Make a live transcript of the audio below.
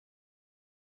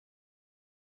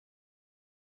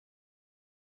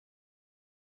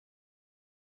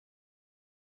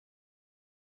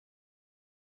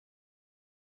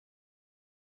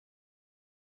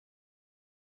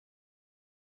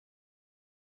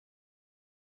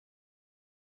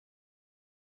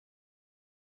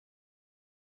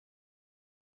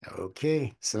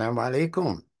Okay. Salaam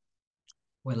Alaikum.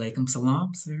 Walaikum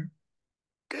salam, sir.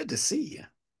 Good to see you.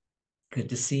 Good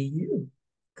to see you.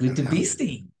 Good to be Alhamdulillah.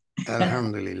 seen.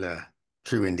 Alhamdulillah.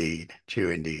 True indeed. True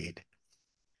indeed.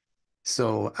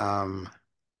 So, I'm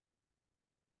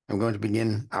going to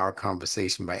begin our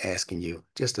conversation by asking you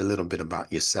just a little bit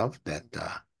about yourself that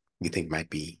you think might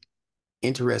be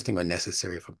interesting or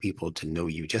necessary for people to know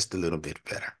you just a little bit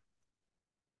better.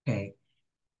 Okay.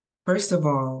 First of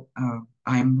all,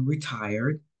 I'm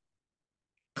retired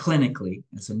clinically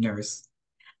as a nurse.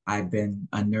 I've been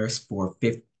a nurse for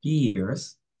 50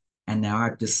 years, and now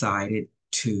I've decided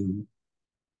to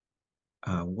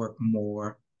work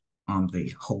more on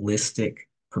the holistic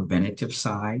preventative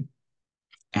side.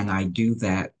 And I do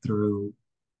that through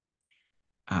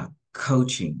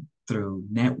coaching, through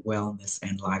net wellness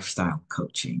and lifestyle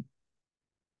coaching.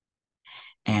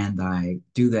 And I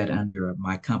do that under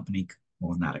my company,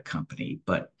 well, not a company,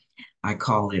 but I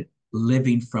call it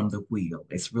Living from the Wheel.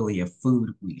 It's really a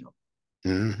food wheel.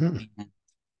 Hmm. And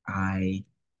I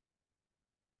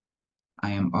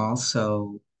I am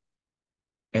also,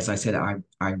 as I said,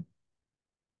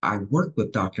 I work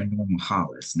with Dr. Norma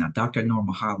Hollis. Now, Dr.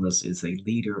 Norma Hollis is a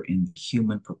leader in the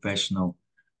human professional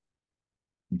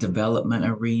development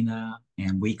arena,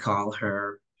 and we call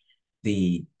her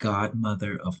the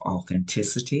godmother of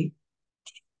authenticity.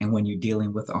 And when you're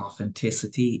dealing with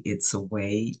authenticity, it's a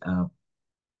way of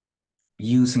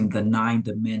using the 9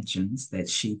 dimensions that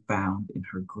she found in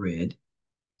her grid.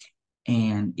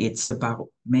 And it's about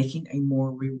making a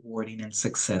more rewarding and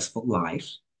successful life.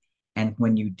 And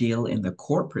when you deal in the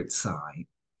corporate side,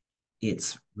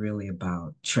 it's really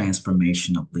about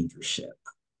transformational leadership.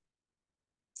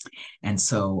 And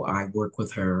so I work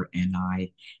with her, and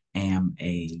I am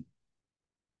a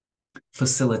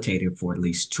facilitator for at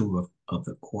least two of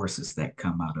the courses that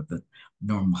come out of the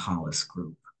Norma Hollis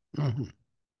group. Hmm.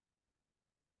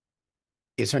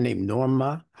 Is her name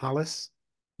Norma Hollis?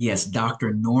 Yes,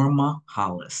 Dr. Norma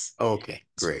Hollis. Okay,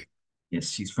 great. Yes,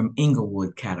 she's from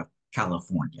Inglewood,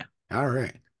 California. All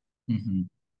right. Mhm.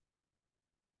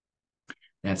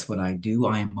 That's what I do.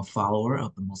 I am a follower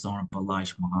of the Muslim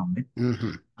Elijah Muhammad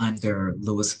Hmm. under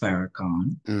Louis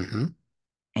Farrakhan. Hmm.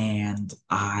 And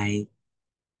I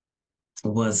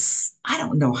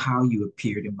don't know how you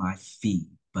appeared in my feed,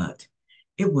 but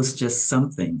it was just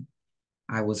something.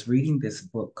 I was reading this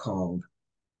book called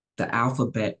The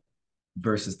Alphabet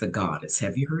versus the Goddess.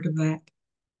 Have you heard of that?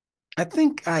 I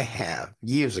think I have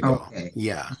years ago. Okay.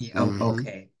 Yeah. Yeah, Hmm.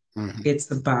 okay. Hmm. It's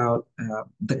about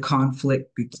the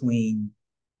conflict between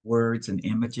words and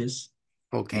images.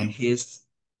 Okay. And his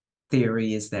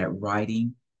theory is that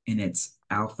writing in its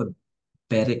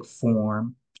alphabetic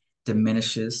form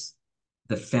diminishes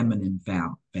the feminine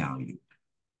value.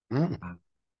 Mm. Uh,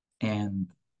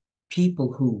 and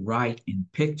people who write in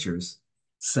pictures,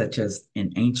 such as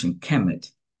in ancient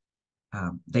Kemet,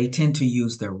 they tend to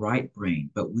use their right brain,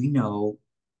 but we know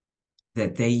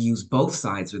that they use both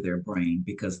sides of their brain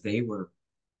because they were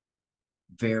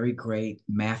very great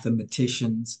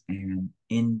mathematicians and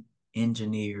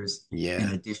engineers, in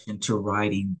Yeah. addition to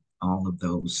writing all of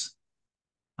those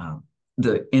um,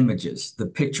 the images, the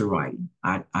picture writing.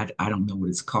 I don't know what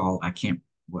it's called. I can't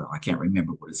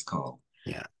remember what it's called.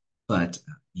 Yeah. But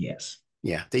yes,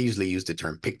 Yeah. They usually use the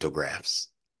term pictographs.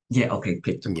 yeah, okay, Yeah.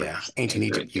 pictographs. Ancient Okay,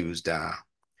 very Egypt good. used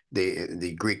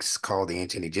the Greeks called the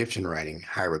ancient Egyptian writing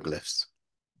hieroglyphs,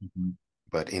 Mhm.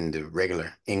 but in the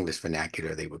regular English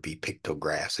vernacular, they would be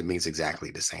pictographs. It means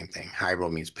exactly the same thing. Hiero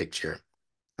means picture.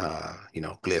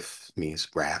 Glyph means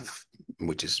graph,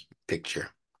 which is picture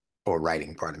or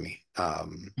writing, pardon me.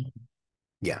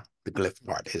 Yeah, the glyph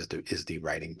part is the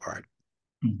writing part.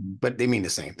 Mhm. But they mean the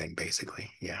same thing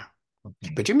basically. Yeah.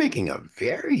 Okay. But you're making a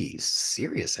very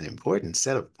serious and important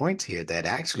set of points here that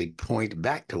actually point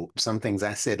back to some things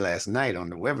I said last night on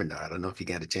the webinar. I don't know if you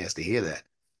got a chance to hear that.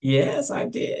 Yes, I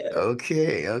did.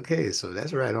 Okay, okay, so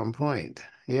that's right on point.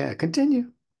 Yeah,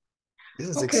 continue. This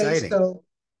is Okay, exciting.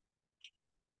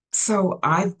 so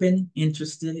I've been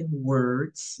interested in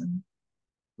words and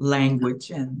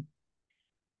language, and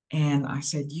I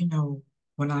said,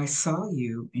 when I saw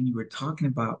you and you were talking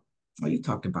about, well, you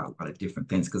talked about a lot of different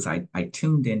things because I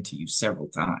tuned into you several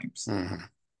times. Hmm.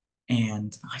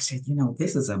 And I said,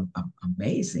 this is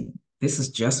amazing. This is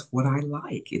just what I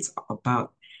like. It's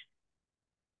about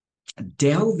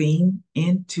delving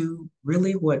into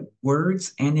really what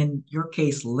words, and in your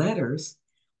case, letters,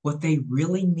 what they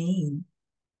really mean.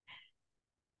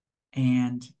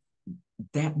 And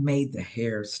that made the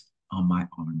hairs on my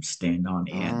arm stand on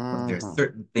end when there's Hmm.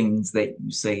 certain things that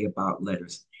you say about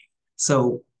letters.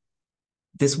 So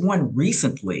this one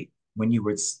recently, when you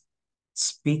were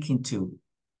speaking to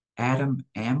Adam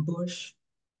Ambush.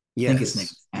 I think his name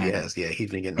Yes, is Adam. yes, yeah.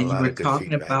 He's been getting a And you lot were of good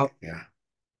talking feedback. about Yeah,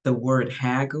 the word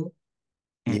haggle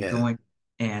and yeah. going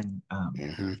and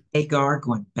Hmm. Hagar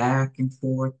going back and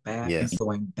Yes.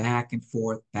 going back and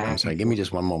forth, I'm back sorry. and Give me forth.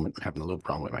 just one moment. I'm having a little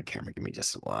problem with my camera. Give me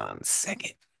just 1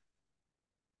 second.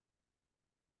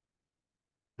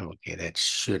 Okay, that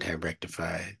should have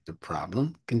rectified the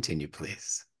problem. Continue,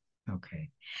 please. Okay.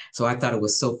 So I thought it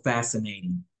was so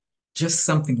fascinating. Just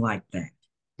something like that,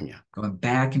 Yeah, going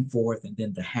back and forth, and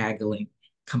then the haggling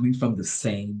coming from the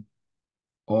same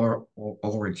or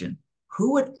origin.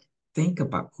 Who would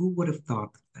who would have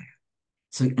thought of that?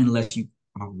 So unless you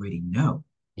already know.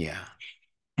 yeah,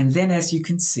 And then as you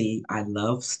can see, I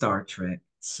love Star Trek.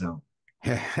 So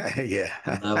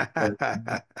I love the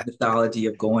yeah, mythology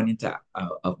of going into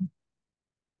of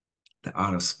the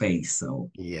outer space.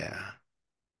 So yeah.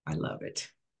 I love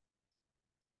it.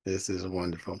 This is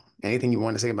wonderful. Anything you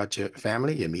want to say about your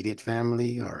family, your immediate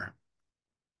family, or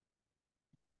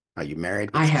are you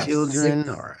married I with have children, six.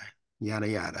 or yada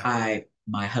yada?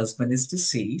 My husband is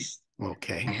deceased. I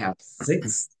Okay. have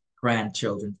six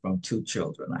grandchildren from two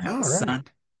children. I have a All son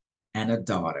right. and a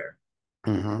daughter.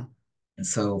 Mm-hmm. And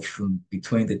so from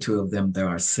between the two of them, there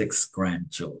are six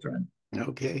grandchildren.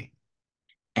 Okay.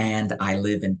 And I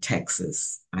live in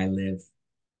Texas. I live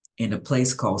in a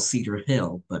place called Cedar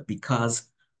Hill, but because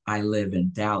I live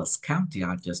in Dallas County,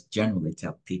 I just generally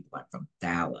tell people I'm from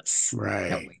Dallas. That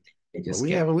Right. way they Well, just we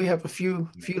get, have we have a few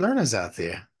yeah, learners out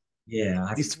there. At yeah.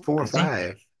 least four or I think,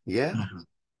 five. Yeah. uh-huh.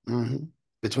 Hmm.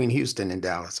 Between Houston and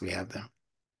Dallas, we have them.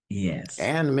 Yes,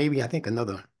 And maybe I think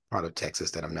another part of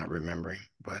Texas that I'm not remembering.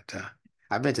 But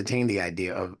I've entertained the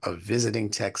idea of visiting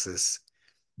Texas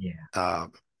yeah. uh,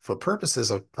 for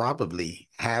purposes of probably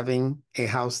having a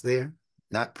house there,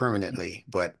 not permanently,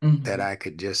 but that Mhm. I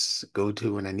could just go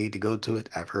to when I need to go to it.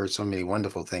 I've heard so many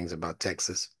wonderful things about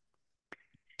Texas,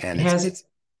 and It has its,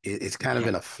 it's kind of yeah,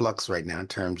 in a flux right now in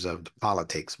terms of the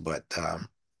politics. But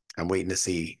I'm waiting to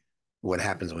see what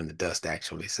happens when the dust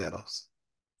actually settles.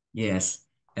 yes.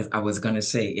 As I was going to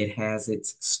say, it has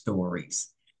its stories.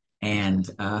 Hmm. And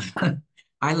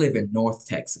I live in North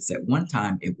Texas. At one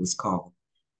time, it was called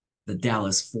the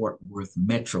Dallas Fort Worth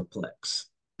Metroplex.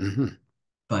 Hmm.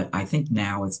 But I think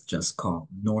now it's just called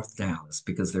North Dallas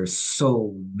because there's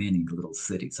so many little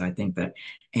cities. I think that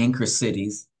anchor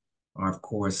cities are, of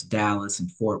course, Dallas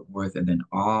and Fort Worth, and then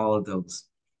all of those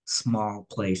small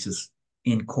places,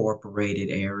 incorporated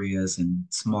areas and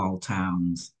small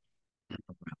towns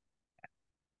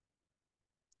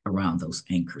around those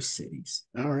anchor cities.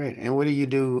 All right. And what do you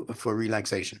do for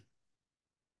relaxation?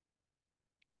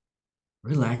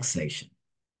 Relaxation.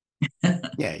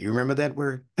 Yeah, you remember that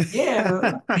word? Yeah,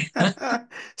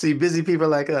 See, busy people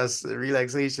like us,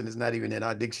 relaxation is not even in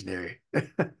our dictionary.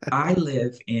 I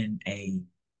live in a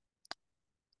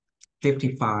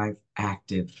 55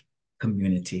 active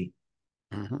community.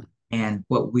 Hmm. And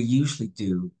what we usually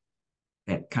do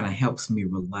that kind of helps me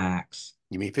relax.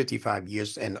 You mean 55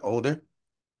 years and older?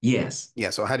 Yes. Yeah,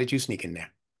 so how did you sneak in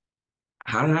there?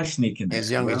 How did I sneak in As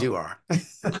there? young as Well, you are.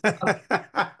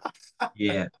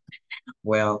 yeah.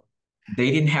 Well,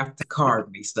 they didn't have to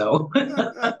card me, so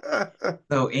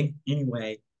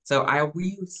anyway, so I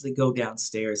we usually go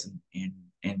downstairs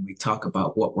and we talk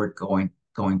about what we're going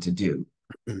to do.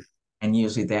 And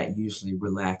usually that usually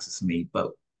relaxes me.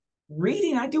 But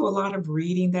reading, I do a lot of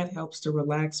reading that helps to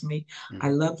relax me. I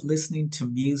love listening to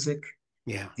music,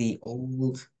 Yeah, the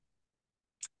old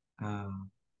uh,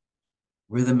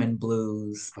 rhythm and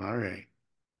blues, all right.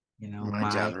 My my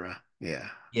genre. Yeah.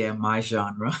 yeah, my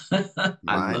genre.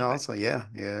 I Mine love it. also. Yeah,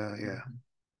 yeah, yeah. Mhm.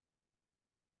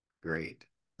 Great.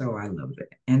 So I love it.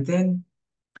 And then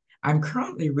I'm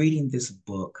currently reading this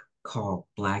book called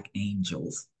Black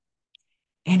Angels,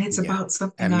 and it's Yeah. about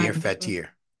something Amir I've never. Fatir.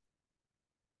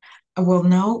 Well,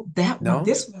 no, that one, No?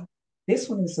 this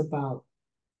one is about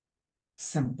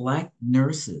some Black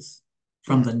nurses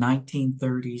from Mm, the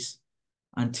 1930s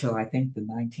until I think the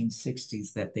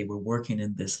 1960s that they were working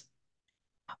in this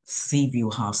Seaview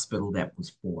Hospital that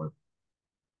was for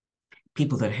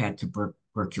people that had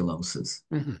tuberculosis.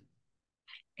 mhm.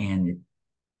 And it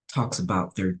talks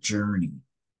about their journey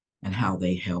and how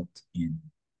they helped in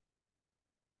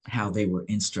how they were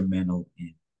instrumental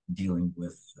in dealing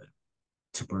with All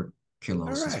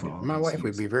tuberculosis for right. all My those wife would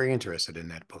years. be very interested in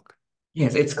that book.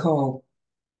 Yes, it's called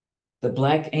The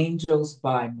Black Angels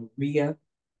by Maria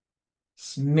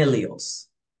Smilios.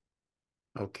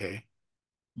 Okay.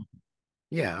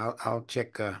 Yeah, I'll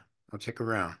check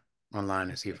around online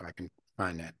and see if I can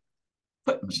find that.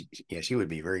 Putman. Yeah, she would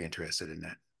be very interested in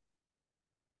that.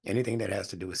 Anything that has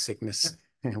to do with sickness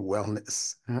and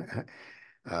wellness.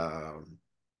 Um,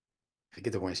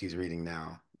 forget the one she's reading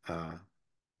now.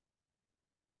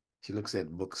 She looks at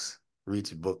books,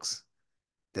 reads books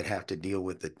that have to deal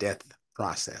with the death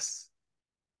process,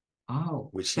 Oh,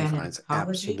 which she finds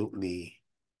thanatology? absolutely.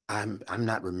 I'm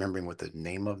not remembering what the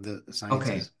name of the science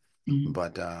Okay. is, Mhm.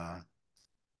 but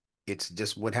it's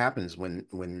just what happens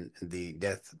when the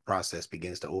death process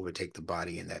begins to overtake the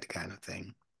body and that kind of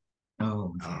thing.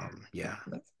 Oh, yeah. Yeah,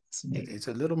 Oh, that's fascinating. it's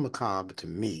a little macabre to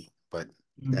me, but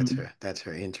Hmm. that's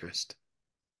her interest.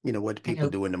 You know what I people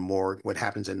know. do in the morgue, what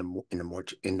happens in the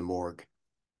morgue,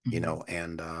 Mhm.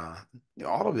 and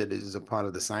all of it is a part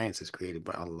of the sciences created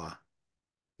by Allah.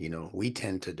 We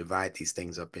tend to divide these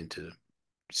things up into Mhm.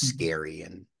 scary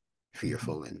and Mhm.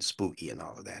 fearful and spooky and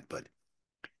all of that, but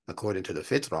according to the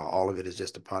fitrah, all of it is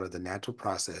just a part of the natural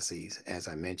processes, as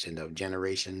I mentioned, of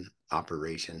generation,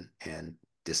 operation, and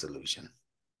dissolution.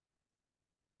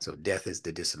 So death is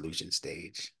the dissolution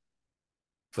stage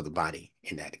for the body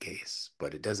in that case,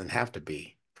 but it doesn't have to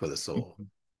be for the soul. Mhm.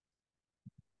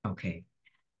 Okay.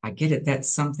 I get it. That's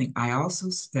something I also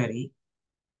study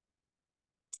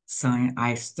science.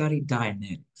 I study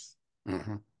Dianetics,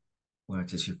 Mm-hmm.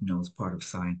 which, as you know, is part of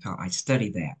Scientology. I study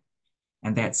that.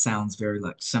 And that sounds very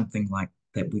like something like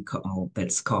that we call,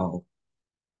 that's called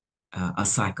a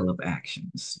cycle of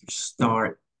actions. You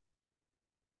start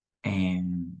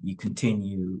and you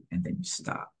continue and then you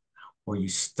stop. Or you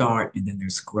start and then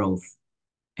there's growth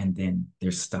and then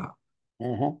there's stop.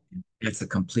 Mm-hmm. It's a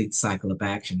complete cycle of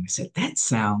action. I said, that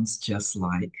sounds just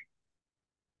like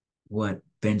what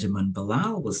Benjamin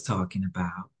Bilal was talking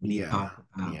about when he Yeah, talked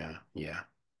about yeah.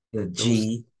 the Those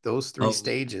G those three O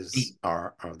stages D.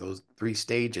 are those three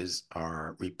stages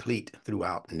are replete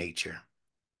throughout nature,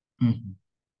 Mhm.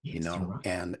 Yes, you're right.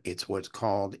 and it's what's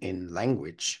called in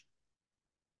language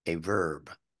a verb.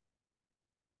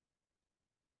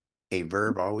 A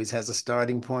verb always has a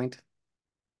starting point,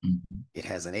 Mhm. it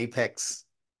has an apex,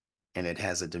 and it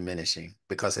has a diminishing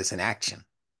because it's an action.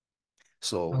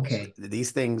 So Okay.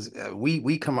 these things,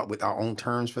 we come up with our own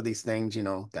terms for these things,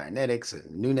 Dianetics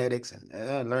and Nunetics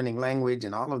and learning language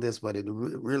and all of this, but it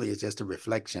really is just a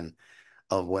reflection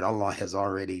of what Allah has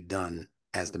already done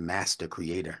as the master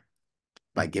creator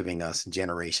by Mhm. giving us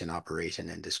generation, operation,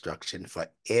 and destruction for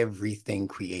everything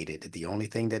created. The only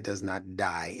thing that does not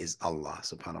die is Allah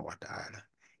subhanahu wa ta'ala.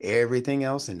 Everything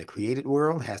else in the created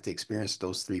world has to experience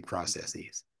those three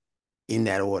processes in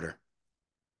that order.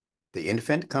 The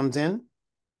infant comes in,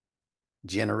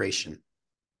 generation.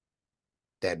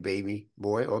 That baby,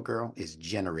 boy or girl, is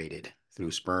generated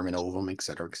through sperm and ovum, et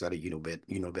cetera, et cetera. You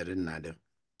know better than I do,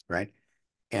 right?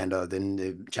 And then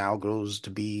the child grows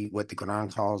to be what the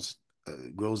Quran calls,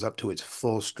 grows up to its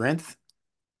full strength.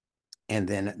 And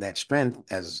then that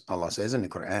strength, as Allah says in the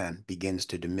Quran, begins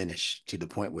to diminish to the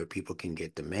point where people can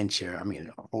get dementia. I mean,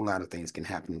 a whole lot of things can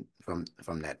happen from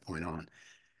that point on.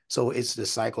 So it's the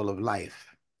cycle of life.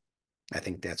 I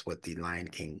think that's what the Lion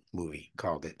King movie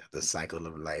called it, the cycle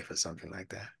of life or something like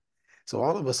that. So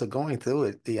all of us are going through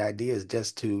it. The idea is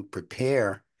just to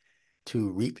prepare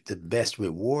to reap the best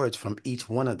rewards from each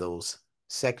one of those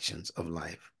sections of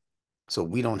life. So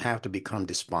we don't have to become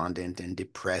despondent and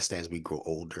depressed as we grow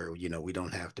older. We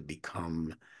don't have to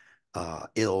become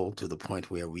ill to the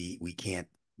point where we can't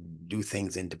do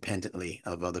things independently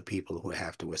of other people who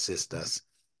have to assist us.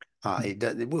 Mhm. It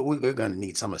does, we're going to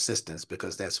need some assistance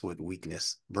because that's what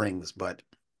weakness brings. But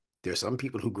there's some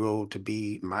people who grow to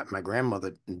be. My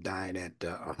grandmother died at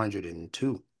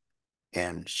 102,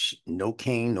 and no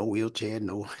cane, no wheelchair,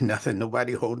 no nothing,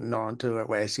 nobody holding on to her.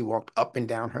 Whereas she walked up and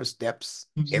down her steps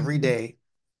every Mhm. day,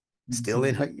 still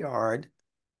in Mhm. her yard,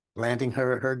 planting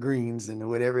her greens and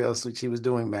whatever else that she was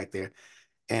doing back there.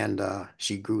 And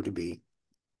she grew to be,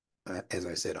 as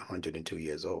I said, 102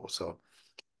 years old. So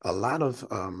a lot of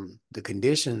the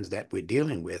conditions that we're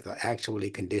dealing with are actually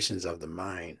conditions of the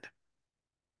mind.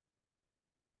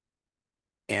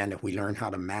 And if we learn how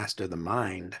to master the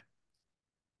mind,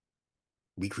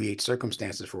 we create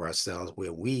circumstances for ourselves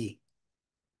where we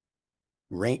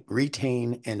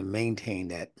retain and maintain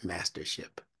that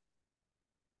mastership.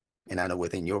 And I know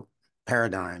within your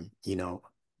paradigm, the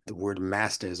word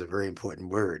master is a very important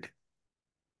word.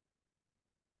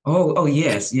 Oh,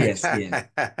 yes, yes, yes.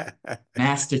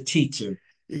 Master teacher.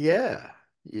 Yeah,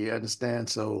 you understand.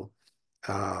 So,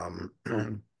 um,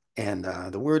 and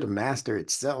the word of master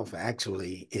itself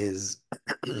actually is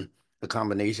a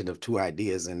combination of two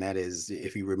ideas, and that is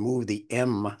if you remove the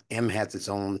M has its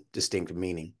own distinct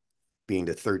meaning, being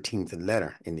the 13th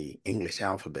letter in the English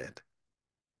alphabet.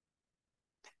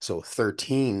 So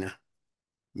 13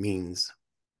 means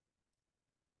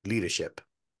leadership.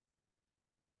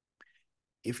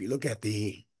 If you look at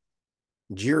the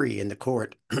jury in the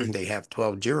court, they have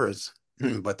 12 jurors,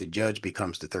 but the judge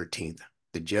becomes the 13th.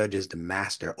 The judge is the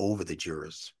master over the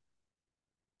jurors.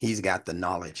 He's got the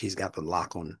knowledge. He's got the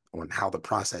lock on how the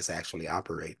process actually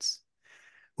operates.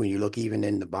 When you look even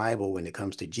in the Bible, when it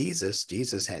comes to Jesus,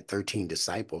 Jesus had 13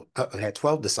 disciples, had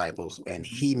 12 disciples, and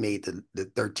he made the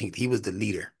 13th. He was the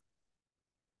leader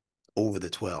over the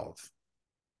 12.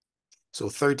 So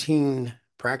 13,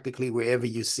 practically wherever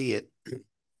you see it,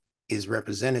 is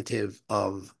representative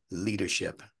of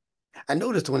leadership. I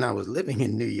noticed when I was living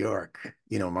in New York,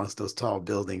 amongst those tall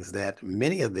buildings, that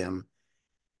many of them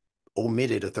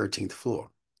omitted a 13th floor.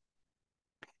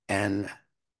 And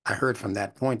I heard from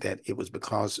that point that it was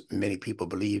because many people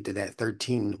believed that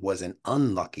 13 was an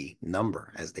unlucky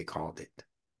number, as they called it,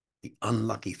 the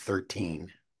unlucky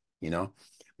 13, you know.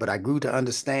 But I grew to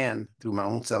understand through my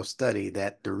own self-study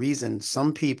that the reason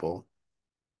some people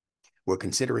were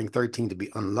considering 13 to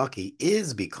be unlucky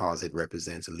is because it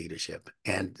represents leadership.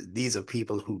 And these are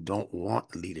people who don't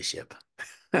want leadership.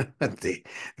 The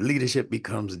leadership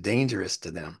becomes dangerous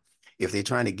to them. If they're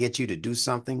trying to get you to do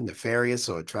something nefarious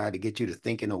or try to get you to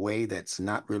think in a way that's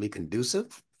not really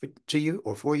conducive to you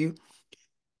or for you,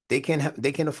 they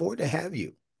can afford to have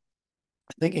you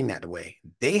thinking that way.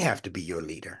 They have to be your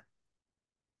leader.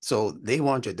 So they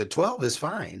want you. The 12 is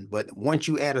fine, but once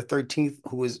you add a 13th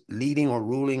who is leading or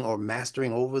ruling or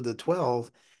mastering over the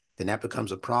 12, then that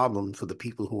becomes a problem for the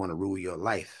people who want to rule your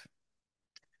life.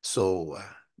 So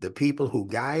the people who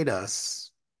guide us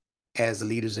as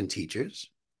leaders and teachers,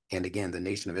 and again, the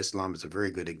Nation of Islam is a very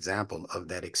good example of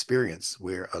that experience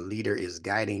where a leader is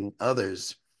guiding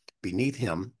others beneath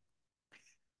him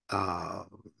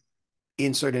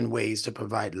in certain ways to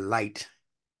provide light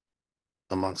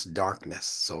amongst darkness.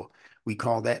 So we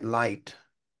call that light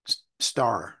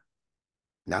star,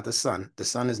 not the sun. The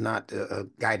sun is not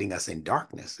guiding us in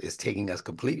darkness. It's taking us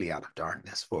completely out of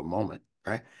darkness for a moment,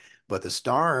 right? But the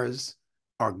stars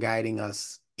are guiding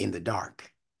us in the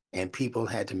dark. And people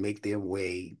had to make their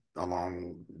way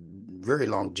along very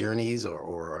long journeys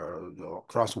or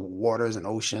across waters and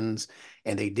oceans.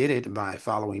 And they did it by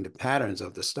following the patterns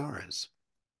of the stars.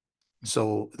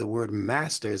 So the word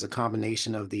master is a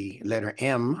combination of the letter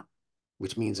M,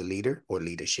 which means a leader or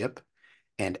leadership,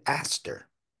 and aster,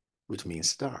 which means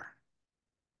star.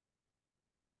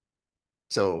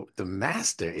 So the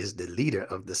master is the leader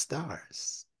of the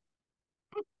stars.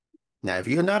 Now, if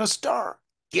you're not a star,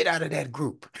 get out of that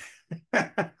group.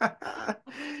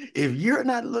 If you're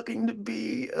not looking to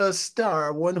be a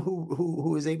star, one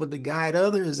who is able to guide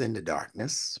others in the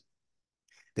darkness,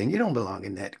 then you don't belong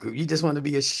in that group. You just want to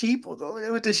be a sheeple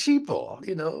with the sheeple.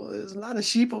 There's a lot of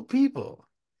sheeple people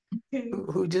Okay.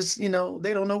 who just, they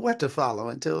don't know what to follow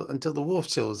until the wolf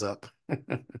shows up.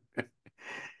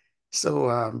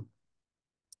 So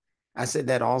I said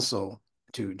that also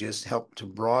to just help to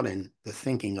broaden the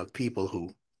thinking of people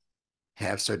who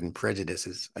have certain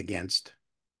prejudices against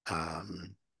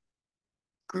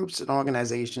groups and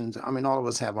organizations. I mean, all of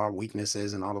us have our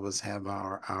weaknesses and all of us have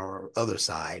our other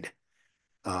side.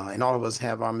 And all of us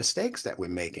have our mistakes that we're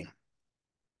making.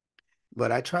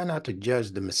 But I try not to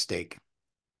judge the mistake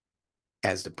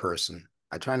as the person.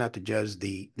 I try not to judge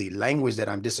the language that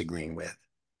I'm disagreeing with.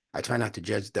 I try not to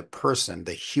judge the person,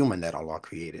 the human that Allah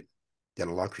created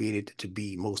to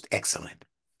be most excellent.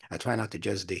 I try not to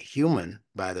judge the human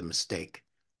by the mistake.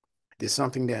 There's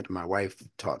something that my wife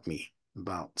taught me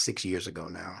about 6 years ago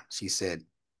now. She said,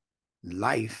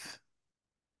 life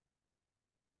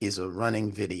is a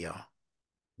running video.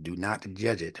 Do not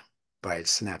judge it by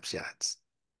its snapshots.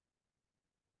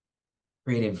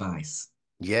 Great advice.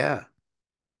 Yeah,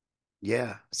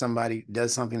 yeah. Somebody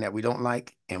does something that we don't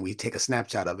like, and we take a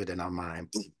snapshot of it in our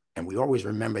mind. And we always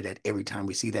remember that every time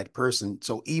we see that person.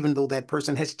 So even though that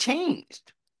person has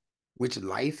changed, which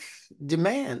life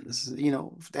demands,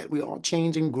 that we all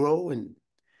change and grow and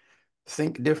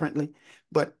think differently.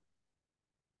 But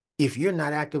if you're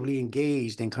not actively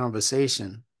engaged in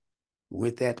conversation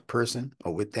with that person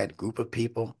or with that group of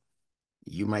people,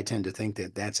 you might tend to think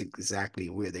that that's exactly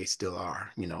where they still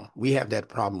are. We have that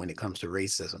problem when it comes to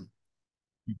racism.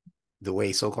 The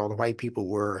way so-called white people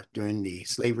were during the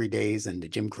slavery days and the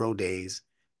Jim Crow days,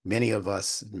 many of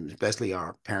us, especially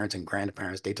our parents and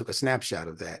grandparents, they took a snapshot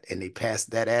of that and they passed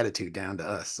that attitude down to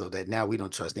us so that now we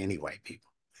don't trust any white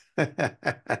people.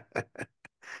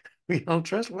 We don't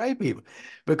trust white people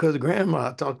because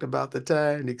grandma talked about the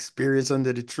time and experience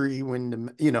under the tree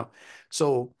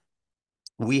so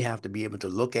we have to be able to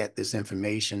look at this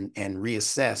information and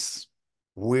reassess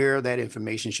where that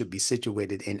information should be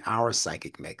situated in our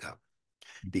psychic makeup.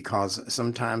 Because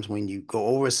sometimes when you go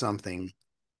over something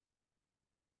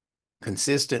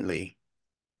consistently,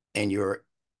 and your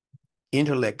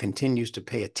intellect continues to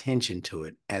pay attention to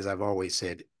it, as I've always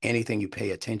said, anything you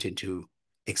pay attention to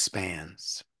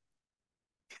expands.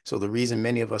 So the reason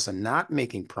many of us are not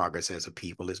making progress as a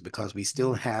people is because we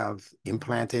still have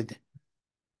implanted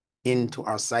into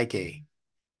our psyche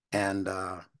and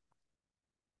pardon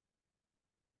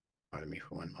me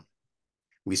for one moment.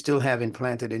 We still have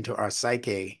implanted into our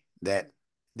psyche that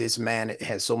this man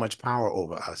has so much power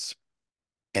over us,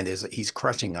 and he's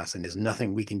crushing us, and there's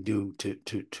nothing we can do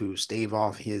to stave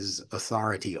off his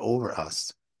authority over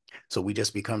us. So we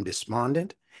just become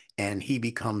despondent, and he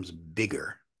becomes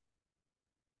bigger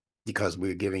because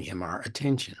we're giving him our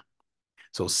attention.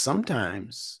 So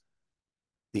sometimes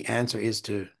the answer is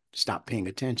to stop paying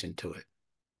attention to it.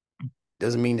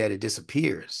 Doesn't mean that it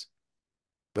disappears,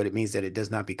 but it means that it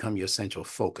does not become your central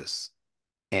focus,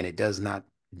 and it does not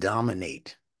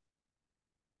dominate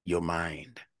your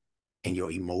mind and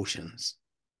your emotions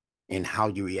and how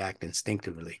you react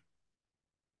instinctively.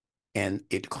 And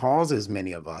it causes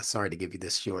many of us, sorry to give you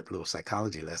this short little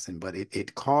psychology lesson, but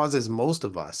it causes most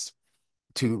of us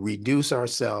to reduce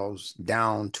ourselves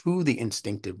down to the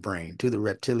instinctive brain, to the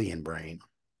reptilian brain,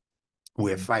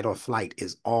 where fight or flight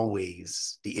is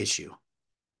always the issue.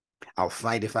 I'll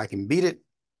fight if I can beat it.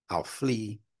 I'll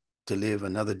flee to live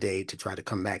another day to try to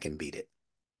come back and beat it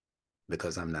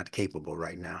because I'm not capable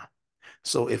right now.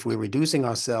 So if we're reducing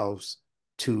ourselves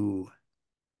to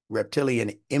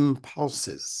reptilian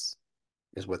impulses,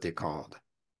 is what they're called,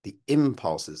 the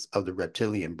impulses of the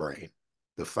reptilian brain,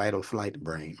 the fight or flight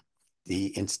brain,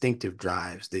 the instinctive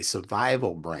drives, the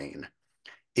survival brain.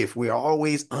 If we're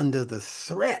always under the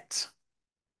threat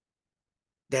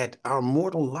that our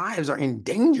mortal lives are in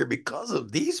danger because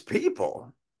of these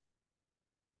people,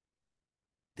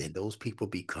 then those people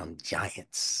become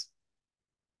giants.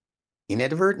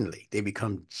 Inadvertently, they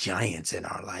become giants in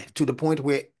our life to the point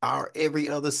where our every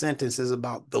other sentence is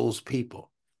about those people.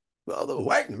 Well, the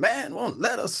white man won't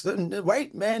let us, and the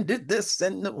white man did this,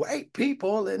 and the white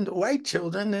people, and the white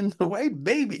children, and the white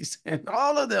babies, and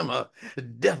all of them are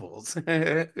devils.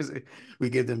 We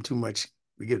give them too much,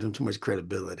 we give them too much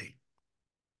credibility.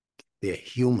 They're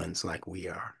humans like we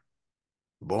are,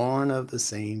 born of the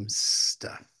same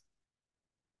stuff.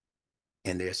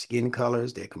 And their skin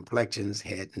colors, their complexions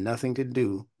had nothing to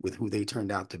do with who they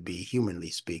turned out to be,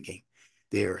 humanly speaking.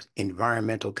 Their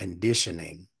environmental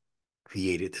conditioning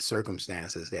created the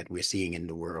circumstances that we're seeing in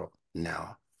the world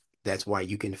now. That's why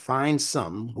you can find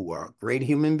some who are great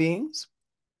human beings,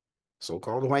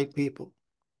 so-called white people.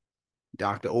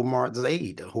 Dr. Omar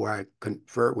Zaid, who I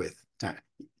confer with,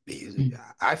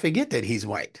 I forget that he's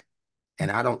white. And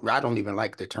I don't even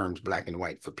like the terms black and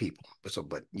white for people.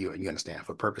 But you understand,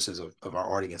 for purposes of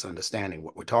our audience understanding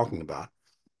what we're talking about.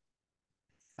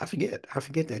 I forget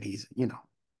that he's,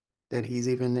 that he's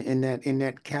even in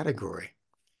that category.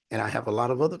 And I have a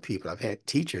lot of other people. I've had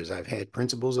teachers, I've had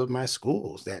principals of my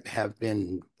schools that have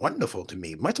been wonderful to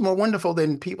me, much more wonderful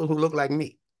than people who look like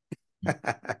me.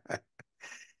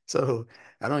 So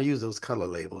I don't use those color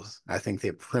labels. I think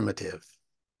they're primitive.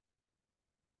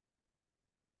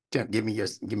 Give me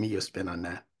your spin on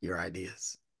that, your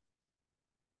ideas.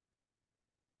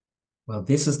 Well,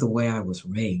 this is the way I was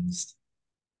raised.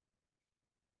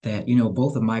 That,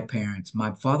 both of my parents,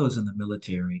 my father was in the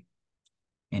military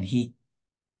and he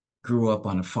grew up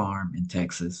on a farm in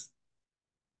Texas.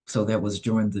 So that was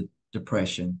during the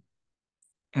Depression.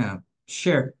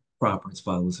 Sharecropper, his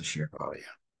father was a sharecropper. Oh yeah.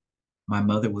 My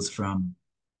mother was from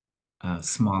a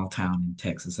small town in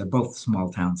Texas. They're both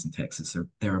small towns in Texas.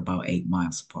 They're about 8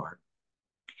 miles apart.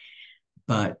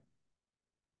 But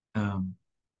um,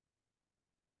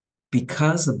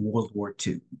 because of World War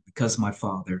II, because my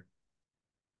father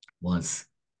was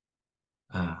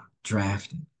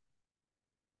drafted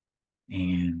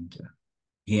and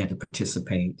he had to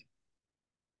participate.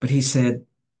 But he said,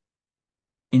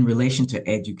 in relation to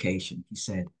education, he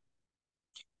said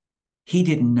he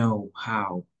didn't know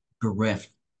how bereft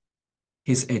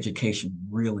his education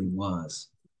really was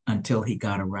until he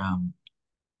got around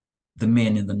the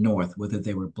men in the North, whether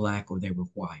they were black or they were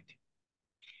white.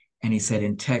 And he said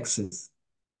in Texas,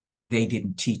 they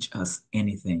didn't teach us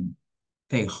anything.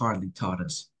 They hardly taught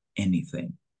us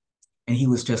anything. And he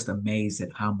was just amazed at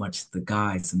how much the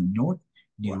guys in the North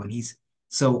knew. Wow. And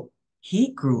so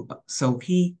he grew up, so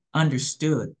he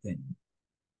understood then.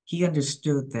 He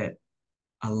understood that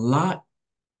a lot,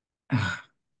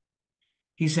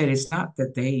 he said it's not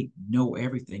that they know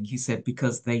everything. He said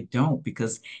because they don't,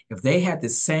 because if they had the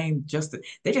same,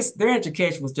 their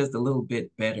education was just a little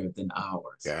bit better than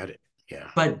ours. Got it. Yeah.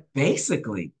 But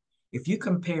basically, if you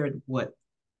compared what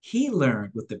he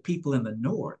learned with the people in the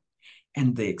North,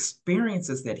 and the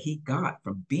experiences that he got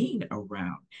from being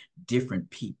around different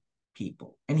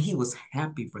people. And he was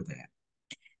happy for that.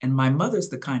 And my mother's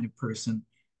the kind of person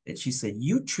that she said,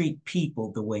 you treat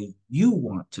people the way you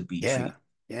want to be Yeah. treated.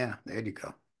 Yeah. There you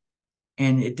go.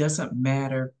 And it doesn't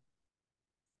matter.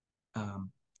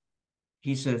 Um,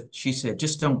 she said,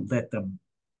 just don't let them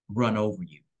run over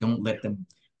you. Don't let them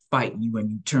fight you when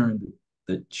you turn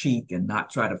the cheek and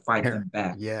not try to fight Yeah. them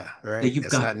back. Yeah. So Right. you've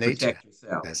That's got not to nature. protect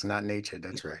yourself. That's not nature.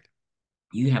 That's right.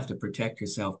 You have to protect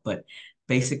yourself. But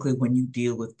basically, when you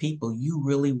deal with people, you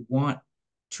really want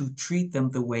to treat them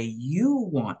the way you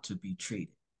want to be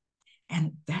treated.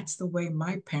 And that's the way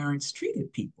my parents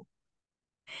treated people.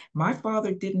 My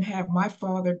father,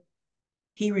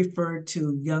 he referred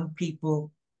to young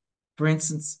people. For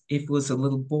instance, if it was a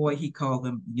little boy, he called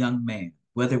them young man,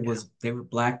 whether it Yeah. was they were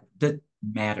black, didn't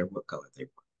matter what color they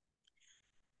were.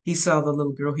 He saw the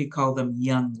little girl, he called them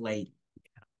young lady.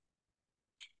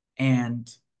 And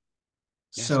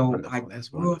That's so I wonderful. That's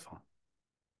grew up wonderful.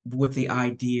 with the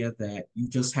idea that you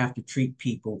just have to treat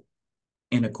people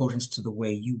in accordance to the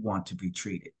way you want to be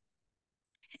treated.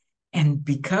 And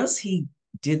because he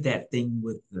did that thing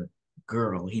with the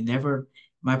girl,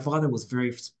 my father was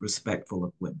very respectful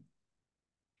of women.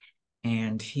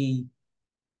 And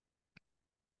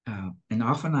and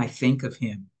often I think of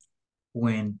him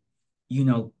when, you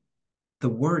know, the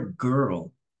word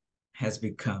girl has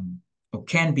become or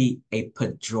can be a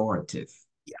pejorative.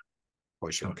 Yeah,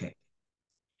 for sure. Okay.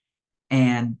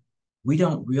 And we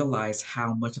don't realize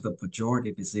how much of a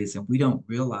pejorative this is, and we don't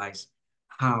realize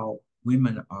how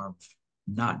women are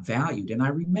not valued. And I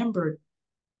remember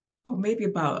maybe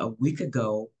about a week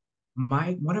ago,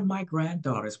 my one of my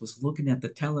granddaughters was looking at the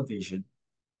television,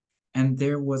 and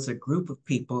there was a group of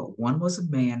people. One was a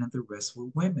man, and the rest were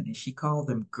women. And she called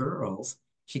them girls.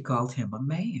 She called him a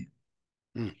man.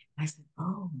 Mm, I said,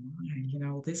 "Oh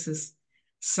my, this is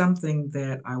something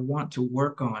that I want to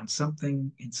work on.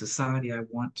 Something in society I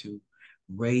want to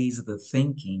raise the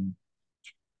thinking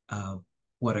of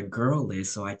what a girl is."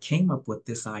 So I came up with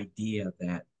this idea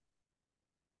that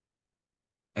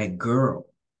a girl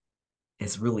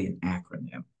is really an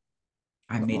acronym.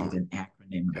 I come made it on. an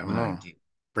acronym of what Come I on. do.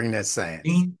 Bring that science.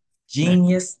 Gen-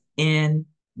 Genius in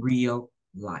real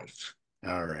life.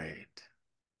 All right.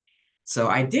 So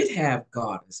I did have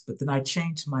goddess, but then I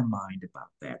changed my mind about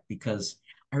that because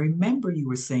I remember you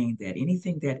were saying that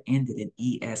anything that ended in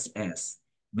ESS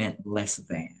meant less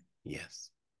than. Yes.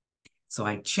 So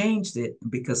I changed it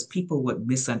because people would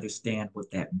misunderstand what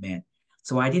that meant.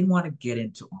 So I didn't want to get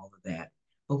into all of that.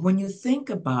 But when you think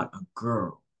about a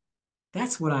girl,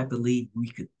 that's what I believe we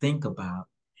could think about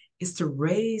is to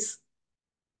raise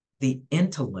the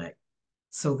intellect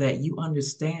so that you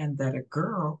understand that a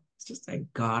girl is just a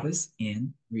goddess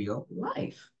in real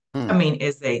life. I Mm, mean,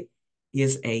 is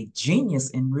a genius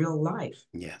in real life.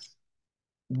 yes.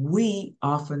 We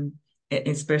often,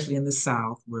 especially in the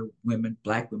South, where women,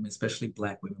 black women, especially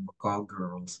black women, were called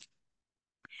girls.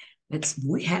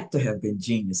 We had to have been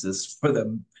geniuses for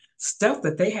the stuff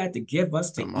that they had to give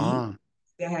us to Come eat. on.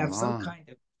 To have Come some on. kind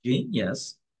of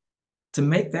genius to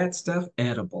make that stuff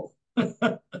edible.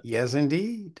 Yes,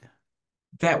 indeed.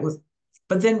 That was,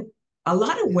 but then a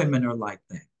lot of Yeah. women are like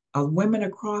that. Women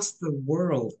across the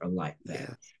world are like that.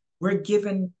 Yes. We're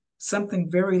given something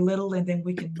very little and then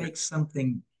we can make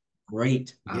something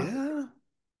great out of it. Yeah.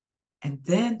 And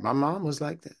then My mom was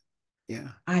like that. Yeah.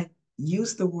 I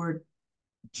use the word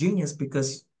genius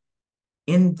because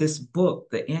in this book,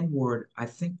 the N word, I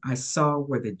think I saw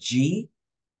where the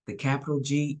capital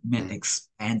G, meant Mm,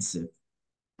 expansive.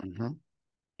 mm-hmm,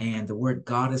 And the word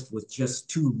goddess was just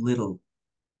too little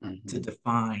to mm-hmm,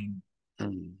 define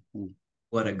mm-hmm.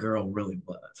 what a girl really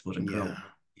was, what a girl Yeah.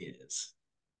 really is.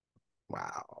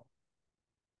 Wow.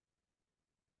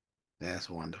 That's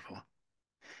wonderful.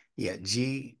 Yeah.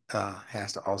 G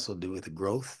has to also do with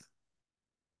growth.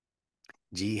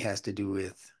 G has to do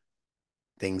with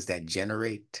things that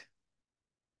generate,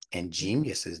 and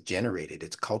genius is generated,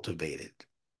 it's cultivated.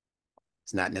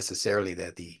 It's not necessarily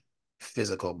that the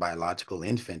physical biological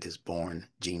infant is born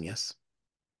genius,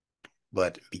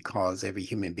 but because every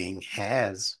human being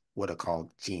has what are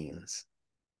called genes.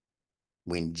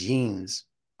 When genes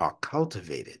are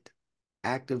cultivated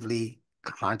actively,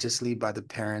 consciously by the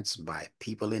parents, by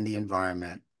people in the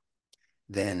environment,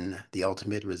 then the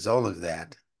ultimate result of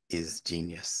that is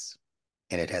genius.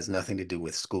 And it has nothing to do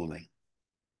with schooling.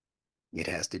 It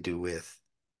has to do with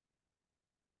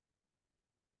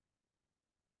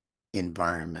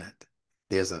environment.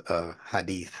 There's a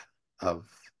hadith of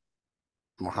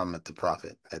Muhammad the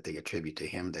Prophet that they attribute to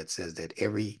him that says that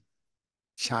every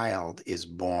child is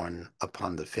born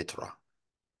upon the fitrah.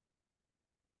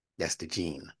 That's the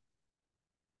gene.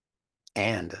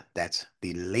 And that's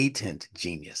the latent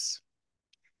genius.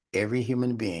 Every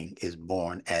human being is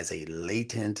born as a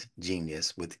latent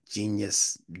genius with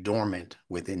genius dormant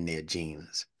within their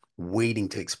genes, waiting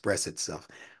to express itself.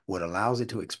 What allows it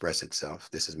to express itself,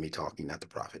 this is me talking, not the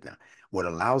prophet now. What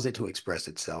allows it to express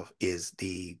itself is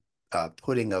the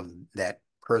putting of that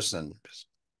person's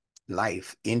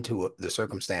life into the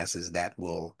circumstances uh, that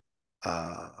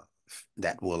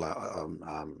will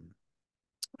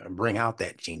bring out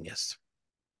that genius.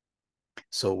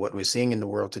 So what we're seeing in the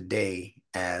world today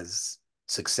as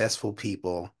successful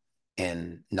people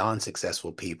and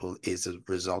non-successful people is a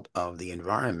result of the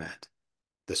environment,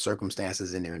 the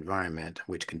circumstances in their environment,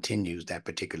 which continues that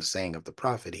particular saying of the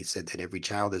prophet. He said that every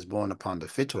child is born upon the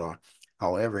fitrah.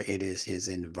 However, it is his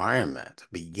environment,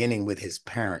 beginning with his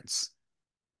parents,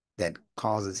 that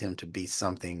causes him to be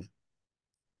something,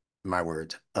 my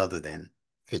words, other than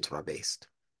fitrah based.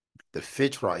 The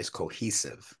fitrah is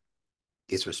cohesive.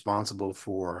 Is responsible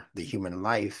for the human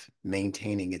life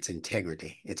maintaining its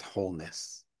integrity, its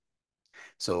wholeness.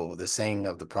 So the saying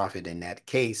of the prophet in that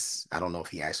case, I don't know if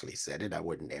he actually said it, I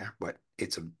wasn't there, but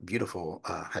it's a beautiful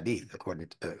hadith, according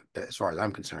to, as far as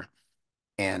I'm concerned.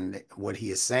 And what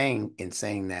he is saying in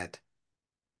saying that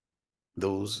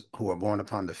those who are born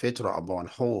upon the fitrah are born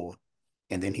whole,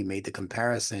 and then he made the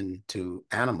comparison to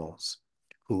animals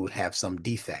who have some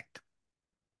defect.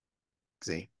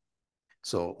 See?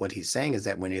 So what he's saying is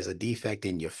that when there's a defect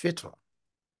in your fitrah,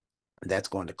 that's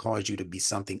going to cause you to be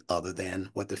something other than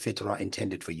what the fitrah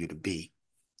intended for you to be.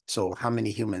 So how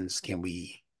many humans can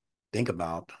we think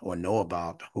about or know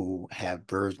about who have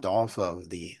verged off of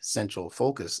the central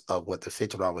focus of what the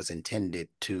fitrah was intended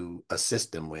to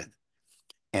assist them with?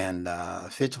 And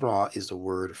fitrah is a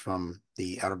word from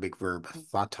the Arabic verb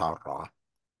fatara.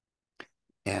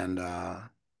 And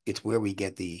it's where we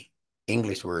get the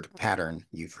English word pattern.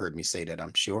 You've heard me say that,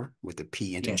 I'm sure, with the P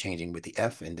Yes. interchanging with the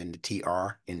F, and then the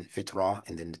TR in fitrah,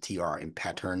 and then the TR in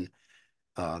pattern.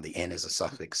 The N is a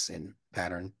suffix in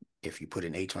pattern. If you put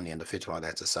an H on the end of fitrah,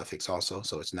 that's a suffix also.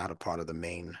 So it's not a part of the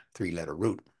main three-letter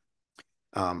root.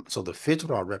 So the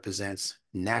fitrah represents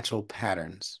natural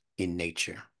patterns in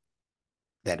nature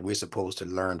that we're supposed to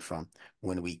learn from.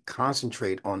 When we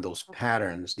concentrate on those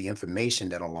patterns, the information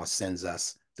that Allah sends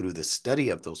us through the study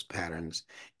of those patterns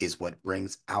is what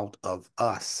brings out of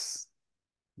us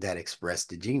that express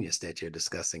the genius that you're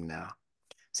discussing now.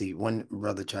 See, one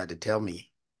brother tried to tell me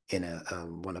in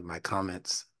one of my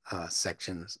comments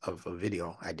sections of a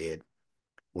video I did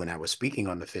when I was speaking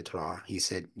on the fitrah. He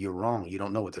said, "You're wrong. You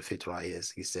don't know what the fitrah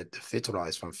is." He said, "The fitrah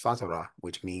is from fatara,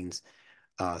 which means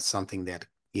something that,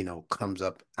 comes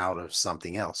up out of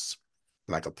something else,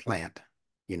 like a plant,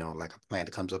 like a plant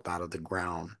comes up out of the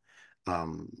ground.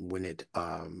 When it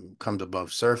comes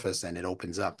above surface and it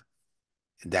opens up,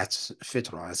 that's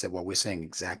fitrah." I said, "Well, we're saying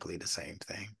exactly the same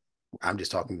thing. I'm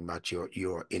just talking about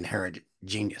your inherent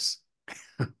genius.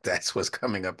 That's what's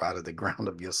coming up out of the ground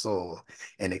of your soul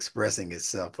and expressing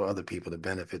itself for other people to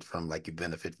benefit from, like you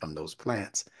benefit from those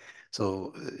plants."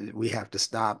 So we have to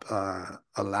stop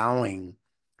allowing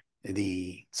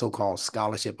the so-called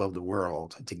scholarship of the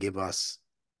world to give us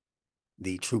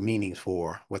the true meanings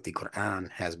for what the Quran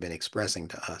has been expressing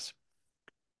to us.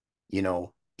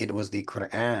 It was the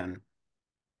Quran,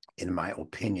 in my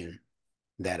opinion,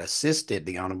 that assisted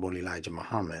the Honorable Elijah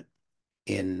Muhammad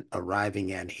in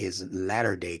arriving at his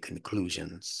latter-day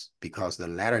conclusions, because the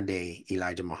latter-day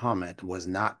Elijah Muhammad was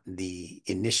not the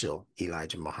initial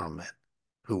Elijah Muhammad,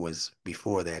 who was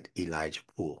before that Elijah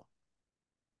Poole.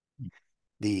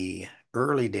 The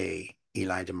early day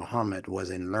Elijah Muhammad was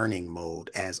in learning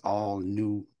mode, as all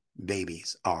new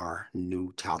babies are,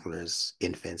 new toddlers,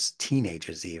 infants,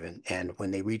 teenagers even. And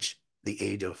when they reach the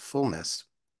age of fullness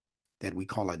that we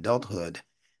call adulthood,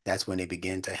 that's when they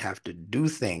begin to have to do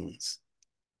things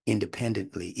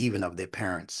independently, even of their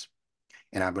parents.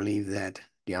 And I believe that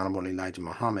the Honorable Elijah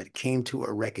Muhammad came to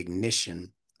a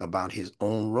recognition about his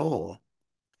own role.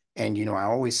 And, I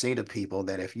always say to people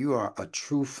that if you are a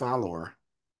true follower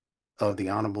of the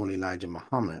Honorable Elijah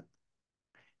Muhammad,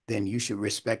 then you should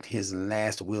respect his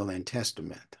last will and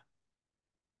testament.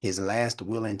 His last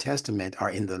will and testament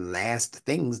are in the last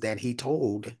things that he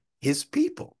told his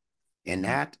people. And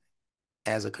that,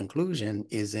 as a conclusion,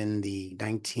 is in the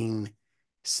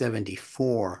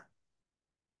 1974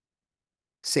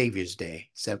 Savior's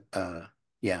Day.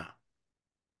 Yeah,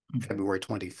 February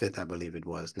 25th, I believe it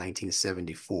was,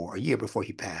 1974, a year before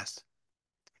he passed.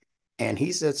 And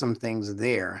he said some things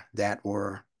there that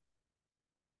were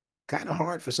kind of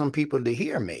hard for some people to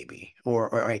hear, maybe,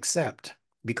 or accept,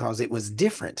 because it was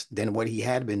different than what he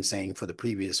had been saying for the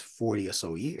previous 40 or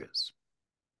so years.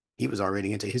 He was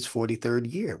already into his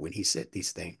 43rd year when he said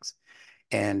these things.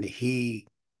 And he,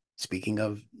 speaking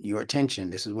of your attention,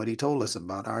 this is what he told us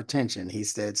about our attention. He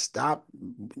said, stop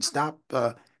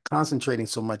concentrating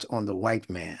so much on the white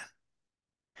man.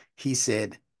 He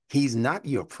said, he's not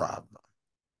your problem.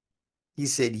 He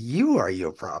said, you are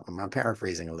your problem. I'm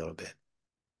paraphrasing a little bit.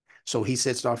 So he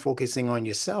said, start focusing on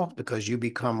yourself because you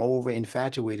become over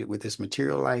infatuated with this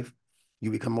material life. You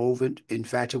become over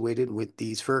infatuated with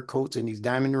these fur coats and these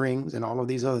diamond rings and all of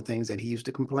these other things that he used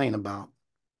to complain about,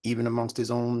 even amongst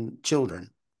his own children.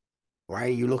 Why are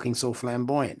you looking so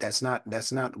flamboyant? That's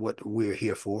not what we're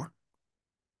here for.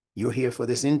 You're here for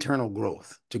this internal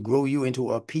growth, to grow you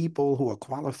into a people who are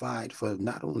qualified for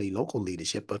not only local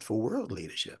leadership, but for world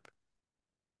leadership.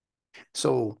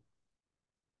 So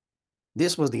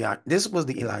this was the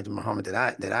Elijah Muhammad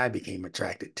that I became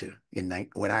attracted to.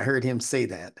 When I heard him say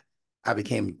that, I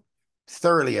became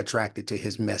thoroughly attracted to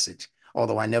his message.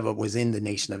 Although I never was in the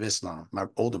Nation of Islam, my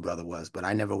older brother was, but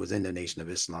I never was in the Nation of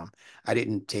Islam. I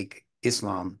didn't take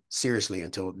Islam seriously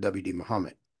until Deen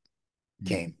Mohammed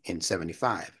came in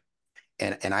 '75,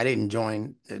 and I didn't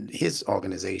join his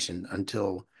organization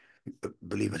until,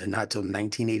 believe it or not, till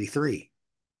 1983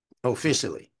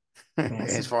 officially,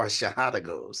 as far as Shahada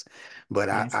goes. But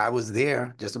Yes. I was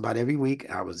there just about every week.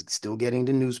 I was still getting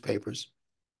the newspapers.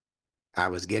 I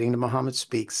was getting the Muhammad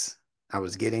Speaks. I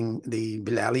was getting the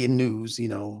Bilalian news,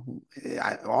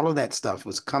 all of that stuff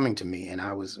was coming to me, and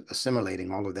I was assimilating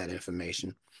all of that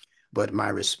information. But my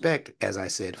respect, as I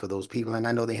said, for those people, and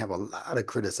I know they have a lot of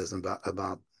criticism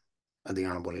about the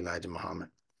Honorable Elijah Muhammad,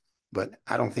 but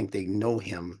I don't think they know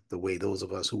him the way those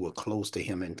of us who were close to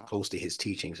him and close to his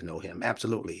teachings know him.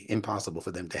 Absolutely impossible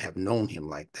for them to have known him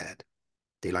like that.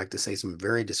 They like to say some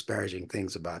very disparaging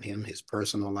things about him, his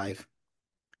personal life,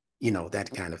 that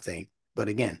kind of thing. But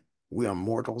again, we are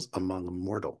mortals among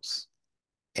mortals,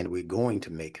 and we're going to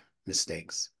make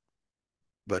mistakes.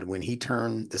 But when he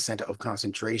turned the center of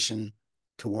concentration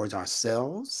towards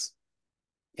ourselves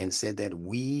and said that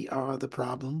we are the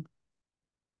problem,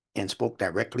 and spoke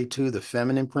directly to the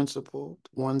feminine principled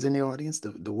ones in the audience,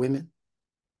 the women.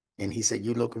 And he said,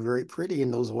 you look very pretty in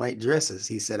those white dresses.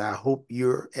 He said, I hope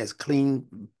you're as clean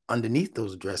underneath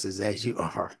those dresses as you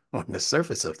are on the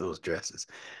surface of those dresses.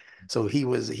 So he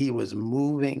was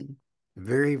moving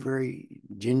very, very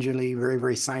gingerly, very,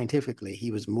 very scientifically.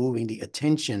 He was moving the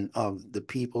attention of the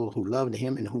people who loved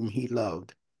him and whom he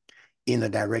loved in the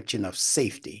direction of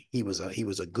safety. He was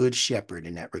a good shepherd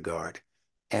in that regard.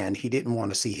 And he didn't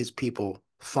want to see his people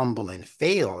fumble and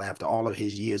fail after all of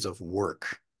his years of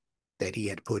work that he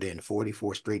had put in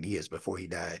 44 straight years before he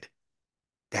died.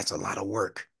 That's a lot of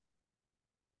work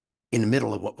in the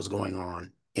middle of what was going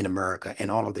on in America and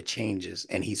all of the changes.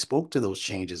 And he spoke to those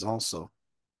changes also.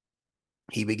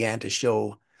 He began to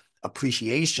show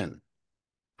appreciation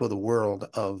for the world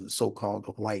of so-called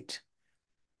white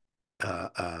uh,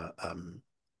 uh, um,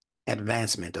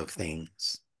 advancement of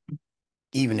things,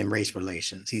 even in race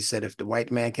relations. He said, if the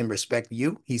white man can respect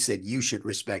you, he said, you should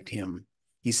respect him.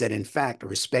 He said, in fact,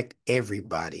 respect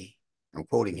everybody. I'm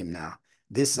quoting him now.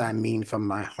 This I mean from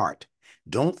my heart.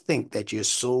 Don't think that you're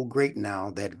so great now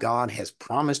that God has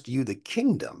promised you the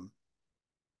kingdom.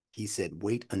 He said,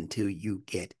 wait until you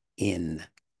get in.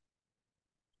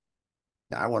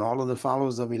 Now, I want all of the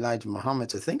followers of Elijah Muhammad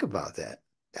to think about that.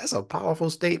 That's a powerful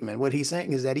statement. What he's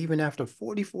saying is that even after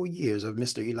 44 years of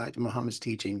Mr. Elijah Muhammad's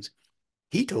teachings,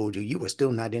 he told you were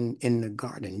still not in the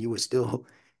garden. You were still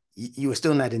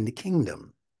not in the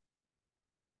kingdom.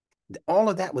 All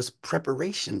of that was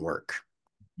preparation work.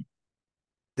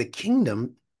 The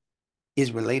kingdom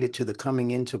is related to the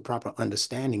coming into proper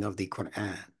understanding of the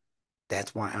Quran.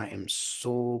 That's why I am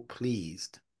so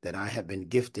pleased that I have been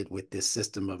gifted with this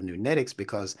system of Nunetics,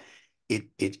 because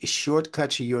it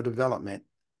shortcuts your development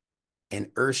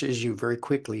and ushers you very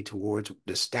quickly towards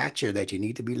the stature that you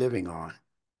need to be living on.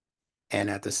 And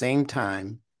at the same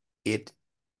time, it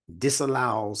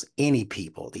disallows any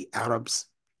people, the Arabs,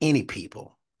 any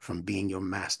people, from being your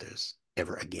masters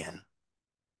ever again.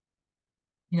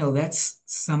 That's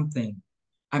something.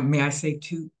 May I say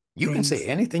two You can say things?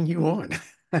 anything you want.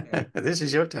 Okay. This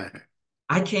is your time.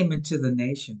 I came into the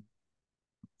nation.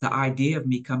 The idea of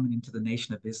me coming into the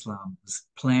Nation of Islam was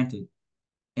planted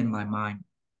in my mind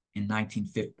in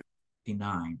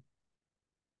 1959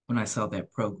 when I saw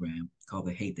that program called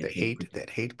The Hate The That Hate hate Produced. that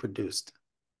hate produced.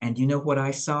 And you know what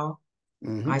I saw? I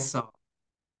Hmm. saw,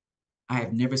 I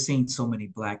have never seen so many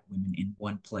Black women in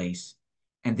one place.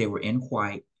 And they were in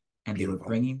white and Beautiful.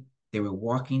 they were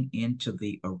walking into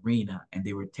the arena and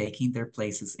they were taking their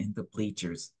places in the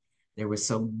bleachers. They were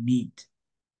so neat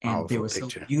and they Powerful were so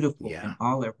picture. beautiful and Yeah.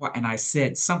 all their white. And I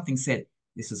said, something said,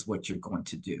 this is what you're going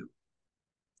to do.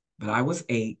 But I was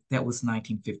 8. That was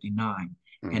 1959,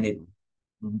 and it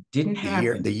Mhm. didn't The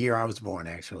happen. year I was born,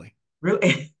 actually.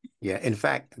 Really? Yeah. In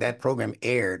fact, that program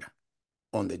aired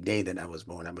on the day that I was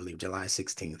born, I believe, July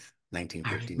 16th, I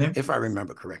 1959, remember if I this.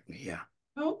 remember correctly. Yeah.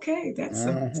 Okay, that's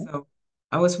Hmm. so.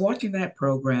 I was watching that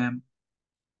program,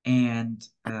 and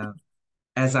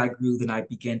as I grew, then I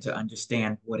began to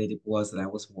understand what it was that I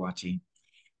was watching,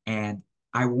 and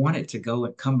I wanted to go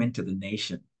and come into the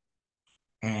nation.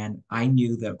 And I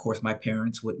knew that, of course, my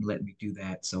parents wouldn't let me do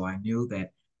that. So I knew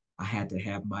that I had to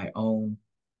have my own,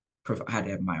 I had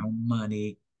to have my own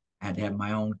money, I had to have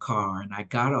my own car, and I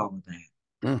got all of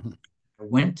that. Hmm. I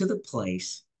went to the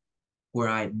place where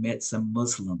I had met some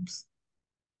Muslims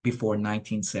before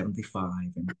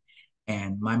 1975,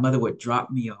 and my mother would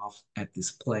drop me off at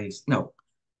this place. No,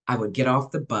 I would get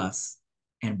off the bus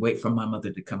and wait for my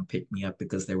mother to come pick me up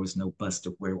because there was no bus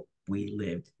to where we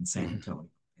lived in San Hmm. Antonio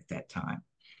at that time.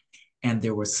 And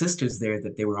there were sisters there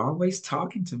that they were always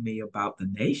talking to me about the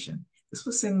nation. This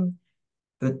was in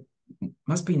the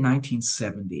must be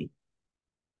 1970,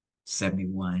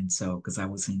 71. So because I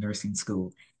was in nursing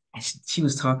school, and she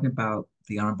was talking about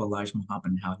the Honorable Elijah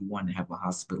Muhammad and how he wanted to have a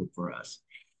hospital for us.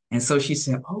 And so she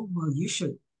said, "Oh well, you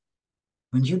should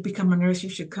when you become a nurse, you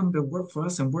should come to work for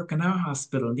us and work in our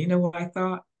hospital." And you know what I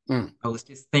thought? Mm. I was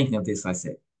just thinking of this. I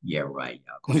said, "Yeah, right.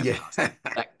 Y'all gonna have a Yeah. hospital.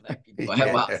 Black people gonna have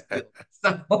a Yeah. hospital."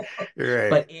 So, Right.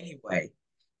 but anyway,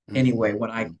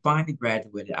 when I Mm-hmm. finally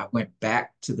graduated, I went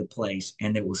back to the place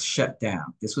and it was shut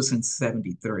down. This was in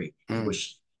 73. It Mm.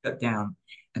 was shut down.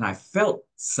 And I felt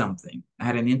something. I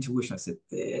had an intuition. I said,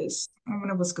 I don't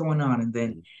know what's going on. And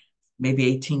then maybe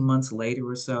 18 months later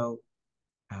or so,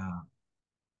 uh,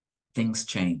 things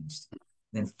changed.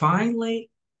 Then finally,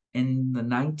 in the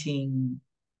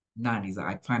 1990s,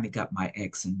 I finally got my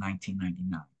ex in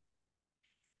 1999.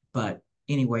 But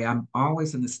anyway, I'm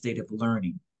always in the state of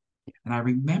learning. And I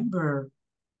remember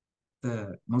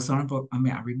the most honorable, I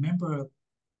remember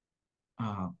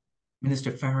uh,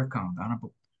 Minister Farrakhan, the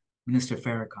Honorable Minister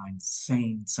Farrakhan,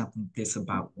 saying something this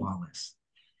about Wallace.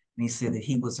 And he said that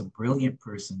he was a brilliant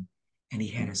person and he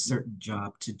had a certain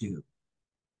job to do.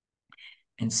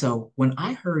 And so when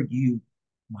I heard you,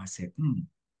 I said,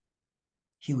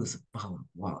 he was about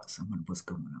Wallace. I wonder what's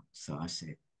going on. So I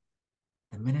said,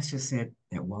 the minister said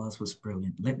that Wallace was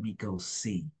brilliant. Let me go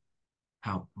see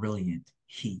how brilliant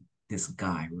this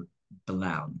guy,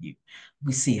 Bilal, you.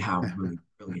 We see how really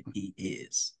brilliant he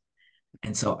is.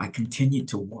 And so I continued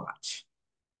to watch.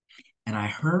 And I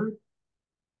heard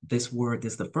this word.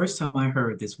 This is the first time I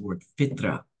heard this word fitra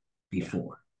Yeah.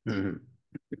 before. Mm-hmm.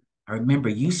 I remember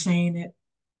you saying it,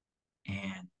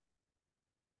 and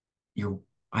you're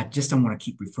I just don't want to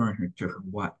keep referring her to her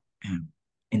what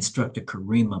instructor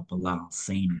Karima Bilal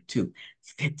saying it too.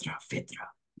 Fitra, fitra.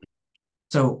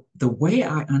 So the way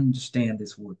I understand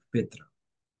this word fitra,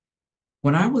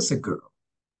 when I was a girl,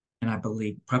 and I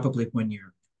believe probably when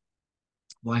your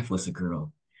wife was a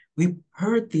girl, we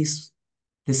heard this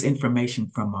information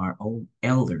from our old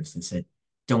elders that said,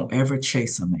 don't ever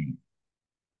chase a man.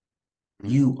 Mm.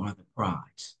 You are the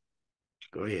prize.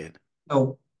 Go ahead.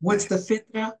 So what's the Nice.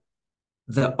 fitra?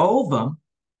 The ovum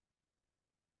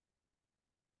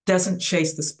doesn't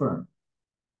chase the sperm.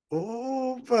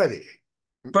 Oh, buddy.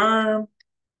 Sperm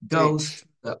goes Teach. to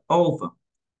the ovum.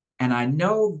 And I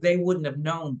know they wouldn't have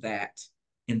known that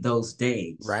in those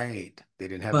days, Right. They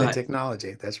didn't have that but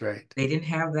technology. That's right. they didn't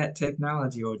have that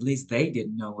technology, or at least they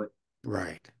didn't know it.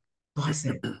 Right. So I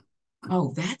said,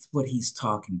 oh, that's what he's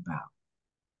talking about.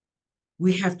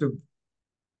 We have to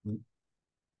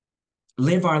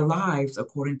live our lives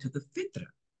according to the fitra.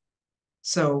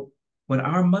 So when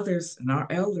our mothers and our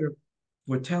elder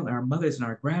were telling our mothers and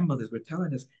our grandmothers were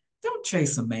telling us, don't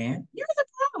chase a man, you're the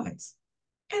prize.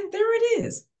 And there it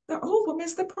is. The ovum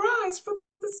is the prize for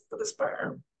the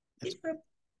sperm. That's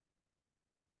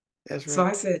that's So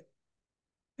right. I said,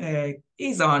 hey,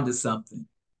 he's on to something.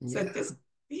 Yeah. Said this,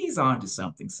 he's on to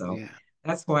something. So Yeah.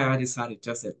 that's why I decided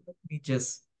just said, let me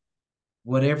just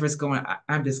whatever's going,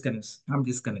 I'm just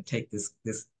gonna take this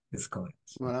class.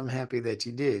 Well, I'm happy that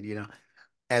you did.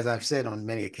 As I've said on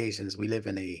many occasions, we live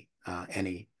in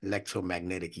an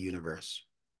electromagnetic universe,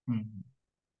 Mhm.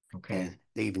 Okay. and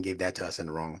they even gave that to us in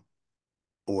the wrong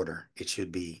order. It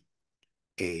should be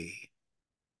a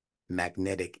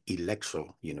magnetic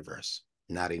electro universe,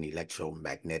 not an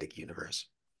electromagnetic universe,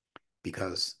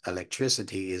 because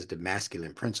electricity is the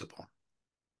masculine principle.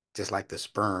 Just like the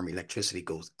sperm, electricity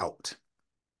goes out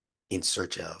in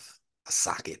search of a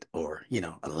socket or,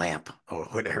 a lamp or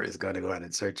whatever it's going to go out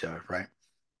in search of, right?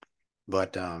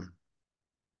 But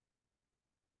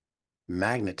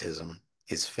magnetism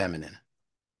is feminine.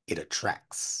 It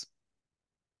attracts.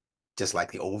 Just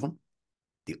like the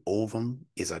ovum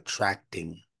is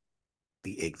attracting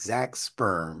the exact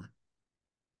sperm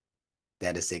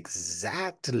that is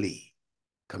exactly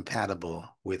compatible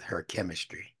with her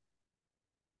chemistry.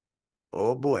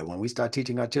 Oh boy, when we start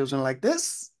teaching our children like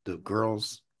this, the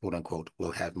girls, quote unquote,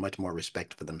 will have much more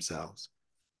respect for themselves.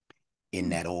 In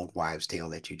that old wives' tale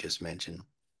that you just mentioned,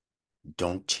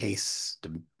 don't chase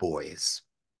the boys.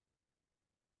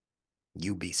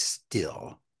 You be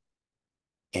still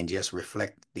and just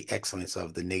reflect the excellence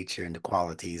of the nature and the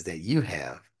qualities that you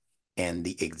have. And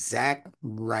the exact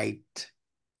right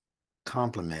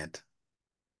compliment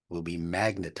will be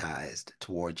magnetized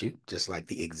towards you, just like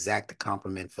the exact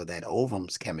complement for that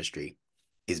ovum's chemistry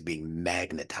is being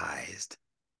magnetized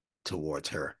towards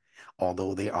her.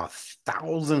 Although there are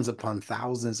thousands upon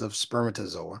thousands of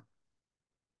spermatozoa,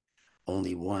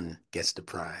 only one gets the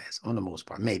prize on the most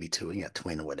part, maybe two, yeah,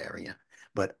 twin or whatever, yeah.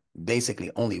 But basically,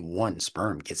 only one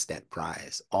sperm gets that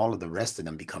prize. All of the rest of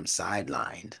them become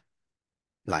sidelined,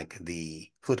 like the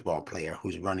football player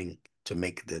who's running to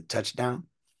make the touchdown.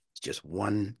 It's just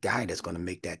one guy that's going to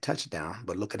make that touchdown.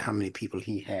 But look at how many people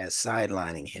he has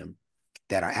sidelining him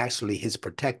that are actually his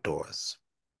protectors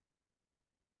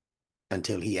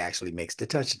until he actually makes the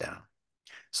touchdown.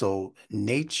 So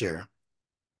nature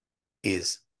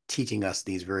is teaching us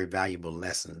these very valuable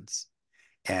lessons.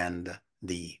 And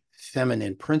the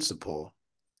feminine principle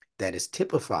that is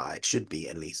typified, should be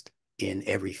at least, in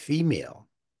every female.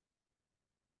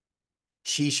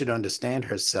 She should understand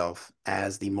herself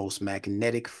as the most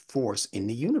magnetic force in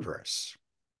the universe.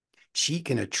 She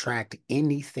can attract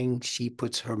anything she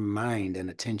puts her mind and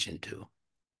attention to.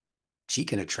 She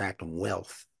can attract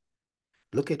wealth.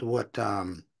 Look at what,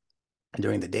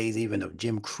 during the days even of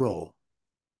Jim Crow,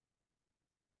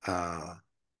 uh,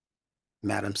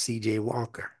 Madam C.J.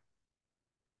 Walker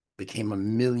became a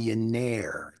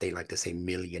millionaire. They like to say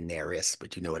millionairess,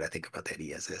 but you know what I think about that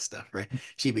ESS stuff, right?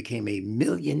 She became a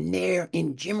millionaire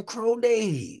in Jim Crow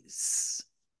days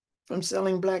from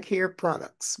selling black hair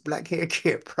products, black hair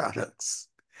care products.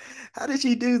 How did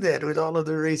she do that with all of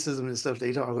the racism and stuff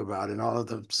they talk about and all of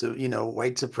the,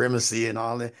 white supremacy and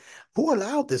all that? Who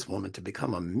allowed this woman to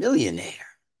become a millionaire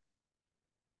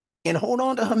and hold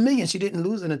on to her million? She didn't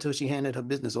lose it until she handed her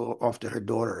business off to her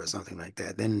daughter or something like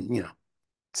that. Then,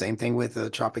 same thing with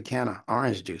the Tropicana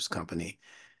Orange Juice Company.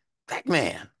 Black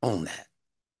man owned that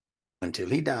until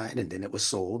he died, and then it was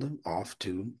sold off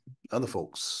to other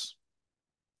folks.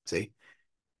 See?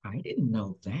 I didn't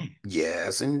know that.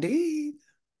 Yes, indeed.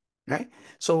 Right?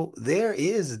 So there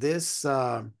is this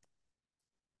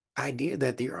idea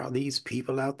that there are these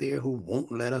people out there who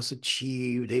won't let us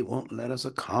achieve, they won't let us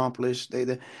accomplish.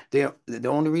 The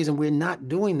only reason we're not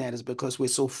doing that is because we're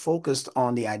so focused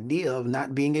on the idea of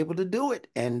not being able to do it.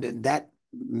 And that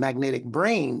magnetic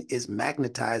brain is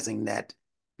magnetizing that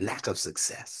lack of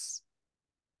success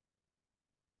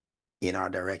in our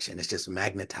direction. It's just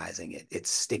magnetizing it.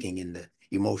 It's sticking in the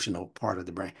emotional part of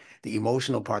the brain. The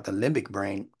emotional part, the limbic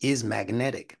brain, is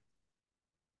magnetic.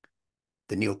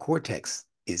 The neocortex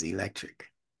is electric.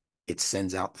 It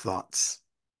sends out thoughts,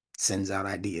 sends out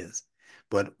ideas.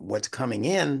 But what's coming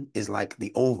in is like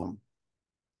the ovum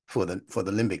for the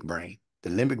limbic brain. The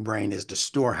limbic brain is the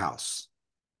storehouse.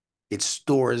 It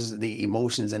stores the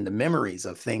emotions and the memories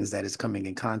of things that it's coming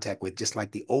in contact with, just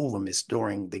like the ovum is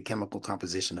storing the chemical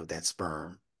composition of that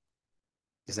sperm.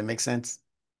 Does that make sense?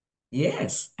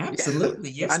 Yes, Yeah,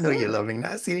 absolutely. I Yes, know you're sir. loving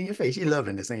that. I see it in your face. You're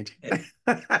loving this, ain't you?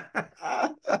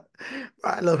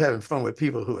 I love having fun with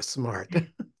people who are smart.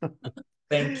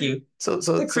 Thank you. So,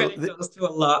 so, The so, credit the, goes to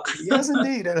Allah. yes,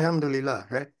 indeed, alhamdulillah,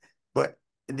 right? But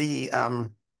the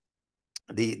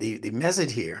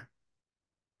message here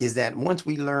is that once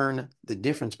we learn the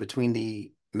difference between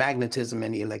the magnetism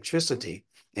and the electricity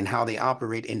and how they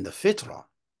operate in the fitra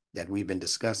that we've been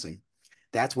discussing,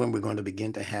 that's when we're going to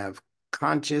begin to have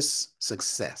conscious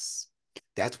success.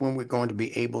 That's when we're going to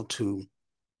be able to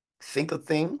think a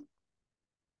thing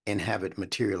and have it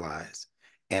materialize.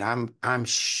 And I'm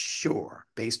sure,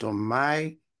 based on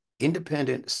my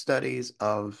independent studies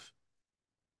of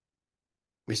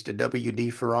Mr.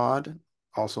 W.D. Farad,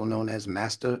 also known as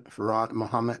Master Farad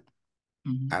Muhammad,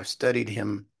 Mhm. I've studied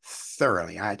him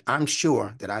thoroughly. I'm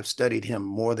sure that I've studied him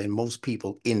more than most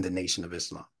people in the Nation of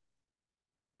Islam,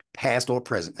 past or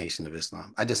present Nation of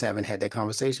Islam. I just haven't had that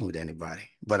conversation with anybody,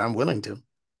 but I'm willing to.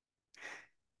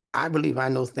 I believe I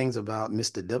know things about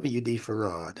Mr. W.D.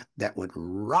 Farad that would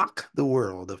rock the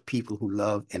world of people who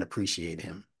love and appreciate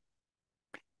him,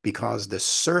 because the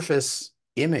surface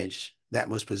image that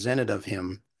was presented of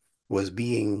him was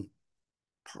being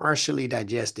partially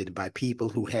digested by people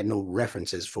who had no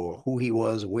references for who he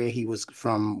was, where he was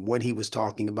from, what he was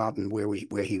talking about, and where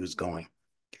he was going.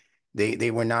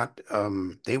 They were not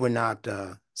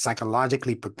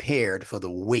psychologically prepared for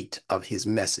the weight of his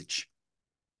message.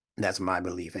 That's my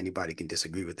belief. Anybody can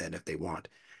disagree with that if they want.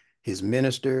 His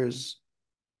ministers,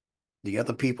 the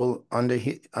other people under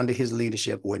his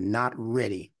leadership were not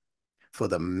ready for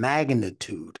the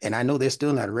magnitude. And I know they're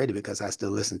still not ready because I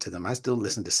still listen to them. I still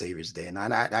listen to Savior's Day, and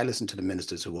I listen to the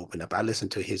ministers who open up. I listen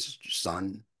to his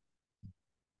son,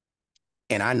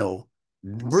 and I know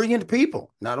brilliant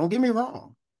people. Now, don't get me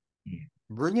wrong, Yeah.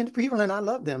 brilliant people, and I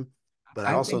love them. But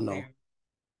I I also think know,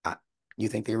 I, you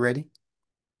think they're ready?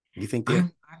 You think they're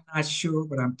I'm not sure,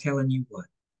 but I'm telling you what.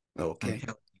 okay?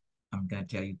 I'm going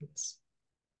to tell you this.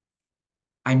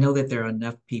 I know that there are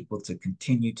enough people to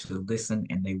continue to listen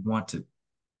and they want to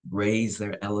raise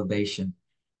their elevation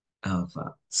of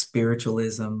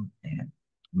spiritualism and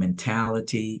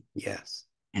mentality Yes,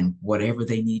 and whatever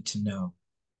they need to know.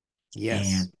 yes,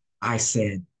 And I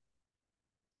said,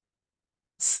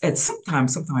 and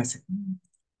sometimes I said,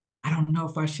 I don't know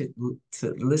if I should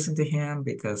to listen to him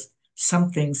because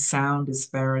some things sound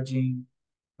disparaging.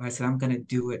 But I said, I'm going to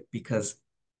do it because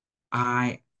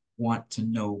I want to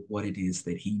know what it is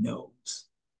that he knows.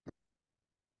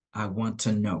 I want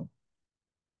to know.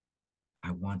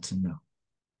 I want to know.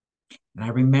 And I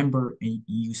remember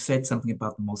you said something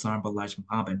about the Most Honorable Elijah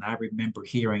Muhammad, and I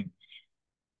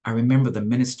remember the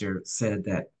minister said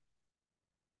that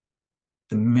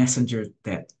the messenger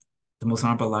that the Most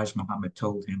Honorable Elijah Muhammad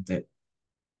told him that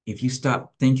if you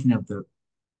stop thinking of the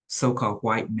so-called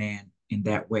white man in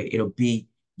that way,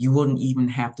 you wouldn't even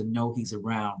have to know he's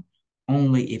around,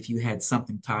 only if you had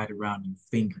something tied around your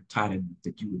finger, tight enough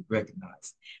that you would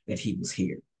recognize that he was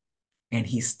here. And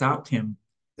he stopped him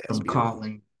that's from beautiful.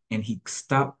 calling, and he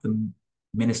stopped the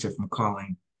minister from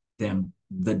calling them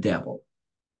the devil.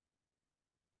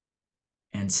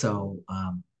 And so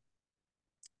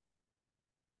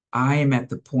I am at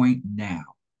the point now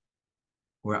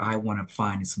where I want to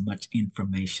find as much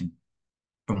information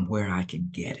from where I can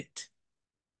get it,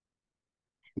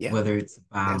 Yeah, whether it's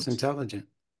that's about, intelligent.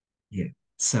 yeah.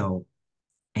 So,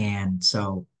 and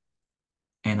so,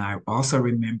 and I also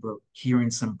remember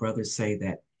hearing some brothers say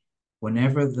that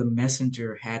whenever the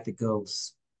messenger had to go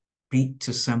speak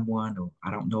to someone, or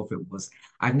I don't know if it was,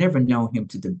 I've never known him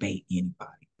to debate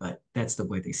anybody, but that's the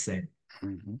way they said it.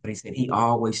 Mm-hmm. But he said he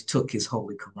always took his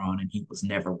Holy Quran and he was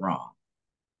never wrong.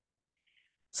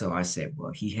 So I said,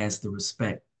 well, he has the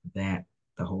respect that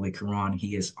the Holy Quran,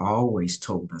 he has always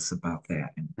told us about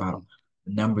that and Mm-hmm. about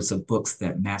the numbers of books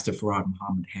that Master Farad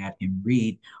Muhammad had him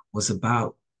read was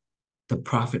about the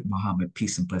Prophet Muhammad,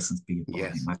 peace and blessings be upon him.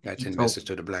 Yes, I think that's he in told Message me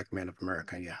to the Black Men of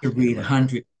America. Yeah, to in read America.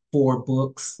 104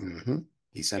 books. Mm-hmm.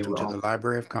 He They sent them were to the all,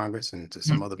 Library of Congress and to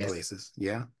some mhm, other yes. places.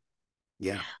 Yeah,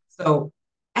 yeah. So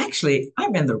actually,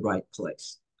 I'm in the right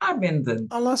place. I'm in the,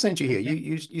 Allah sent you here. I'm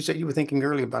in, You said you were thinking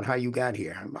earlier about how you got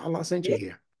here. Allah sent you yeah,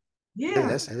 here. yeah,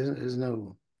 There's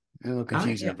no I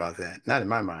confusion am. about that. Not in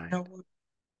my You mind. know,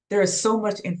 there is so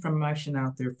much information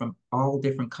out there from all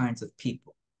different kinds of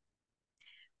people.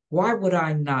 Why would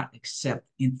I not accept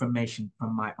information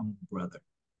from my own brother?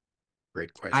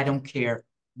 Great I question. don't care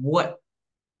what,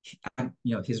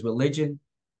 his religion,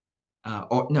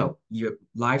 or no, your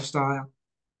lifestyle.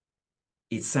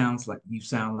 It sounds like you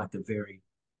sound like a very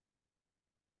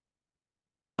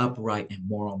upright and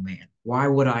moral man. Why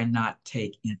would I not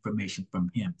take information from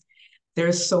him?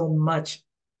 There's so much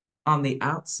on the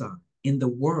outside in the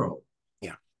world,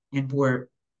 Yeah. and where,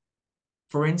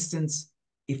 for instance,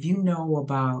 if you know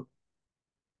about,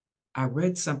 I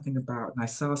read something about, and I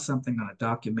saw something on a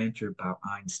documentary about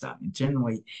Einstein. And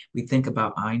generally, we think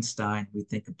about Einstein, we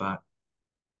think about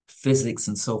physics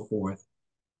and so forth.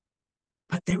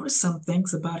 But there were some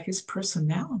things about his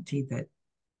personality that,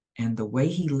 and the way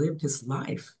he lived his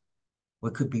life,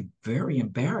 what could be very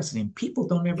embarrassing. And people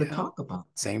don't ever Yeah. talk about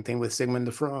that. Same thing with Sigmund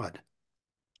the Fraud.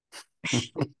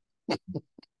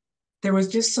 There was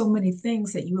just so many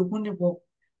things that you would wonder, well,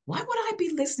 why would I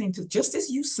be listening to, just as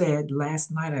you said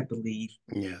last night, I believe,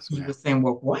 Yes, you were ma'am. saying,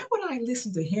 well, why would I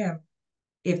listen to him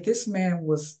if this man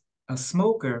was a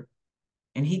smoker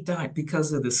and he died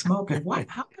because of the smoking? Why?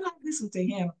 How could I listen to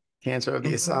him? Cancer of the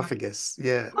And but I, esophagus.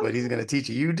 Yeah, oh but he's going yeah, to teach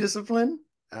you discipline?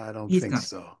 I don't he's think gonna.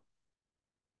 so.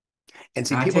 And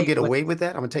see, I people tell you get what. away with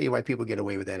that. I'm going to tell you why people get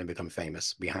away with that and become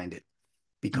famous behind it.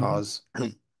 Mhm, Because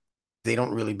they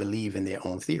don't really believe in their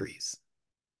own theories.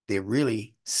 They're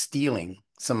really stealing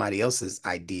somebody else's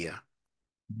idea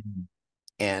mhm,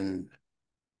 and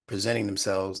presenting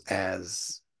themselves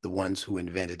as the ones who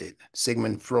invented it.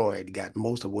 Sigmund Freud got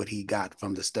most of what he got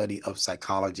from the study of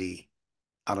psychology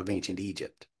out of ancient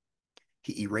Egypt.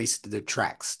 He erased the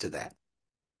tracks to that.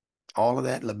 All of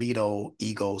that libido,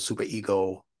 ego,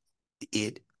 superego,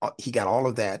 he got all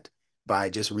of that by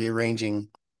just rearranging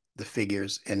the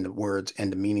figures and the words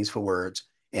and the meanings for words.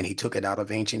 And he took it out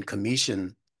of ancient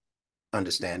Comitian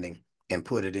understanding and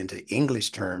put it into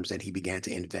English terms that he began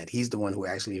to invent. He's the one who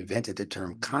actually invented the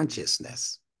term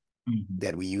consciousness Mm-hmm.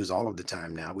 that we use all of the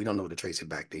time now. We don't know to trace it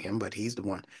back to him, but he's the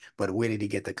one. But where did he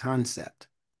get the concept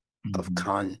of Mm-hmm.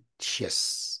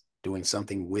 conscious, doing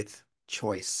something with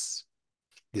choice?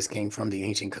 This came from the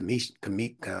ancient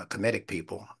Kemetic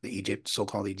people, the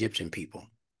so-called Egyptian people.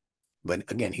 But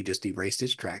again, he just erased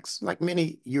his tracks, like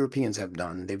many Europeans have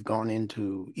done. They've gone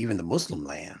into even the Muslim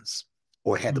lands,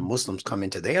 or had the Mm-hmm. Muslims come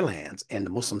into their lands, and the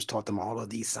Muslims taught them all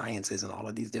of these sciences and all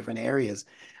of these different areas.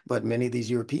 But many of these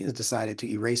Europeans decided to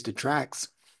erase the tracks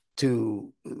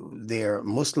to their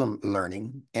Muslim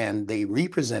learning, and they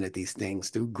represented these things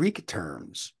through Greek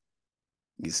terms,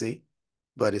 you see.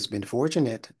 But it's been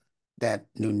fortunate that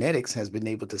Nunetics has been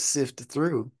able to sift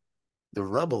through the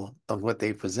rubble of what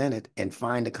they presented and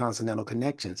find the consonantal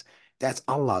connections. That's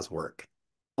Allah's work.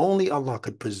 Only Allah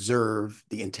could preserve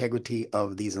the integrity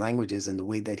of these languages in the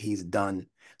way that He's done,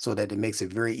 so that it makes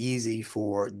it very easy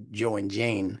for Joe and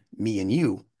Jane, me and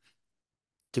you,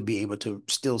 to be able to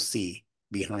still see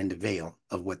behind the veil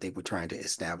of what they were trying to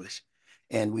establish.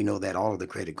 And we know that all of the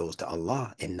credit goes to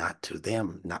Allah and not to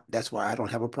them. Not, that's why I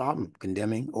don't have a problem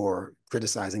condemning or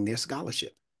criticizing their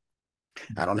scholarship.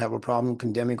 I don't have a problem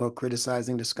condemning or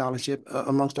criticizing the scholarship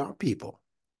amongst our people.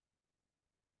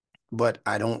 But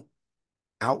I don't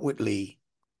outwardly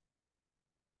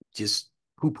just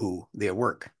poo-poo their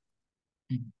work,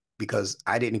 Mm-hmm. because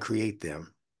I didn't create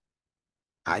them.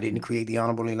 I didn't create the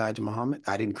Honorable Elijah Muhammad.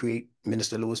 I didn't create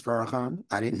Minister Louis Farrakhan.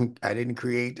 I didn't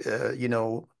create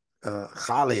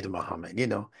Khalid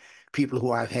Muhammad. People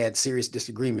who I've had serious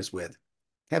disagreements with,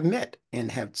 have met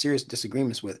and have serious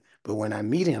disagreements with. But when I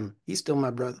meet him, he's still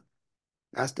my brother.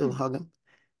 I still hug him.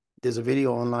 There's a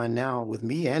video online now with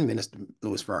me and Minister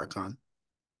Louis Farrakhan.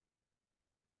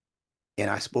 And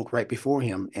I spoke right before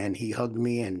him, and he hugged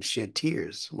me and shed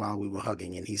tears while we were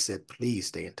hugging. And he said, please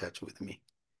stay in touch with me.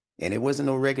 And it wasn't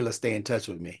no regular stay in touch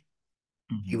with me.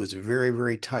 He Mm-hmm. was very,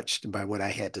 very touched by what I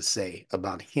had to say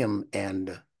about him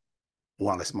and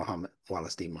Wallace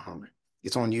Deen Mohammed.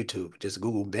 It's on YouTube. Just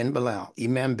Google Ben Bilal,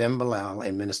 Imam Ben Bilal,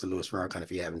 and Minister Louis Farrakhan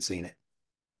if you haven't seen it.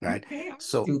 Right. Okay, I'll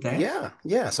So do that. yeah,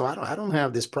 yeah. So I don't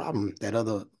have this problem that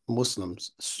other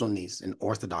Muslims, Sunnis, and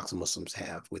Orthodox Muslims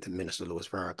have with Minister Louis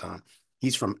Farrakhan.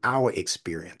 He's from our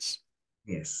experience.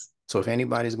 Yes. So if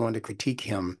anybody's going to critique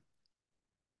him,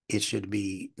 it should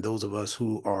be those of us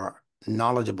who are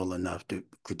knowledgeable enough to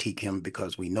critique him,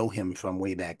 because we know him from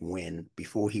way back when,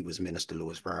 before he was Minister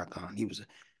Louis Farrakhan.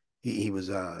 He was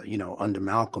under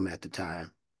Malcolm at the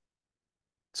time.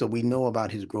 So we know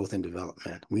about his growth and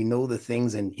development. We know the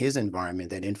things in his environment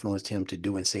that influenced him to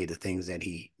do and say the things that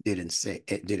he didn't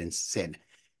said.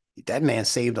 That man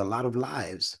saved a lot of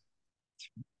lives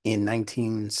in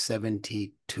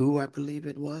 1972, I believe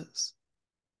it was,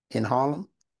 in Harlem,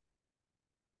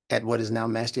 at what is now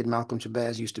Masjid Malcolm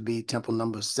Shabazz, used to be Temple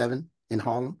Number 7 in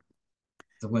Harlem.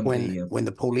 So when When the when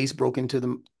the police broke into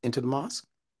the mosque,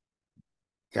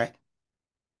 right?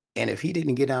 And if he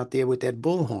didn't get out there with that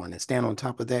bullhorn and stand on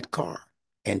top of that car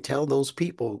and tell those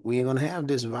people, we ain't gonna have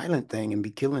this violent thing and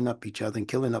be killing up each other and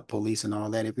killing up police and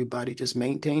all that, everybody just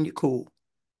maintain your cool.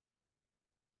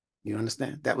 You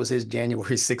understand? That was his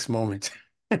January 6th moment.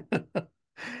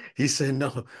 He said,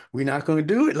 no, we're not gonna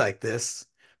do it like this.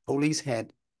 Police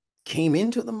had came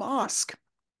into the mosque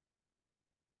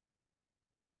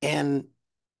and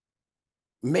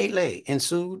melee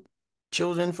ensued.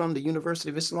 Children from the University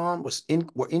of Islam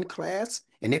were in class,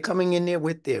 and they're coming in there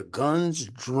with their guns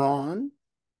drawn.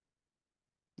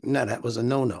 No, that was a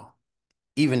no-no.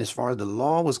 Even as far as the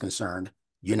law was concerned,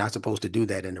 you're not supposed to do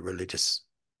that in a religious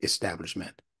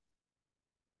establishment.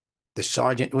 The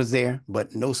sergeant was there,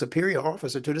 but no superior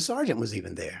officer to the sergeant was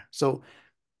even there. So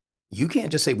you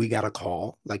can't just say, we got a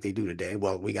call like they do today.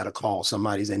 Well, we got a call.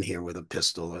 Somebody's in here with a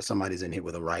pistol, or somebody's in here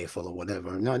with a rifle, or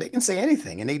whatever. No, they can say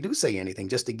anything, and they do say anything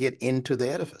just to get into the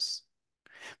edifice.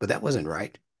 But that wasn't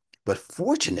right. But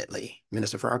fortunately,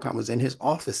 Minister Farrakhan was in his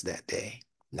office that day.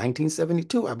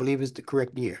 1972, I believe, is the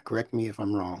correct year. Correct me if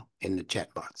I'm wrong in the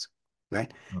chat box,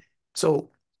 right?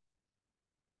 So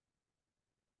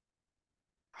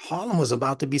Harlem was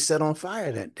about to be set on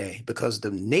fire that day, because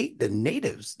the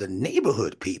natives, the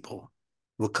neighborhood people,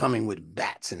 were coming with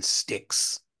bats and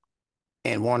sticks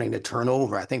and wanting to turn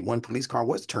over. I think one police car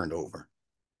was turned over.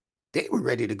 They were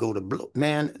ready to go to blow.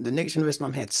 Man, the Nation of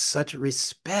Islam had such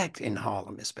respect in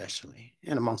Harlem, especially,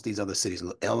 and amongst these other cities,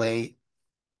 LA,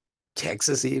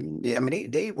 Texas, even. I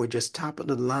mean, they were just top of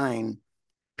the line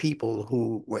people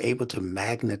who were able to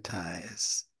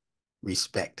magnetize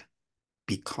respect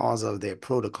because of their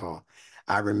protocol.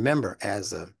 I remember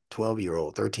as a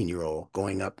 12-year-old, 13-year-old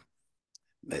going up,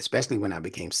 especially when I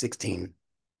became 16,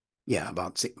 yeah,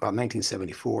 about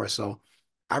 1974 or so.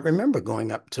 I remember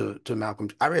going up to Malcolm.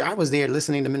 I was there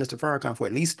listening to Minister Farrakhan for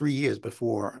at least 3 years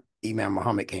before Imam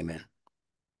Muhammad came in.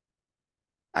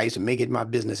 I used to make it my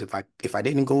business if I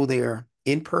didn't go there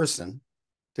in person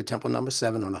to Temple Number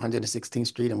 7 on 116th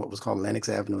Street and what was called Lenox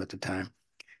Avenue at the time,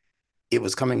 it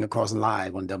was coming across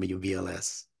live on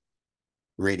WVLS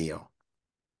radio.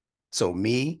 So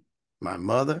me, my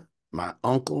mother, my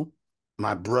uncle,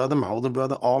 my brother, my older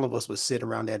brother, all of us would sit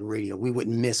around that radio. We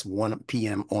wouldn't miss 1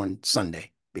 p.m. on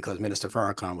Sunday because Minister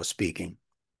Farrakhan was speaking.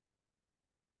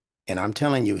 And I'm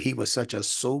telling you, he was such a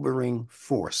sobering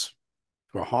force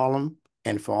for Harlem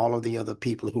and for all of the other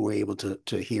people who were able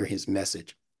to hear his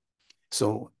message.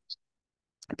 So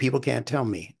people can't tell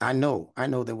me. I know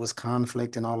there was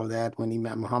conflict and all of that. When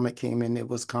Imam Muhammad came in, there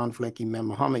was conflict. Imam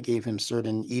Muhammad gave him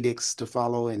certain edicts to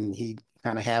follow, and he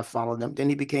kind of half followed them. Then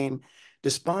he became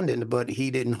despondent, but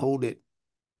he didn't hold it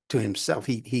to himself.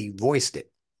 He voiced it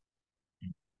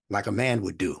like a man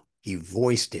would do. He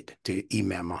voiced it to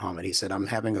Imam Muhammad. He said, I'm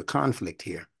having a conflict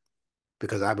here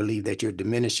because I believe that you're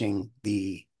diminishing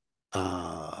the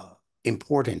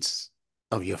importance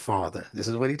of your father. This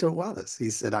is what he told Wallace. He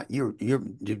said, you're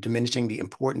diminishing the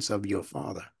importance of your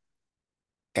father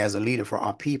as a leader for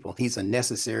our people. He's a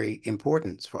necessary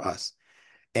importance for us.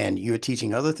 And you're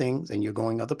teaching other things and you're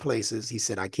going other places. He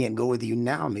said, I can't go with you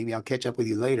now. Maybe I'll catch up with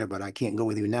you later, but I can't go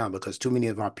with you now because too many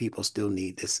of our people still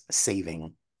need this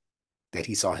saving that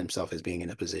he saw himself as being in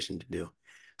a position to do.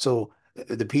 So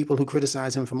the people who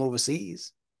criticize him from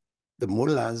overseas, the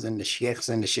mullahs and the sheikhs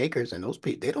and the sheikhs and those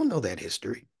people, they don't know that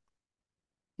history.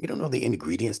 You don't know the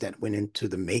ingredients that went into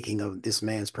the making of this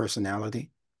man's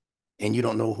personality. And you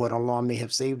don't know what Allah may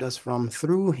have saved us from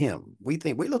through him. We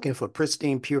think we're looking for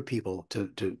pristine, pure people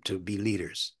to be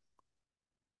leaders.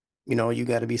 You know, you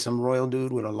got to be some royal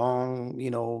dude with a long,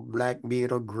 black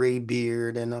beard or gray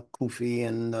beard and a kufi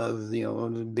and,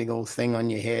 the big old thing on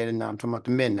your head. And I'm talking about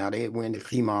the men now. They're wearing the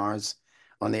khimars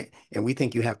on it. And we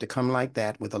think you have to come like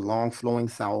that with a long flowing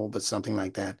towel, but something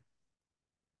like that.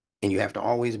 And you have to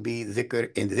always be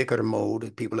dhikr in dhikr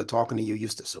mode. People are talking to you,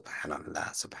 used to subhanallah,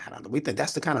 subhanallah. We think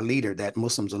that's the kind of leader that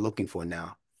Muslims are looking for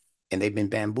now. And they've been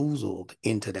bamboozled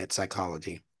into that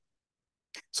psychology.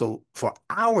 So for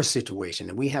our situation,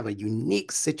 and we have a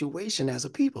unique situation as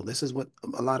a people, this is what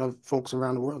a lot of folks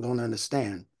around the world don't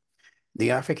understand.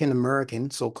 The African American,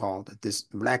 so-called, this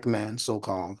black man,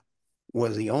 so-called,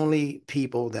 was the only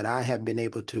people that I have been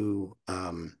able to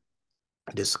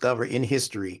discover in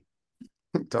history,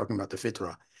 talking about the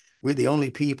fitrah. We're the only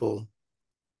people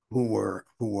who were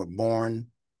born,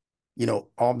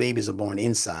 all babies are born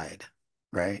inside,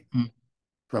 right? Mm.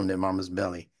 From their mama's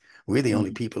belly. We're the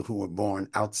only Mm. people who were born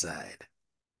outside.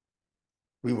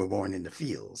 We were born in the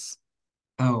fields.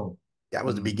 Oh. That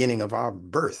was the Mm. beginning of our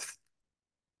birth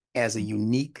as a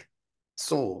unique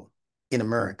soul in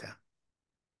America.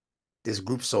 This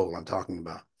group soul I'm talking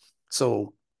about.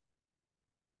 So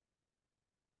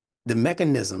the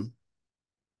mechanism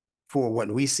for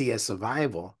what we see as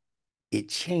survival, it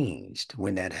changed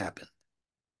when that happened.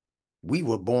 We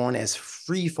were born as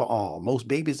free for all. Most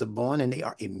babies are born and they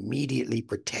are immediately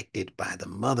protected by the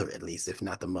mother, at least, if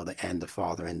not the mother and the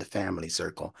father and the family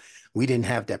circle. We didn't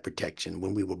have that protection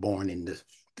when we were born in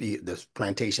the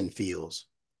plantation fields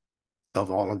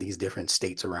of all of these different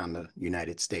states around the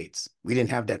United States. We didn't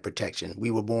have that protection.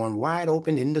 We were born wide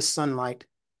open in the sunlight,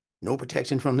 no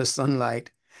protection from the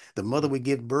sunlight. The mother would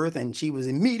give birth and she was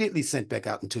immediately sent back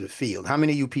out into the field. How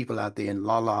many of you people out there in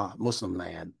Lala Muslim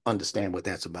land understand what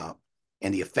that's about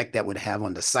and the effect that would have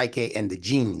on the psyche and the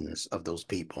genes of those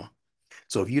people?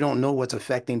 So if you don't know what's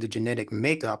affecting the genetic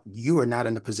makeup, you are not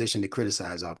in a position to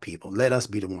criticize our people. Let us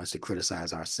be the ones to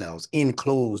criticize ourselves in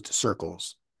closed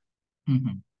circles.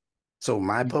 Mhm. So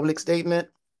my public statement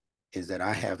is that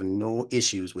I have no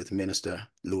issues with Minister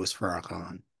Louis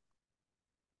Farrakhan.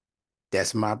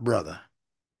 That's my brother.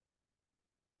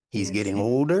 He's Yes. getting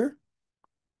older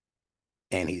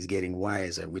and he's getting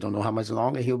wiser. We don't know how much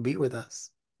longer he'll be with us.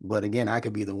 But again, I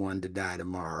could be the one to die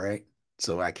tomorrow, right?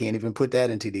 So I can't even put that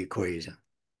into the equation.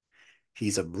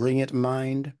 He's a brilliant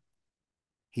mind.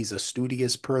 He's a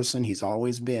studious person. He's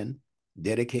always been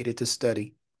dedicated to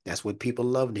study. That's what people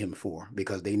loved him for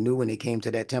because they knew when they came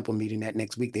to that temple meeting that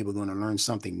next week, they were going to learn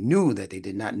something new that they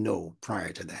did not know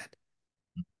prior to that.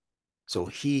 So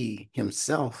he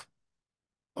himself,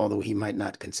 although he might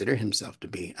not consider himself to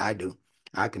be, I do,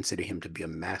 I consider him to be a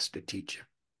master teacher.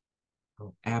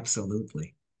 Oh,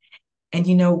 absolutely. And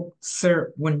you know,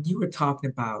 sir, when you were talking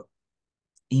about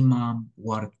Imam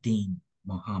Deen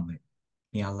Mohammed,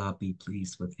 may Allah be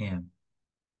pleased with him,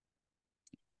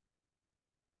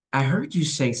 I heard you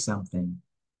say something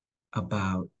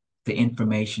about the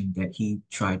information that he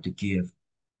tried to give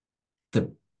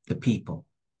the the people.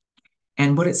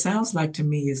 And what it sounds like to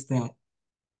me is that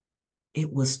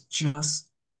it was just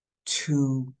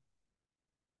too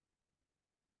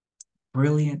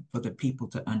brilliant for the people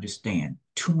to understand,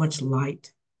 too much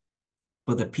light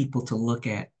for the people to look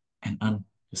at and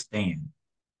understand.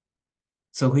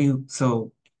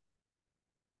 So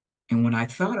and when I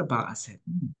thought about it, I said,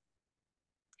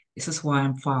 this is why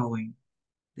I'm following,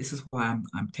 this is why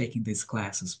I'm taking these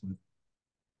classes with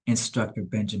Instructor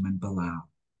Benjamin Bilal,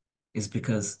 is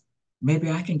because maybe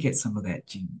I can get some of that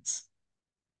genius.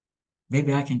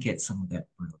 Maybe I can get some of that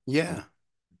Yeah,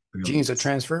 genes are brilliance.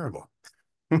 transferable.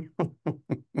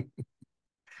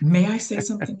 May I say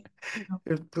something? You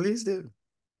know, Please do.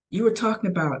 you were talking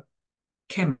about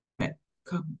Kemet,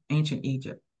 ancient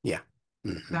Egypt. Yeah.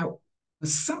 Hmm. That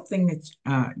was something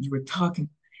that you were talking,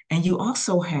 and you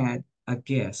also had a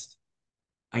guest,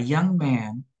 a young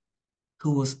man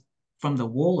who was from the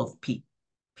Wolof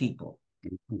people.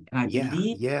 And I Yeah,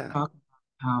 believe yeah. talking about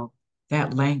how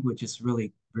that language is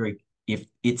really very, if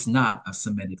it's not a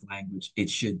Semitic language, it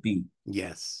should be.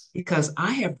 Yes. Because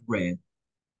I have read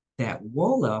that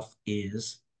Wolof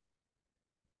is,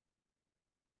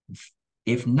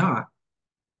 if not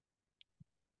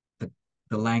the,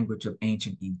 the language of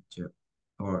ancient Egypt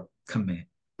or Kemet,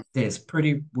 that is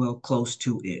pretty well close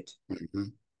to it. Hmm.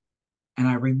 And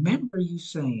I remember you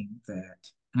saying that,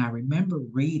 and I remember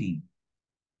reading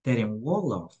that in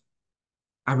Wolof,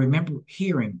 I remember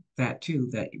hearing that too,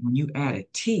 that when you add a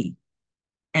T,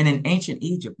 and in ancient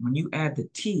Egypt, when you add the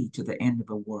T to the end of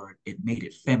a word, it made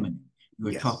it feminine. You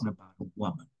were Yes. talking about a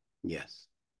woman Yes.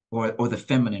 or the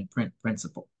feminine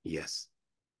principle. Yes.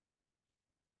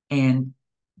 And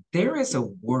there is a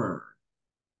word,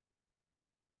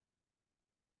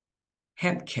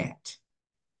 hepcat,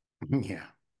 Yeah.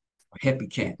 or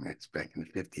heppy cat. That's back in the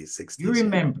 50s, You 60s. Yeah.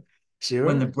 remember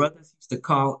when the Sure. brothers used to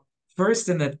call, first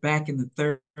in the back in the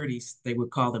 30s, they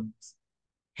would call them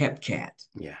hepcat.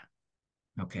 Yeah.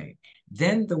 Okay.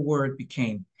 Then the word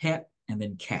became hep and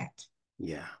then cat.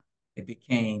 Yeah. It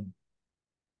became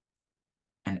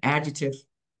an adjective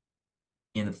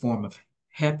in the form of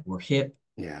hep or hip,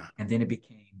 Yeah. and then it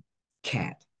became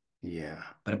cat. Yeah.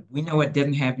 But we know it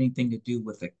didn't have anything to do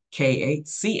with a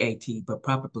K-A-C-A-T, but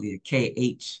probably a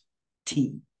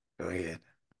K-H-T. Go ahead.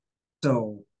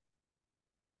 So,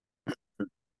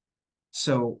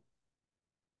 so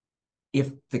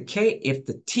if the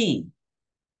T,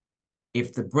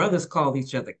 if the brothers called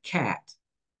each other cat,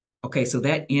 okay, so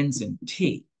that ends in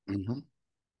T. Hmm.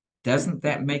 Doesn't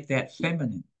that make that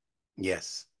feminine?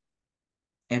 Yes.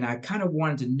 And I kind of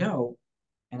wanted to know,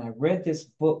 and I read this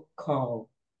book called,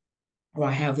 or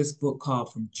I have this book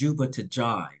called From Juba to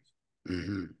Jive.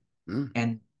 Hmm. Mm.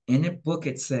 And in the book,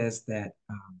 it says that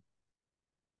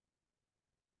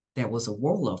that was a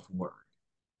Wolof word.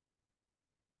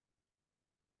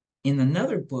 In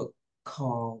another book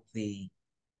called The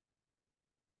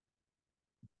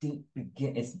Deep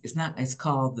Begin, it's not, it's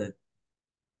called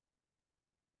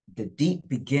the Deep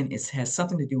Begin, it has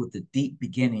something to do with the Deep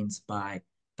Beginnings by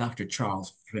Dr.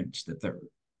 Charles French III.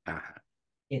 Uh-huh.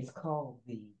 It's called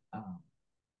I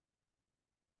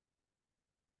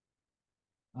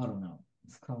don't know,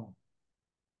 it's called,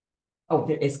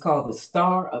 it's called The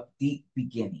Star of Deep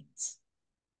Beginnings.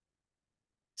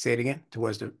 Say it again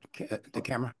towards the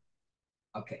camera.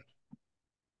 Okay.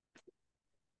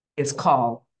 It's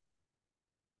called,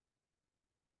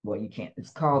 well, you can't,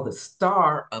 it's called The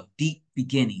Star of Deep Deep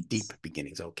Beginnings.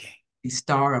 beginnings. Okay. The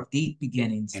Star of Deep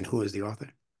Beginnings And who is the author?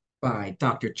 by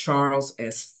Dr. Charles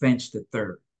S. Finch III.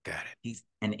 Got it. He's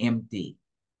an MD,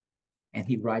 and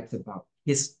he writes about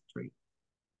history.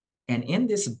 And in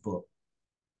this book,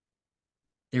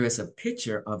 there is a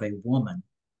picture of a woman.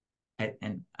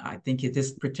 And I think at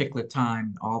this particular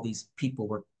time, all these people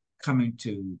were coming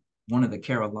to one of the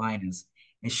Carolinas,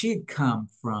 and she had come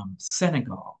from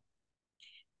Senegal,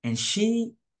 and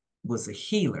she was a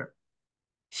healer.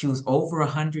 She was over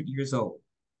 100 years old.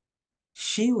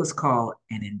 She was called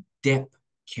an in-depth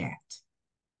cat.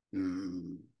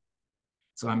 Mm.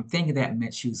 So I'm thinking that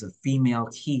meant she was a female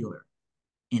healer,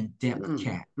 in-depth Mm.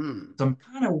 cat. Mm. So I'm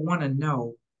kind of want to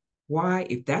know why,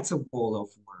 if that's a Wolof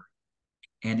word,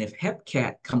 and if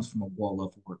hepcat comes from a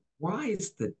Wolof word, why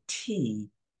is the T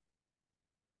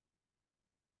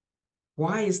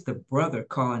Why is the brother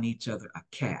calling each other a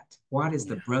cat? Why does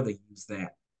the Yeah. brother use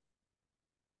that?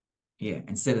 Yeah,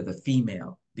 instead of the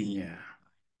female being. Yeah.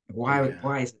 Why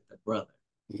Yeah. is it the brother?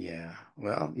 Yeah.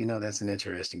 Well, you know, that's an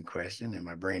interesting question, and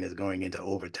my brain is going into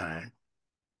overtime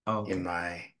in Okay.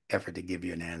 my effort to give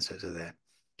you an answer to that.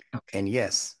 Okay. And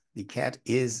yes, the cat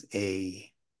is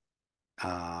a,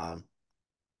 uh,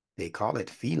 they call it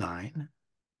feline,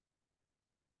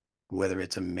 whether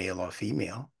it's a male or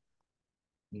female.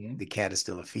 Yeah. The cat is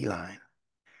still a feline.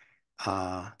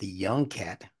 The young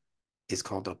cat is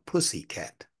called a pussy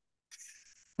cat.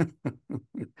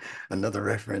 Another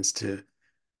reference to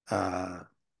uh,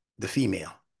 the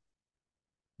female.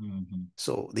 Hmm.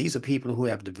 So these are people who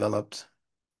have developed,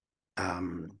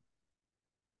 um,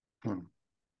 hmm,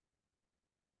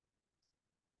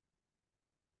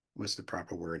 what's the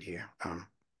proper word here?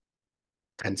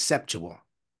 Conceptual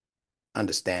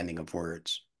understanding of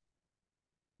words.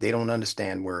 They don't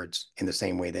understand words in the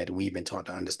same way that we've been taught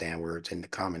to understand words in the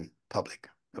common public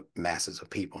masses of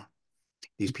people.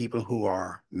 These people who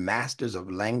are masters of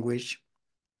language,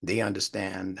 they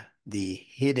understand the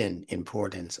hidden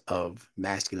importance of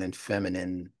masculine,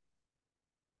 feminine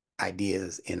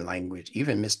ideas in language.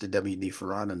 Even Mr. W.D.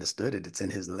 Farrakhan understood it. It's in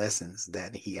his lessons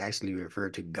that he actually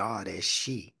referred to God as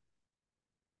she.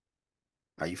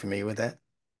 Are you familiar with that?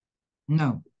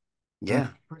 No, Yeah,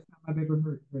 first time I've ever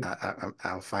heard that.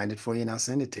 I'll find it for you and I'll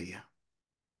send it to you.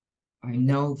 I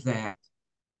know that.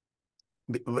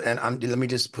 And let me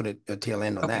just put a tail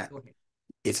end on Okay, that. go ahead.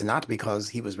 It's not because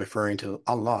he was referring to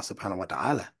Allah subhanahu wa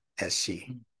ta'ala as she.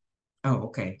 Mm. Oh,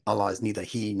 okay. Allah is neither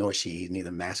he nor she. He's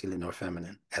neither masculine nor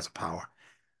feminine as a power.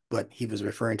 But he was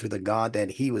referring to the God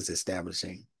that he was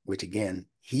establishing, which again,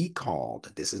 he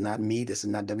called. This is not me. This is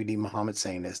not W.D. Muhammad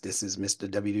saying this. This is Mr.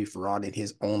 W.D. Farad in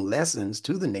his own lessons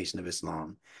to the Nation of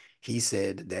Islam. He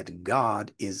said that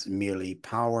God is merely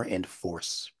power and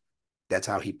force. That's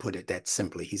how he put it, that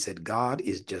simply. He said, God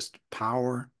is just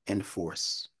power and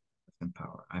force. And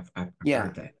power. I've Yeah,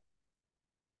 heard that.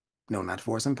 no, not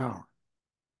force and power.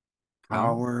 Oh,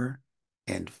 Power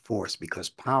and force, because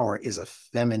power is a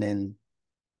feminine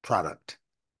product.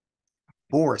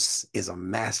 Force is a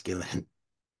masculine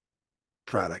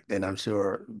product. And I'm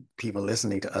sure people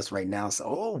listening to us right now say,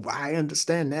 oh, I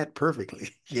understand that perfectly.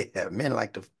 Yeah, men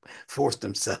like to force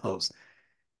themselves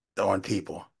on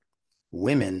people.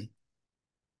 Women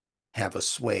have a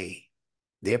sway.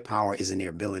 Their power is in their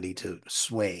ability to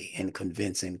sway and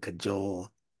convince and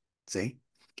cajole. See?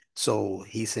 So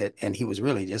he said, and he was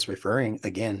really just referring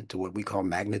again to what we call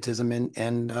magnetism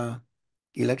and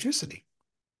electricity,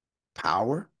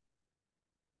 power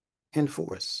and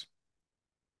force.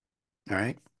 All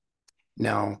right.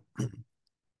 Now,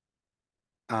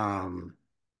 um,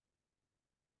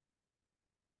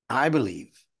 I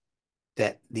believe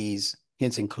that these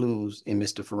hints and clues in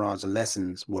Mr. Farrad's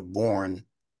lessons were born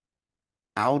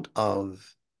out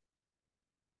of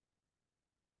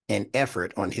an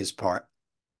effort on his part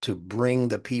to bring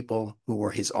the people who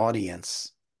were his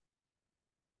audience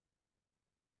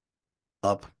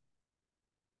up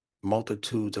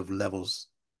multitudes of levels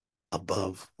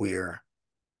above where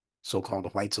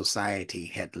so-called white society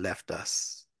had left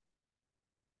us.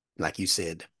 Like you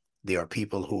said, there are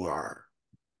people who are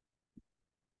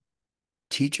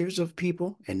teachers of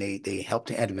people and they help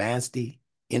to advance the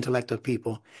intellect of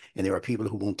people. And there are people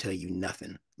who won't tell you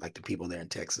nothing, like the people there in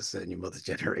Texas and your mother's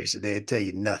generation. They'll tell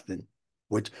you nothing.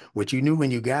 What you knew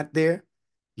when you got there,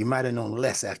 you might have known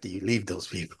less after you leave those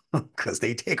people because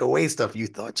they take away stuff you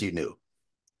thought you knew.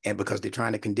 And because they're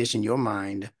trying to condition your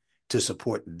mind to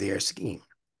support their scheme.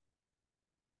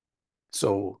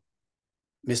 So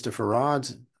Mr.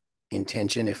 Farrad's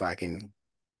intention, if I can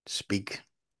speak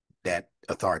that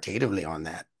authoritatively on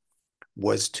that,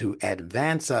 was to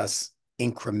advance us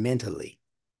incrementally,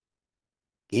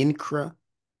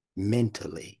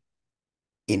 incrementally,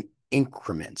 in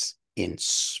increments, in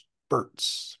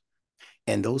spurts.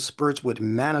 And those spurts would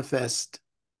manifest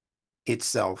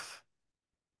itself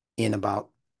in about,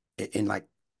 in like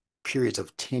periods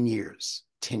of 10 years,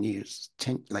 10 years,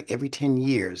 10, like every 10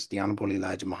 years, the Honorable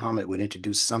Elijah Muhammad would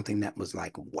introduce something that was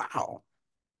like, wow,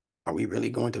 are we really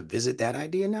going to visit that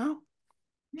idea now?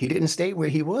 He didn't stay where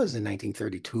he was in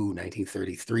 1932,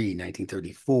 1933,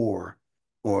 1934,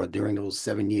 or during those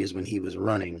 7 years when he was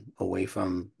running away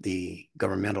from the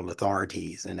governmental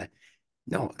authorities. And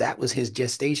no, that was his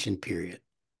gestation period.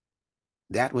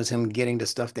 That was him getting the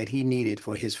stuff that he needed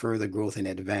for his further growth and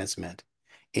advancement.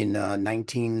 In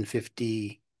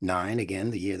 1959,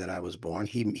 again, the year that I was born,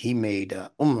 he made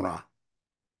Umrah,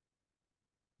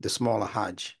 the smaller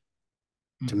Hajj,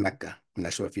 to mhm. Mecca. I'm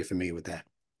not sure if you're familiar with that.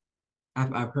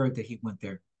 I've heard that he went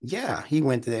there. Yeah, he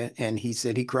went there and he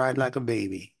said he cried like a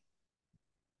baby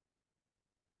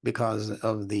because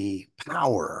of the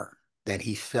power that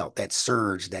he felt, that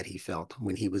surge that he felt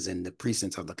when he was in the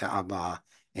precincts of the Kaaba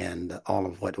and all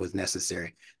of what was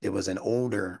necessary. There was an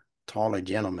older, taller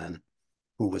gentleman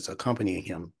who was accompanying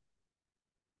him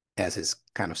as his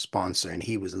kind of sponsor, and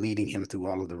he was leading him through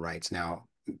all of the rites. Now,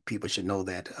 people should know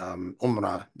that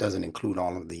Umrah doesn't include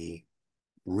all of the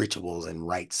rituals and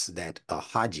rites that a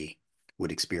Haji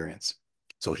would experience.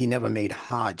 So he never made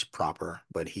Hajj proper,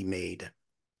 but he made,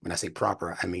 when I say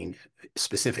proper, I mean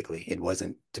specifically, it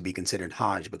wasn't to be considered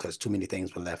Hajj because too many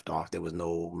things were left off. There was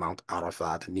no Mount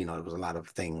Arafat, and there was a lot of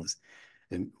things,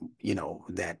 and,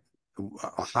 that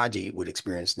a Haji would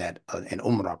experience that an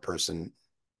Umrah person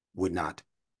would not.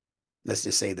 Let's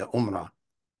just say the Umrah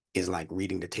is like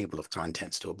reading the table of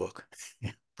contents to a book,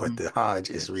 but Mm. the Hajj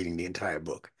is reading the entire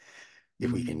book,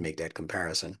 if we can Mm. make that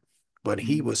comparison. But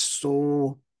he Mm. was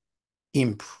so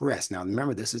impressed. Now,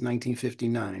 remember, this is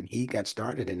 1959. He got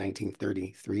started in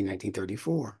 1933,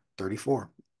 1934,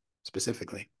 34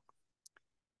 specifically.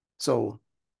 So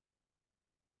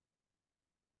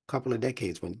a couple of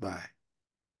decades went by,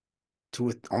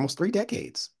 almost 3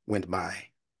 decades went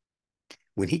by.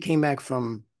 When he came back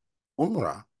from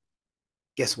Umrah,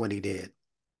 guess what he did?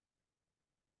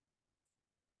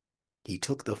 He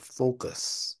took the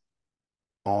focus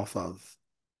off of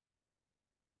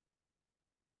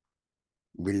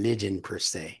religion per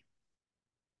se,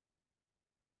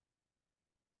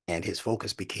 and his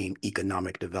focus became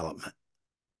economic development.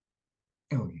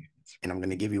 Oh, yeah. And I'm going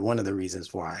to give you one of the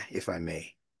reasons why, if I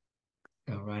may.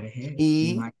 Go right ahead.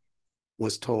 Be He my.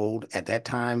 was told at that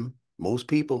time, most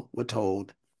people were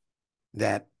told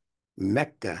that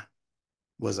Mecca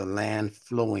was a land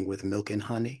flowing with milk and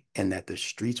honey and that the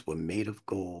streets were made of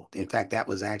gold. In fact, that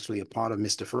was actually a part of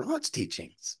Mr. Farrakhan's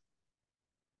teachings.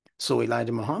 So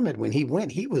Elijah Muhammad, when he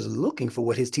went, he was looking for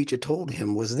what his teacher told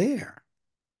him was there.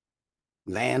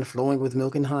 Land flowing with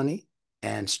milk and honey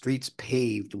and streets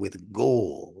paved with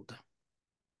gold.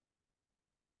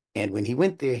 And when he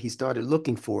went there, he started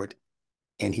looking for it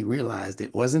and he realized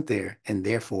it wasn't there. And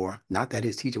therefore, not that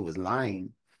his teacher was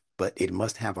lying, but it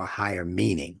must have a higher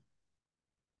meaning.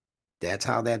 That's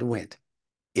how that went.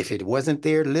 If it wasn't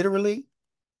there literally,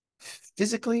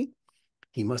 physically,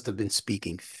 he must have been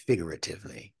speaking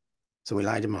figuratively. So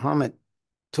Elijah Muhammad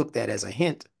took that as a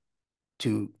hint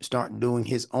to start doing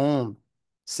his own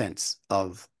sense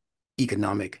of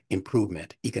economic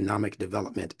improvement, economic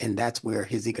development. And that's where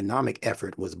his economic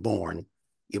effort was born.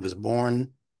 It was born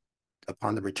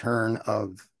upon the return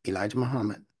of Elijah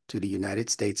Muhammad to the United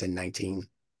States in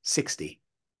 1960.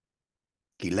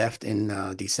 He left in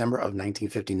December of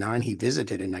 1959. He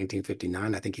visited in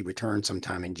 1959. I think he returned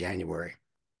sometime in January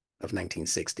of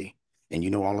 1960. And you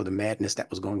know all of the madness that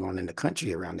was going on in the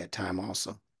country around that time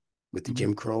also, with the Mm.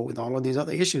 Jim Crow, with all of these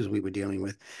other issues we were dealing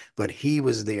with. But he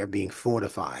was there being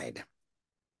fortified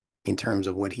in terms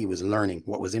of what he was learning,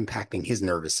 what was impacting his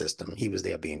nervous system. He was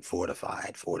there being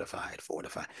fortified, fortified,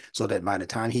 fortified. So that by the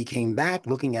time he came back,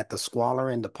 looking at the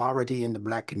squalor and the poverty in the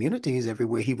Black communities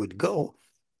everywhere he would go,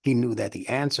 he knew that the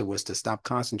answer was to stop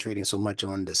concentrating so much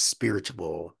on the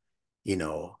spiritual,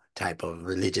 type of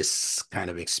religious kind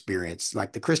of experience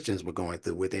like the Christians were going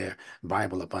through with their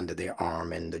Bible up under their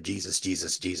arm and the Jesus,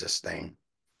 Jesus, Jesus thing.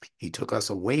 He took us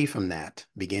away from that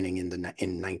beginning in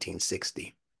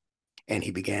 1960. And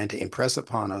he began to impress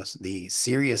upon us the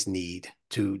serious need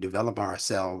to develop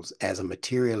ourselves as a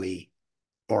materially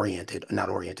oriented, not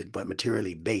oriented, but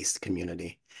materially based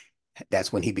community.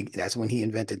 That's when he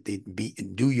invented the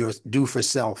do for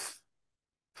self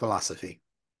philosophy.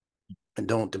 And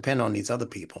don't depend on these other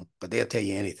people, but they'll tell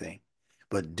you anything.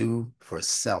 But do for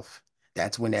self.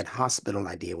 That's when that hospital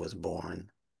idea was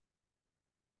born.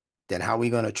 Then how are we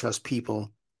going to trust people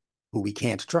who we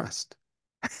can't trust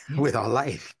Yes. with our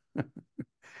life?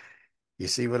 You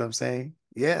see what I'm saying?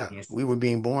 Yeah, Yes. we were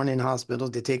being born in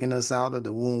hospitals. They're taking us out of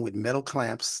the womb with metal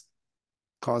clamps,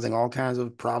 causing all kinds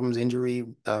of problems, injury,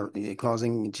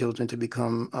 causing children to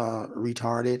become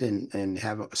retarded and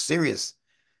have a serious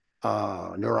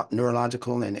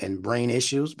neurological and brain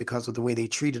issues because of the way they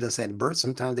treated us at birth.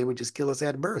 Sometimes they would just kill us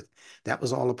at birth. That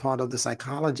was all a part of the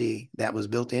psychology that was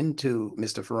built into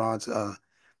Mr. Farrad's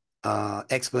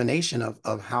explanation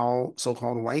of how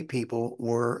so-called white people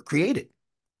were created.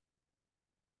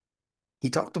 He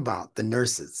talked about the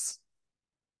nurses.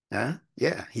 Huh?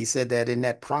 Yeah, he said that in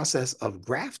that process of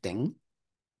grafting,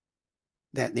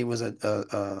 that there was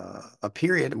a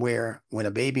period where when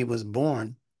a baby was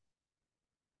born,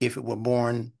 if it were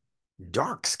born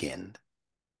dark skinned,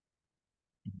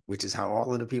 which is how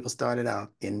all of the people started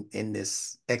out in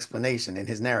this explanation, in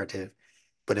his narrative,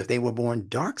 But if they were born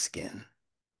dark skinned,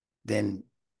 then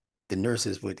the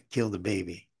nurses would kill the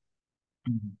baby.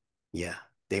 Mhm. Yeah,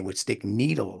 they would stick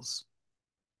needles.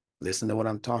 Listen to what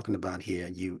I'm talking about here.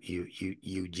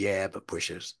 You jab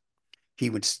pushers. He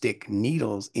would stick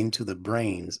needles into the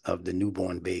brains of the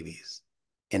newborn babies.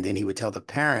 And then he would tell the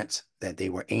parents that they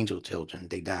were angel children.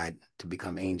 They died to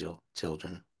become angel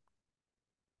children.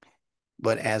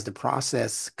 But as the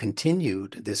process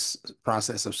continued, this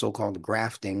process of so-called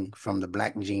grafting from the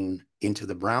black gene into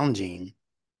the brown gene,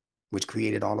 which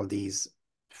created all of these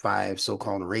five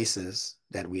so-called races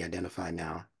that we identify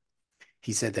now,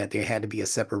 he said that there had to be a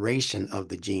separation of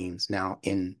the genes. Now,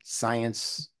 in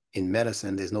science, in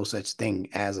medicine, there's no such thing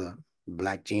as a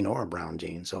black gene or a brown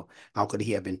gene. So how could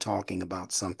he have been talking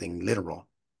about something literal?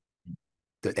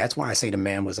 That's why I say the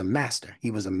man was a master.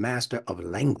 He was a master of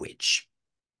language.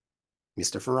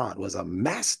 Mr. Farad was a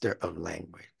master of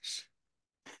language.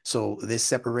 So this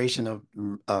separation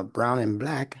of brown and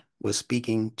black was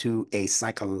speaking to a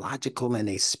psychological and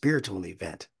a spiritual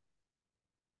event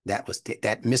that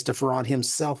Mr. Farad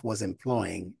himself was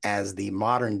employing as the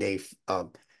modern day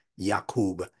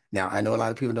Yaqub. Now, I know a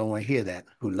lot of people don't want to hear that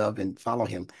who love and follow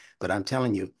him, but I'm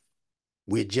telling you,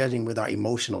 we're judging with our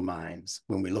emotional minds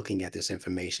when we're looking at this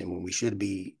information, when we should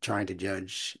be trying to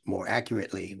judge more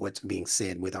accurately what's being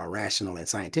said with our rational and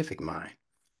scientific mind,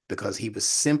 because he was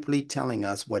simply telling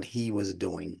us what he was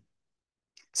doing,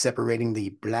 separating the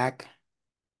black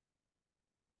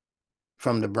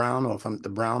from the brown or from the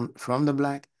brown from the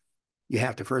black. You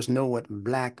have to first know what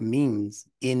black means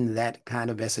in that kind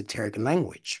of esoteric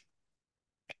language.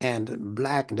 And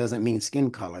black doesn't mean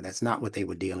skin color. That's not what they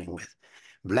were dealing with.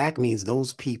 Black means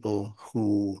those people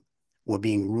who were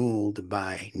being ruled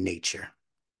by nature.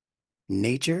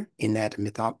 Nature in that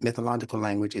mythological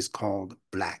language is called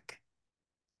black,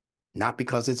 not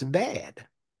because it's bad.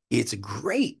 It's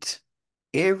great.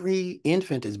 Every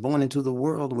infant is born into the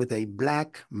world with a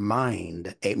black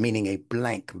mind, meaning a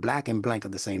blank. Black and blank are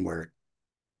the same word.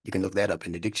 You can look that up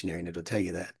in the dictionary and it'll tell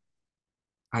you that.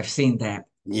 I've seen that.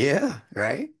 Yeah,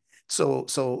 right.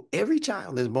 So every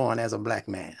child is born as a black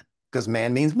man because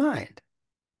man means mind.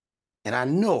 And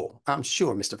I'm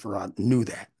sure Mr. Farad knew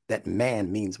that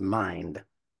man means mind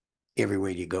everywhere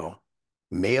you go.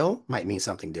 Male might mean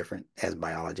something different as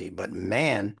biology, but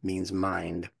man means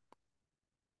mind.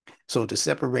 So to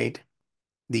separate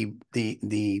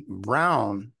the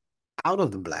brown out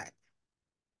of the black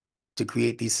to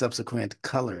create these subsequent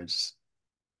colors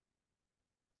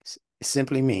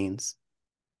simply means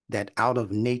that out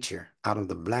of nature, out of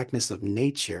the blackness of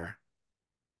nature,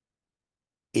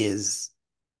 is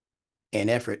an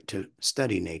effort to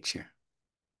study nature.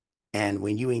 And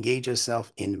when you engage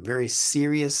yourself in very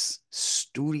serious,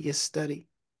 studious study,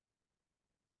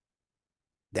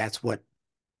 that's what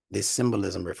this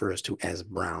symbolism refers to as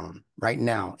brown. Right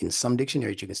now, in some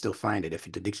dictionaries, you can still find it.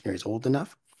 If the dictionary is old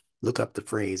enough, look up the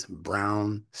phrase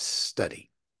brown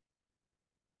study.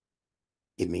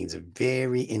 It means a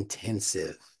very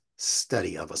intensive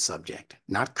study of a subject,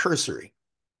 not cursory,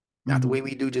 not the way Mhm.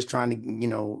 we do just trying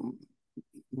to,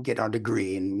 get our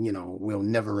degree and, we'll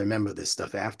never remember this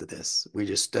stuff after this. We're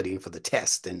just studying for the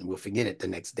test and we'll forget it the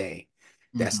next day.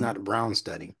 That's Mhm. not a brown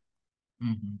study.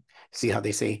 Mhm. See how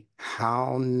they say,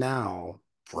 how now,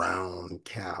 brown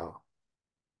cow?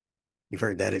 You've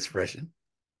heard that expression.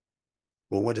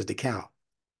 Well, what is the cow?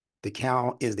 The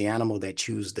cow is the animal that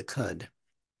chews the cud.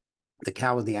 The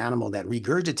cow is the animal that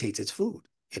regurgitates its food.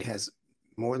 It has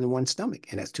more than one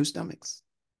stomach. It has two stomachs.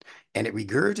 And it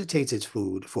regurgitates its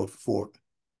food for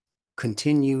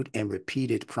continued and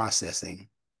repeated processing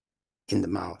in the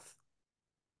mouth,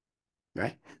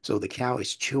 right? So the cow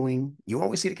is chewing. You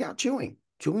always see the cow chewing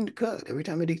the cud. Every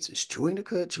time it eats, it's chewing the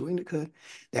cud, chewing the cud.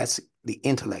 That's the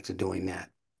intellect doing that,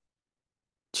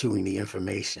 chewing the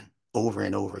information over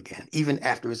and over again, even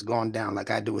after it's gone down,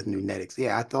 like I do with Nunetics.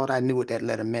 Yeah, I thought I knew what that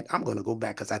letter meant. I'm going to go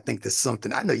back because I think there's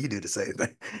something. I know you do the same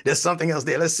thing. There's something else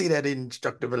there. Let's see that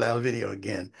Instructor Bilal video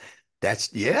again.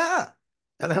 Yeah.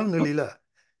 Alhamdulillah.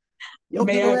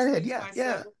 Okay, May go I right ahead. excuse Yeah,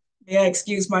 yeah. myself? May I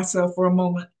excuse myself for a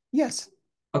moment? Yes,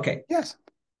 Okay. yes,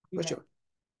 Be for back. sure.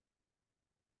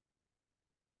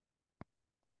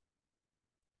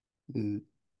 N-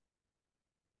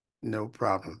 No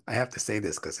problem. I have to say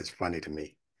this because it's funny to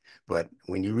me. But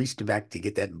when you reached back to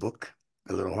get that book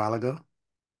a little while ago,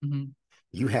 Mhm.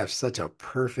 you have such a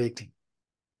perfect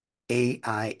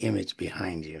AI image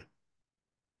behind you.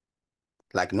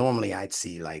 Like normally I'd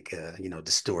see like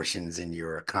distortions in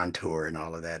your contour and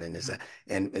all of that.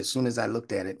 And as soon as I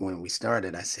looked at it when we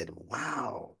started, I said,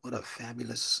 wow, what a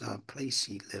fabulous place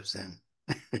she lives in.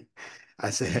 I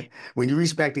said, when you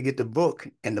reach back to get the book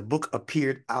and the book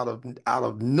appeared out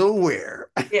of nowhere,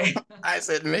 Yeah. I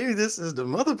said, maybe this is the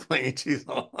mother plane she's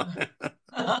on.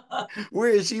 Where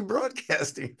is she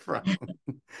broadcasting from?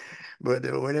 But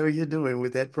whatever you're doing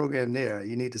with that program there,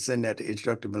 you need to send that to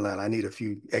Instructor Bilal. I need a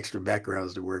few extra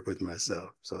backgrounds to work with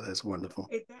myself. So that's wonderful.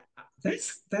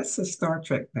 That's a Star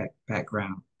Trek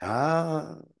background.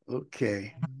 Ah,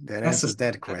 okay. That That's a answers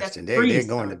that that's question. pre They're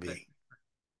going to Star Trek.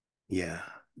 be, yeah,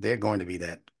 they're going to be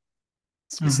that Mhm.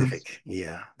 specific.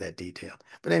 Yeah, that detailed.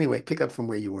 But anyway, pick up from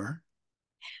where you were.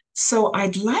 So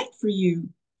I'd like for you,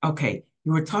 okay,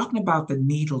 you were talking about the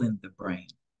needle in the brain,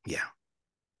 Yeah,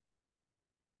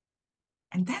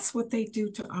 and that's what they do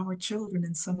to our children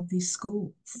in some of these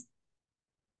schools.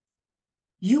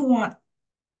 You want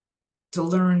to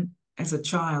learn as a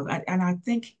child, and I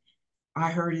think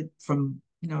I heard it from,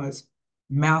 as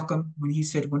Malcolm when he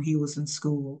said when he was in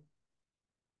school,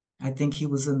 I think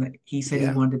he said he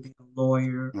yeah. wanted to be a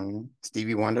lawyer.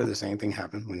 Stevie Wonder, the same thing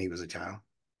happened when he was a child.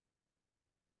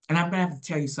 And I'm gonna have to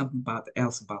tell you something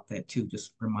else about that too.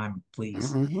 Just remind me,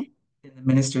 please. Hmm. And the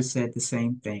minister said the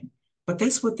same thing. But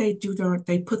that's what they do.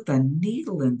 They put the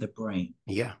needle in the brain.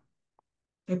 Yeah,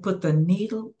 They put the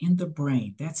needle in the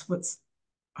brain. That's what's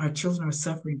our children are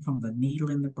suffering from, the needle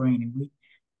in the brain. And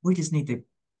we just need to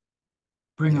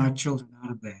bring yeah. our children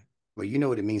out of that. Well, you know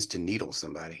what it means to needle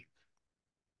somebody.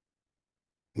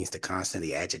 It means to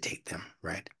constantly agitate them,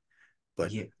 right?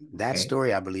 But Yeah. that Okay.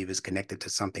 story, I believe, is connected to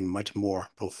something much more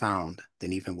profound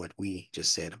than even what we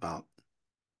just said about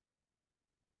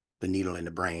the needle in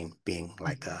the brain being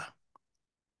like Mm-hmm.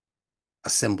 a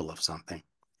symbol of something.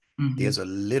 Mm-hmm. There's a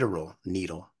literal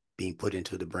needle being put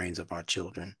into the brains of our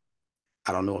children.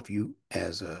 I don't know if you,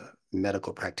 as a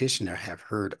medical practitioner, have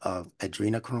heard of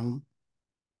adrenochrome.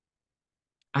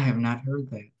 I have not heard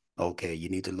that. Okay, you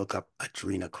need to look up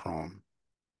adrenochrome.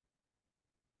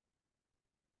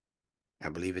 I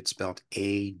believe it's spelled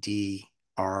Adrenachrome.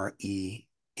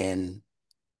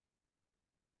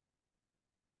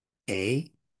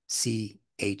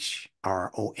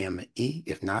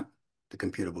 If not, the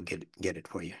computer will get it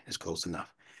for you. It's close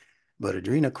enough. But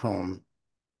adrenochrome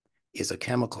is a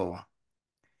chemical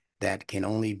that can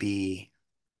only be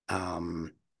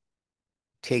um,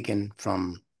 taken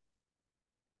from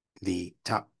the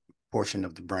top portion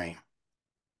of the brain.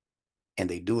 And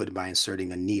they do it by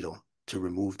inserting a needle to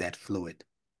remove that fluid.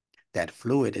 That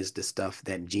fluid is the stuff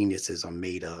that geniuses are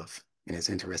made of. And it's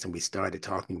interesting. We started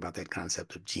talking about that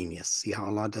concept of genius. See how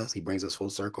Allah does? He brings us full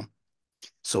circle.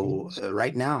 So Yes.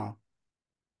 right now,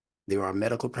 there are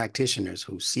medical practitioners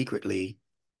who secretly,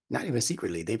 not even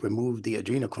secretly, they removed the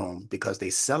adrenochrome because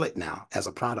they sell it now as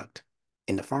a product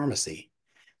in the pharmacy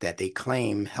that they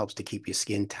claim helps to keep your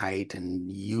skin tight and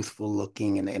youthful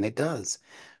looking, and it does.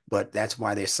 But that's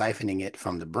why they're siphoning it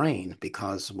from the brain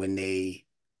because when they,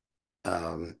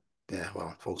 yeah,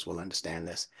 well, folks will understand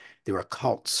this. There are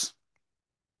cults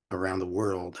around the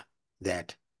world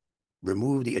that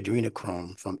remove the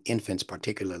adrenochrome from infants,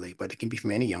 particularly, but it can be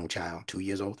from any young child, 2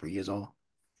 years old, 3 years old,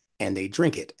 and they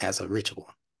drink it as a ritual.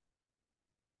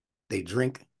 They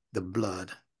drink the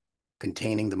blood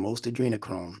containing the most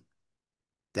adrenochrome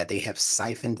that they have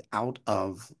siphoned out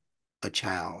of a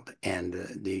child. And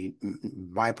the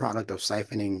byproduct of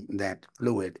siphoning that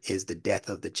fluid is the death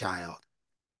of the child.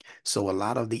 So a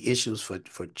lot of the issues for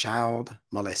child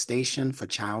molestation, for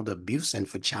child abuse, and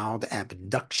for child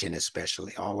abduction,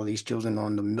 especially all of these children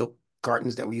on the milk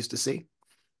cartons that we used to see,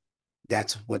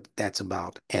 that's what that's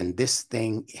about. And this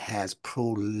thing has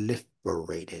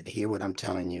proliferated. Hear what I'm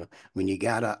telling you. When you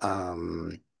got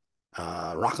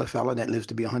a Rockefeller that lives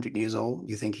to be 100 years old,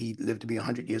 you think he lived to be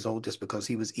 100 years old just because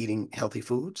he was eating healthy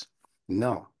foods?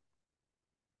 No,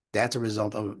 that's a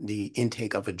result of the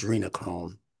intake of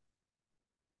adrenochrome.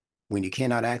 When you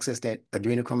cannot access that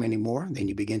adrenochrome anymore, then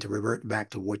you begin to revert back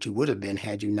to what you would have been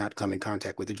had you not come in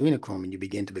contact with adrenochrome, and you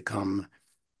begin to become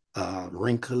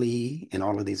wrinkly and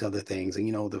all of these other things.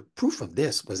 And the proof of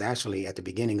this was actually at the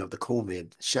beginning of the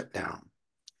COVID shutdown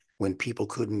when people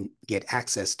couldn't get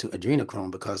access to adrenochrome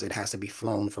because it has to be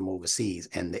flown from overseas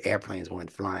and the airplanes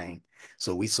weren't flying.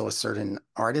 So we saw certain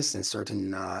artists and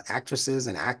certain actresses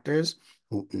and actors,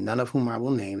 none of whom I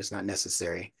will name, it's not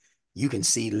necessary. You can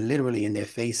see literally in their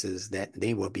faces that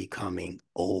they were becoming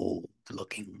old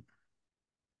looking.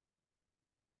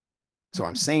 So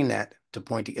I'm saying that to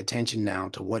point the attention now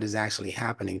to what is actually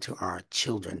happening to our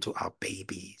children, to our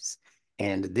babies.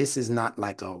 And this is not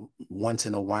like a once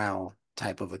in a while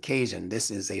type of occasion. This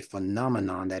is a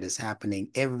phenomenon that is happening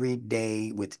every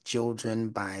day with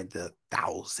children by the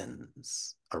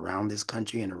thousands around this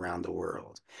country and around the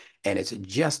world. And it's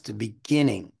just the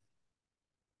beginning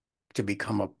to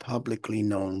become a publicly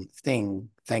known thing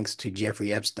thanks to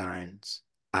Jeffrey Epstein's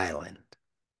island.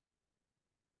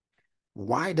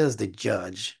 Why does the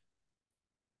judge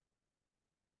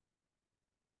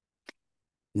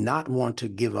not want to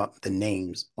give up the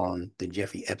names on the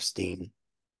Jeffrey Epstein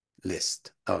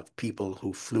list of people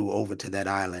who flew over to that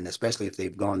island, especially if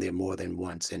they've gone there more than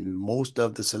once? And most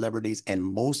of the celebrities and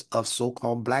most of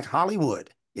so-called Black Hollywood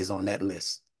is on that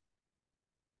list.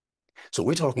 So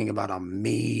we're talking about a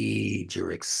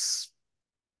major exposure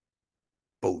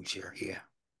here.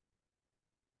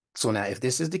 So now, if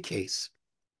this is the case,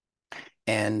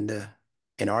 and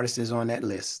an artist is on that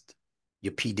list,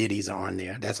 your P. Diddy's are on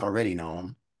there, that's already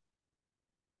known.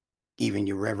 Even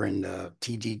your Reverend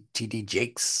T.D.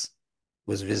 Jakes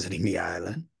was visiting the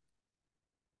island.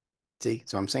 See,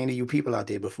 so I'm saying to you people out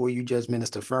there, before you judge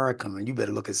Minister Farrakhan, you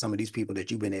better look at some of these people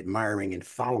that you've been admiring and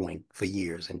following for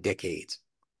years and decades.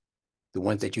 The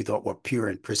ones that you thought were pure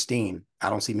and pristine. I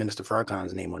don't see Minister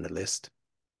Farrakhan's name on the list.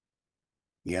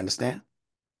 You understand?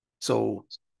 So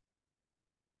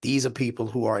these are people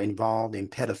who are involved in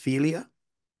pedophilia.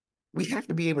 We have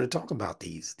to be able to talk about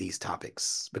these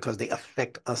topics because they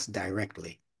affect us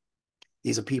directly.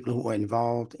 These are people who are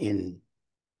involved in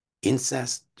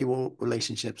incestual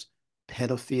relationships,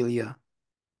 pedophilia,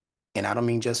 and I don't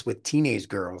mean just with teenage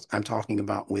girls. I'm talking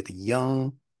about with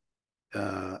young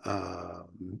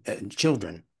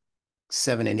children,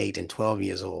 7 and 8 and 12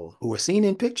 years old, who are seen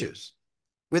in pictures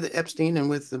with Epstein and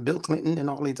with Bill Clinton and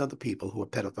all these other people who are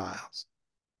pedophiles.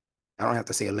 I don't have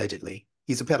to say allegedly.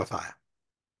 He's a pedophile.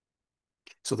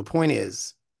 So the point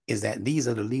is that these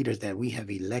are the leaders that we have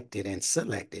elected and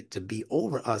selected to be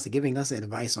over us, giving us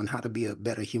advice on how to be a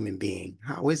better human being.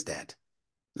 How is that?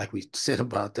 Like we said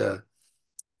about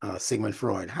Sigmund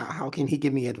Freud, how can he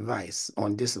give me advice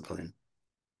on discipline?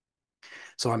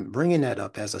 So I'm bringing that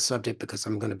up as a subject because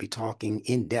I'm going to be talking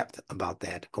in depth about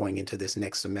that going into this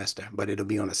next semester, but it'll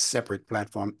be on a separate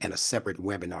platform and a separate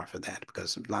webinar for that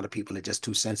because a lot of people are just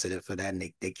too sensitive for that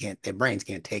and they can't, their brains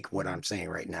can't take what I'm saying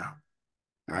right now.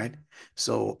 All right.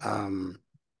 So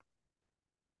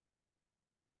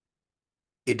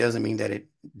it doesn't mean that it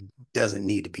doesn't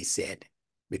need to be said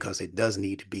because it does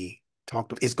need to be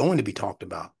talked about. It's going to be talked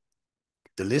about.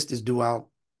 The list is due out.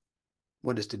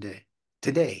 What is today?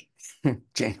 Today,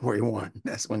 January 1.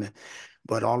 That's when,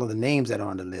 but all of the names that are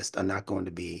on the list are not going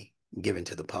to be given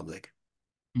to the public.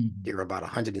 Mm-hmm. There are about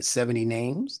 170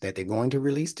 names that they're going to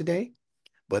release today,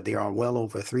 but there are well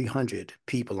over 300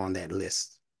 people on that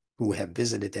list who have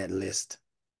visited that list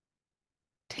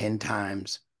 10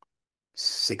 times,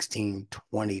 16,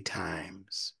 20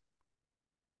 times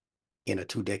in a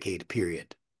 2-decade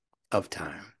period of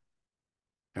time.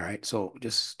 All right, so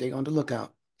just stay on the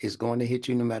lookout. It's going to hit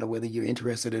you no matter whether you're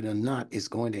interested in it or not. It's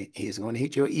going to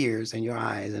hit your ears and your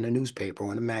eyes in a newspaper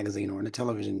or in a magazine or in a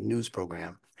television news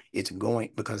program. It's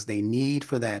going because they need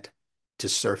for that to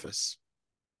surface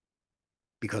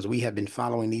because we have been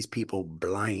following these people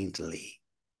blindly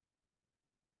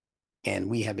and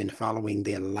we have been following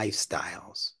their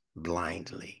lifestyles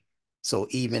blindly. So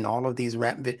even all of these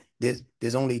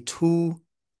there's only 2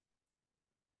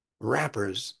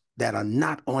 rappers that are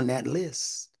not on that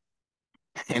list.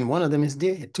 And one of them is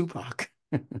dead, Tupac.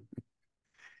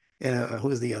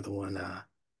 Who's the other one?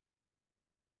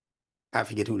 I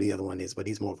forget who the other one is, but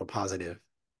he's more of a positive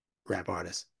rap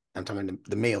artist. I'm talking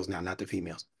the males now, not the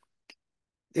females.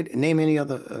 Name any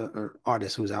other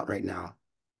artist who's out right now.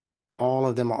 All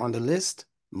of them are on the list.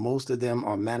 Most of them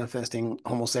are manifesting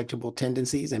homosexual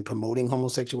tendencies and promoting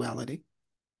homosexuality.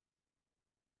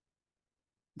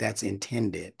 That's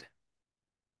intended.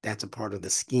 That's a part of the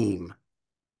scheme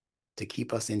to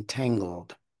keep us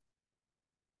entangled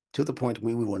to the point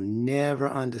where we will never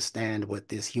understand what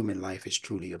this human life is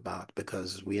truly about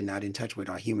because we are not in touch with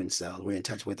our human self. We're in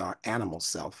touch with our animal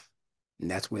self. And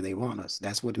that's where they want us.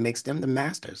 That's what makes them the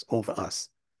masters over us.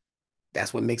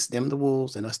 That's what makes them the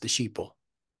wolves and us the sheeple.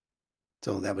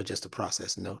 So that was just a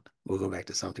process note. We'll go back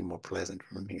to something more pleasant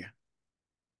from here.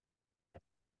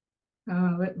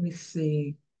 Let me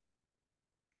see.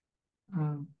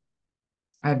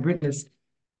 I've written this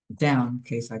down in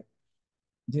case I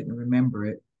didn't remember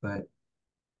it, but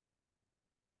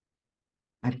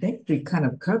I think we kind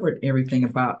of covered everything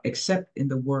about except in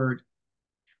the word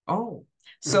oh.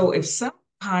 So if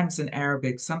sometimes in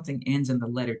Arabic something ends in the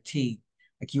letter T,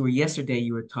 like yesterday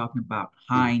you were talking about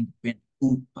hind bent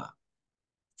utba.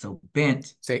 So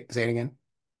bent. Say it again.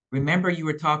 Remember you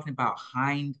were talking about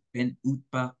hind bent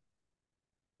utba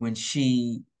when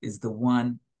she is the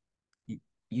one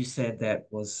you said that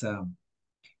was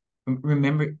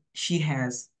remember she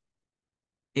has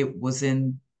it was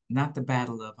in not the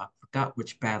battle of, I forgot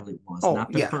which battle it was, Oh,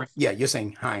 not the yeah. first. Yeah, you're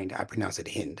saying hind. I pronounce it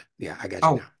hind. Yeah, I got you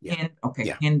Oh, now. Yeah. Hind. Okay,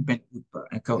 Yeah. Hind bent Utbah.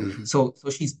 And Hmm. so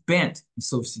she's bent, and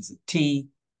so she's a T.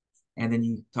 And then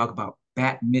you talk about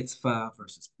bat mitzvah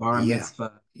versus bar Yeah.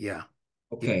 mitzvah. Yeah.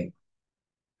 Yeah. Okay,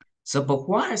 so but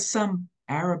why are some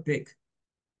Arabic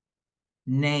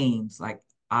names like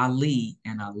Ali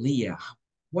and Aliyah?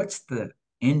 What's the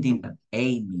ending of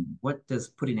A mean? What does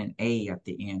putting an A at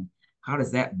the end? How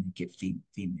does that make it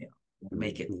female? Or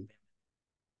make it Hmm.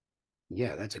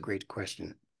 Yeah, that's a great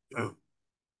question.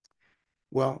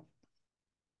 Well,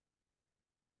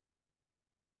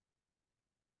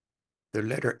 the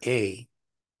letter A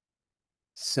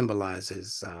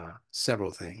symbolizes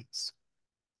several things.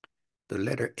 The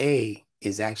letter A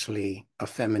is actually a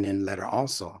feminine letter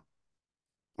also,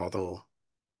 although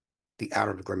the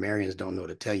Arab grammarians don't know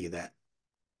to tell you that.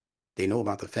 They know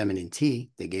about the feminine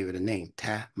T. They gave it a name,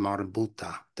 ta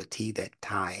marbuta, the T that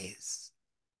ties.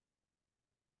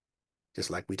 Just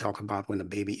like we talk about when a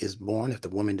baby is born, if the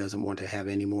woman doesn't want to have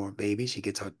any more babies, she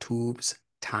gets her tubes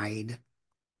tied.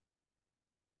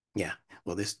 Yeah.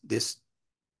 Well, this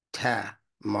ta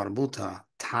marbuta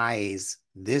ties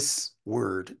this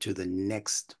word to the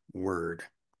next word.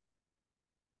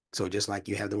 So just like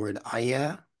you have the word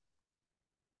ayah,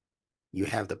 you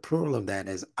have the plural of that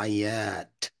as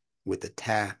ayat with the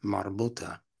ta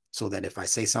marbuta. So that if I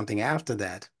say something after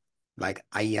that, like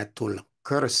ayatul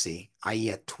kursi,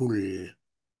 ayatul,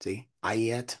 see,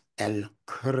 ayat el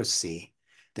kursi,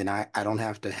 then I don't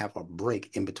have to have a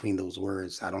break in between those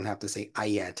words. I don't have to say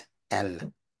ayat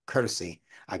el kursi.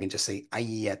 I can just say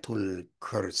ayatul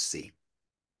kursi.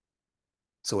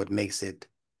 So it makes it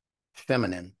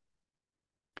feminine.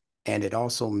 And it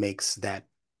also makes that,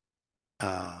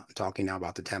 talking now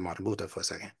about the Tamarbuta for a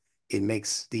second, it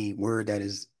makes the word that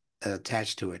is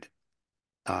attached to it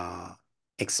uh,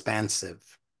 expansive.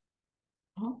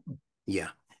 Oh, Yeah,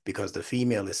 because the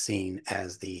female is seen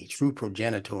as the true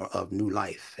progenitor of new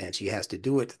life, and she has to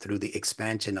do it through the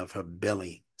expansion of her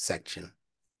belly section,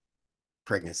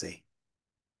 pregnancy.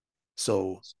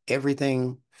 So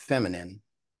everything feminine,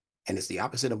 and it's the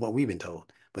opposite of what we've been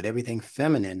told, but everything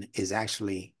feminine is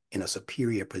actually in a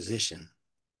superior position.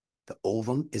 The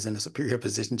ovum is in a superior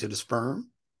position to the sperm.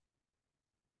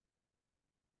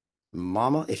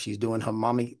 Mama, if she's doing her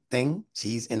mommy thing,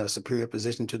 she's in a superior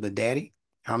position to the daddy.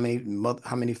 How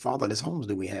many fatherless homes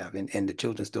do we have? And the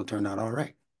children still turn out all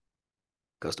right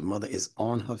because the mother is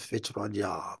on her fitra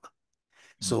job.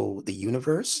 So the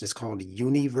universe is called the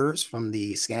universe from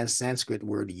the Sanskrit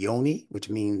word yoni, which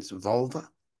means vulva.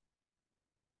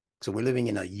 So we're living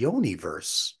in a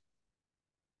yoniverse.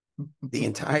 The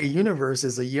entire universe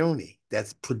is a yoni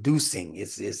that's producing.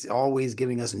 It's always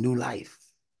giving us new life,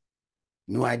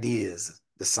 new ideas.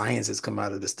 The sciences come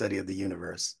out of the study of the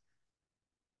universe.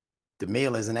 The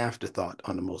male is an afterthought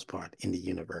on the most part in the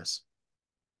universe.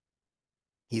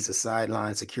 He's a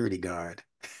sideline security guard.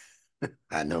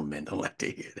 I know men don't like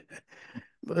to hear that,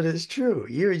 but it's true.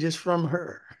 You're just from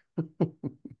her.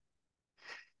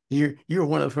 You're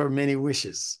one of her many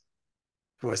wishes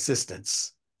for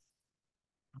assistance.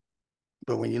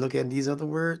 But when you look at these other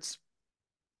words,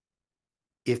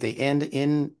 if they end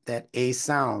in that A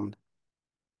sound,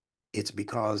 it's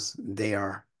because they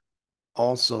are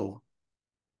also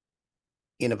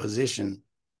in a position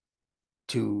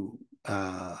to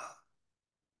uh,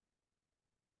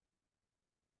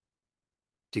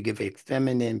 to give a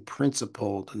feminine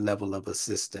principled level of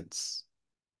assistance,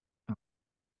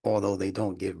 although they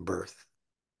don't give birth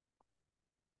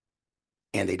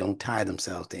and they don't tie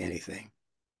themselves to anything.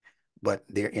 But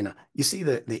they're in a, you see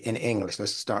the in English,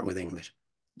 let's start with English.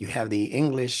 You have the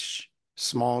English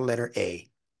small letter A.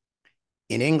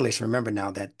 In English, remember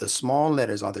now that the small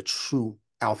letters are the true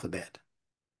alphabet.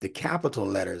 The capital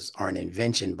letters are an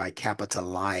invention by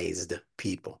capitalized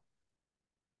people.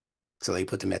 So they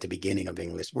put them at the beginning of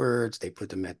English words. They put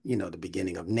them at, the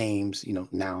beginning of names,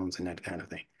 nouns and that kind of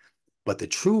thing. But the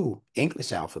true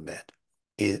English alphabet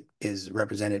is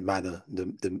represented by the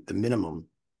minimum,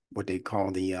 what they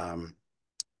call the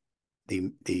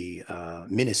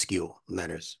minuscule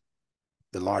letters.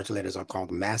 The large letters are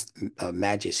called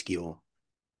majuscule,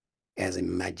 as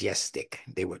in majestic.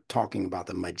 They were talking about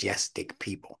the majestic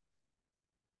people.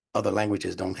 Other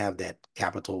languages don't have that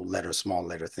capital letter, small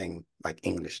letter thing like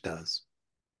English does.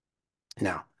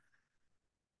 Now,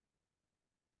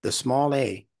 the small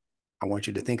a, I want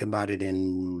you to think about it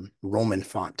in Roman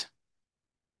font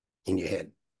in your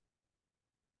head.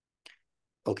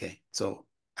 Okay, so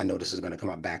I know this is going to come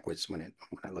out backwards when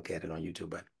I look at it on YouTube,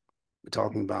 but we're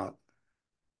talking about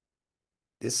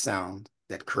this sound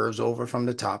that curves over from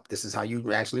the top. This is how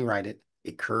you actually write it.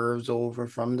 It curves over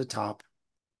from the top.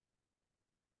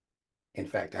 In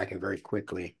fact, I can very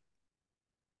quickly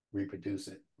reproduce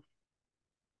it.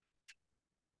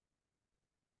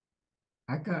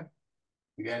 I got,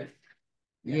 You got it?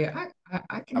 yeah,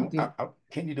 I can do.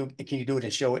 Can you do it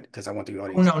and show it? Because I want the Oh,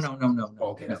 audience no, to see. no, no, no, no, Oh,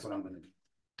 okay, no. that's what I'm gonna do.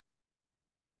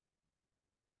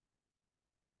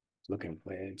 Looking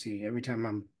for it. See, every time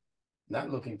I'm not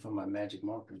looking for my magic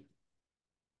marker,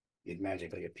 it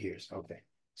magically appears. Okay,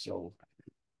 so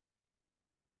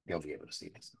they'll be able to see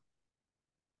this.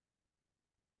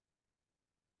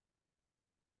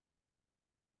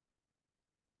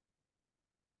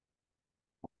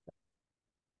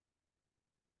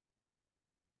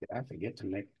 Did I forget to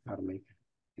make how to make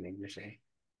an English A?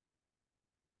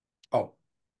 Oh, all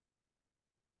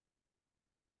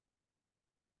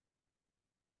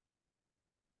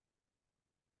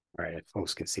right. If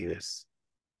folks can see this,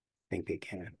 I think they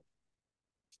can.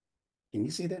 Can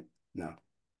you see that? No,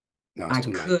 no, it's I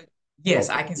too light. could, yes,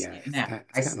 I Okay, can see yeah, it now. yeah,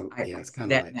 I it's see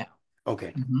kind of that light. now.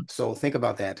 Okay, Mm-hmm. so think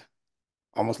about that,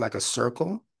 almost like a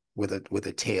circle with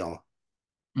a tail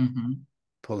Mm-hmm.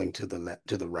 pulling to the left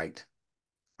to the right.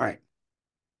 All right,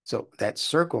 so that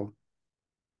circle.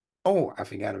 Oh, I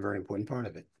forgot a very important part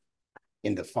of it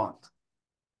in the font,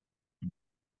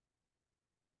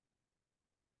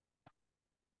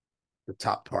 the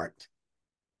top part.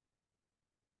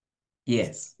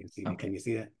 Yes. You see, Okay. can you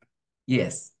see that?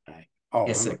 Yes. All right. Oh,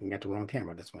 Yes, I'm sir. looking at the wrong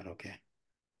camera. That's one. Okay.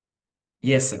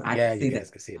 Yes, sir. I can Yeah, you see that.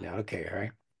 guys can see it now. Okay, all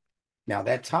right. Now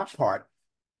that top part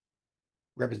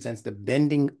represents the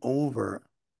bending over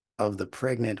of the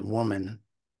pregnant woman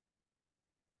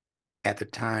at the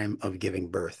time of giving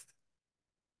birth.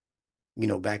 You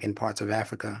know, back in parts of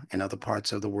Africa and other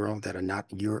parts of the world that are not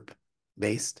Europe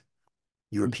based,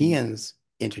 Mm-hmm. Europeans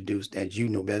introduced, as you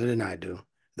know better than I do,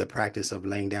 the practice of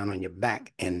laying down on your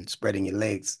back and spreading your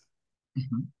legs,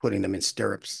 Mm-hmm. putting them in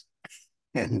stirrups,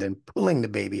 and then pulling the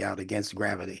baby out against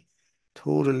gravity.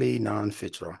 Totally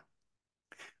non-fitral.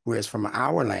 Whereas from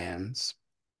our lands,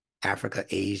 Africa,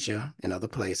 Asia, and other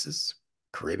places,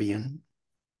 Caribbean,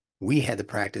 we had the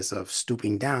practice of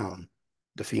stooping down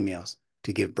the females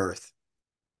to give birth,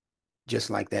 just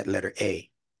like that letter A.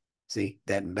 See,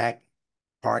 that back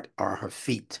part are her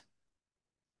feet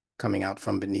coming out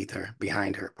from beneath her,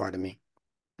 behind her, pardon me,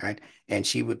 right? And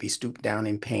she would be stooped down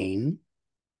in pain.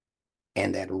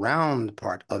 And that round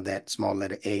part of that small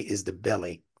letter A is the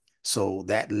belly. So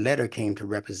that letter came to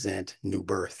represent new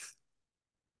birth,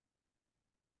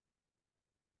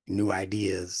 new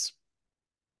ideas.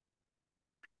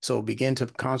 So begin to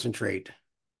concentrate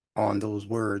on those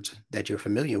words that you're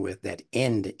familiar with that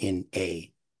end in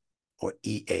A or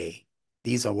EA.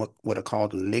 These are what are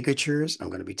called ligatures. I'm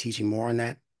going to be teaching more on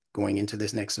that going into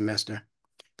this next semester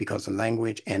because the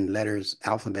language and letters,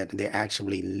 alphabet, they're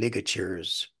actually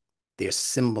ligatures. They're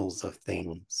symbols of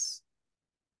things.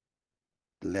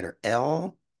 The letter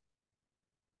L,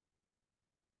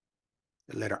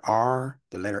 the letter R,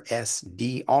 the letter S,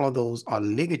 D, all of those are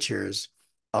ligatures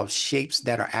of shapes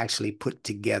that are actually put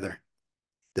together.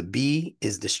 The B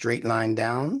is the straight line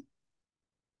down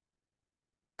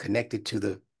connected to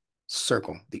the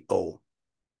circle, the O.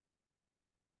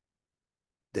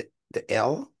 The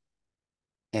L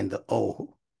and the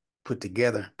O put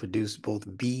together produce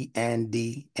both B and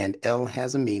D, and L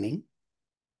has a meaning,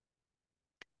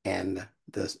 and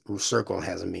the circle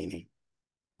has a meaning.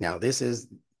 Now, this is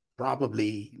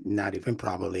probably, not even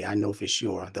probably, I know for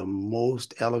sure, the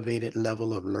most elevated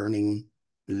level of learning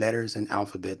letters and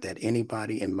alphabet that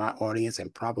anybody in my audience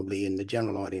and probably in the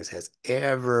general audience has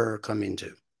ever come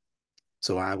into.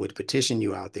 So I would petition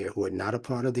you out there who are not a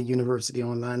part of the University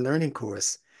Online Learning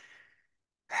course,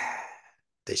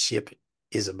 the ship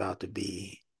is about to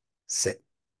be set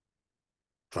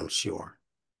from shore.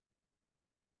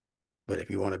 But if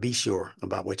you want to be sure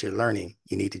about what you're learning,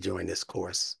 you need to join this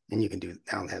course. And you can do,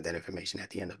 I'll have that information at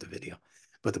the end of the video.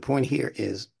 But the point here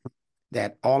is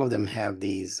that all of them have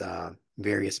these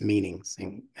various meanings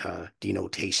and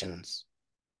denotations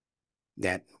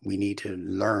that we need to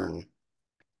learn.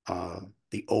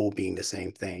 The O being the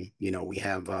same thing. You know, we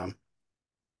have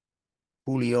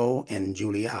Julio and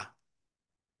Julia.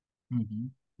 Mm-hmm.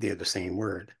 They're the same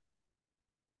word.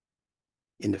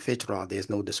 In the Fitrah, there's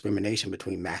no discrimination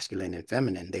between masculine and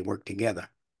feminine. They work together.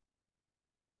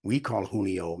 We call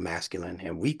Julio masculine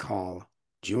and we call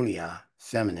Julia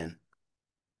feminine.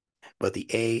 But the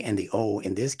A and the O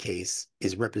in this case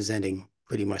is representing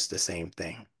pretty much the same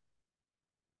thing.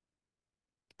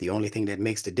 The only thing that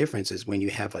makes the difference is when you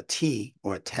have a T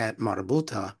or a tat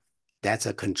marbuta, that's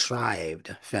a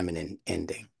contrived feminine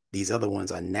ending. These other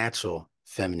ones are natural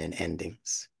feminine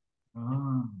endings.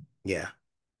 Oh. Yeah.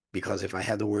 because if I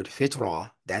have the word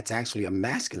fitra, that's actually a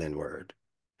masculine word.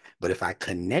 But if I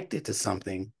connect it to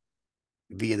something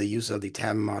via the use of the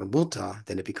tam marbuta,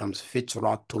 then it becomes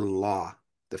fitratullah,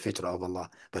 the fitra of Allah.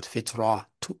 But fitratullah,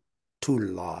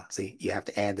 see, you have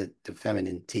to add the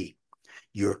feminine T.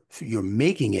 You're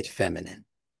making it feminine.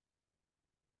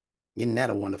 Isn't that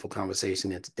a wonderful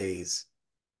conversation in today's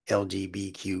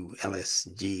LGBTQ,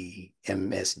 LSG,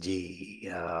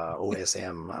 MSG,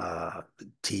 OSM,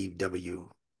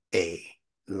 TWA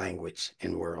language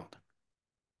and world?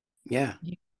 Yeah,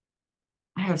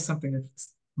 I have something.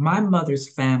 My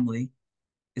mother's family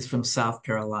is from South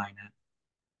Carolina.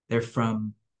 They're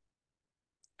from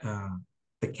uh,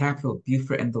 the capital of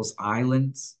Beaufort and those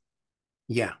islands.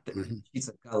 yeah. Mm-hmm. She's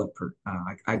a Gulliper.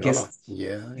 I Gullah. guess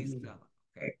Yeah. she's Gullah.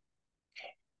 Okay.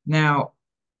 Now,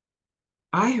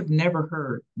 I have never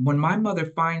heard when my mother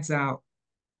finds out,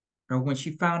 or when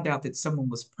she found out that someone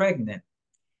was pregnant,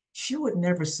 she would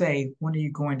never say, "When are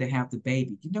you going to have the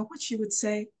baby?" You know what she would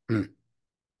say? Mm.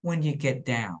 "When you get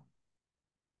down."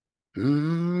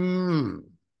 Mm.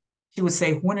 She would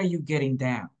say, "When are you getting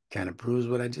down?" Kind of proves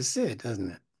what I just said,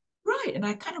 doesn't it? Right. And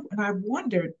I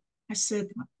wondered, I said,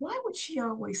 why would she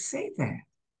always say that?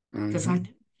 Because I Mm-hmm.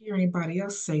 didn't hear anybody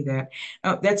else say that.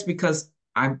 That's because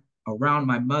I'm around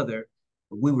my mother.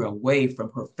 We were away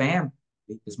from her family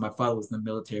because my father was in the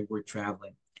military. We're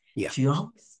traveling. Yeah. She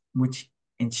always,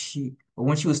 but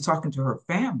when she was talking to her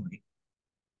family,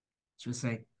 she would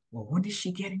say, "Well, when is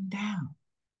she getting down?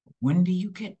 When do you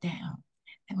get down?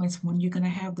 And it's when you're going to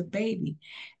have the baby."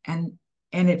 And,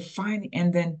 and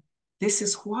then this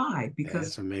is why, That's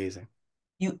because amazing.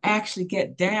 you actually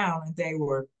get down, and they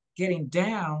were getting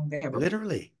down. They have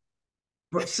Literally.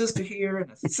 a sister here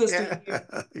and a sister Yeah.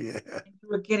 here, Yeah. and you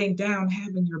were getting down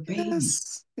having your baby.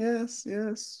 Yes. Yes.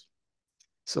 Yes.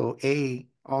 So A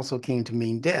also came to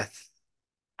mean death.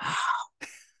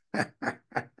 Oh,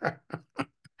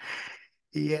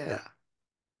 Yeah.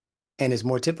 And is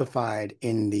more typified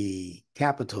in the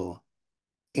capital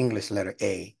English letter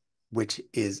A, which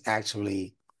is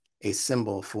actually a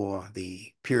symbol for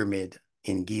the pyramid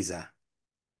in Giza.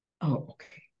 oh,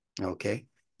 okay. Okay.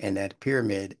 And that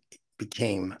pyramid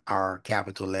became our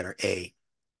capital letter A,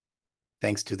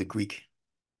 thanks to the Greek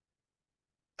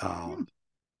Hmm. um,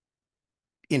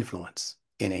 influence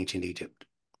in ancient Egypt.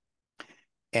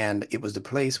 And it was the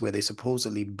place where they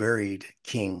supposedly buried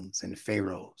kings and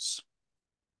pharaohs,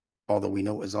 although we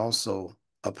know it was also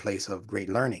a place of great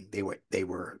learning. They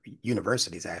were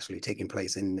universities actually taking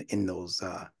place in those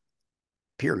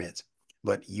pyramids.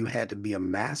 But you had to be a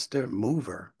master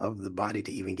mover of the body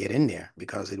to even get in there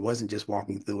because it wasn't just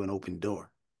walking through an open door.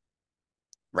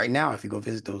 Right now, if you go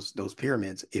visit those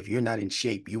pyramids, if you're not in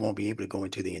shape, you won't be able to go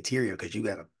into the interior because you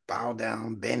got to bow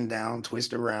down, bend down,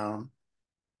 twist around,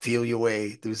 feel your way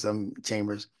through some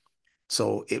chambers.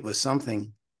 So it was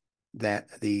something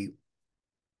that the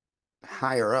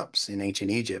higher ups in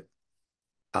ancient Egypt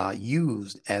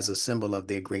used as a symbol of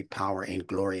their great power and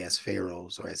glory as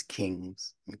pharaohs or as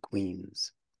kings and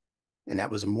queens. And that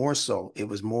was more so, it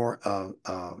was more of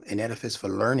an edifice for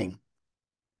learning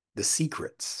the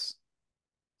secrets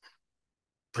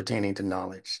pertaining to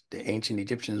knowledge. The ancient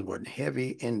Egyptians were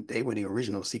heavy and they were the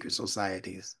original secret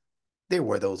societies. There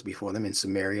were those before them in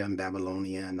Sumeria and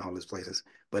Babylonia and all those places.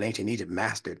 But ancient Egypt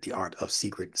mastered the art of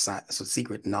secret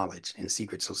knowledge and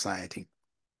secret society.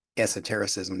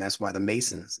 Esotericism, that's why the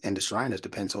Masons and the Shriners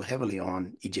depend so heavily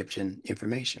on Egyptian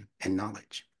information and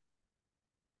knowledge.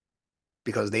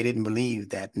 Because they didn't believe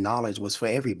that knowledge was for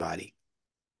everybody.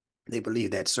 They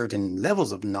believed that certain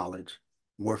levels of knowledge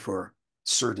were for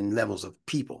certain levels of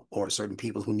people or certain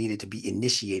people who needed to be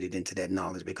initiated into that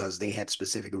knowledge because they had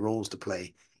specific roles to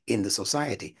play in the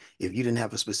society. If you didn't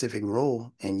have a specific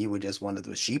role and you were just one of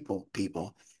the sheeple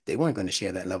people, they weren't going to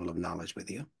share that level of knowledge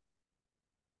with you.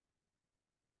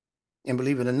 And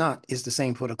believe it or not, it's the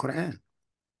same for the Quran.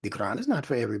 The Quran is not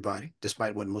for everybody,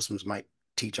 despite what Muslims might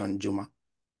teach on Jummah.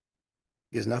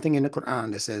 There's nothing in the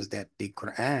Quran that says that the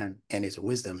Quran and its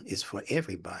wisdom is for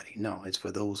everybody. No, it's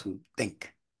for those who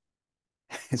think.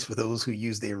 It's for those who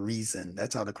use their reason.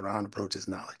 That's how the Quran approaches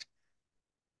knowledge.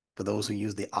 For those who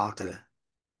use the aql,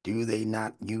 do they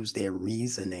not use their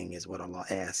reasoning, is what Allah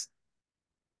asks.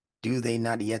 Do they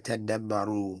not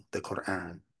yatadabbaru the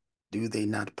Quran? Do they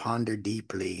not ponder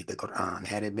deeply the Quran?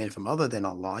 Had it been from other than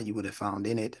Allah, you would have found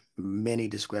in it many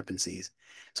discrepancies.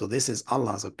 So this is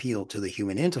Allah's appeal to the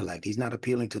human intellect. He's not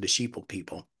appealing to the sheeple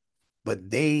people, but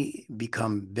they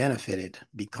become benefited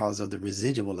because of the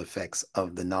residual effects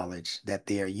of the knowledge that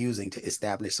they are using to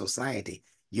establish society.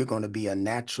 You're going to be a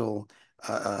natural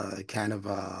kind of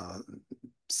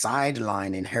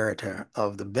sideline inheritor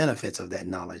of the benefits of that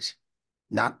knowledge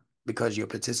not because you're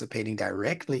participating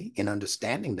directly in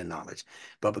understanding the knowledge,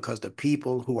 but because the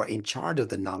people who are in charge of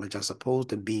the knowledge are supposed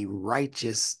to be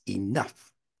righteous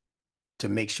enough to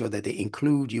make sure that they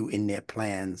include you in their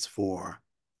plans for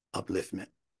upliftment.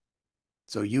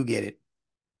 So you get it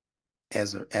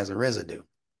as a residue.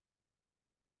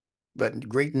 But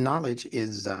great knowledge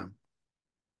is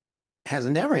has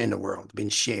never in the world been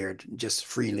shared just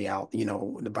freely out. You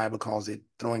know, the Bible calls it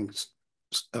throwing,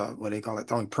 what they call it,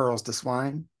 throwing pearls to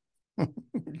swine.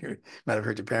 You might have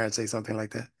heard your parents say something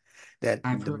like that.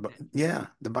 I've heard that. Yeah,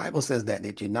 the Bible says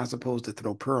that you're not supposed to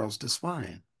throw pearls to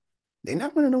swine. They're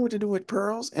not going to know what to do with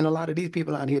pearls. And a lot of these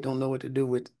people out here don't know what to do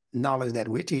with knowledge that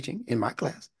we're teaching in my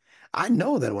class. I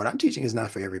know that what I'm teaching is not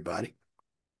for everybody.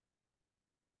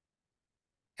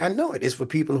 I know it is for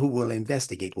people who will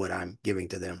investigate what I'm giving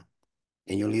to them.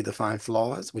 And you'll either find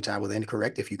flaws, which I will then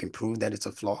correct if you can prove that it's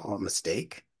a flaw or a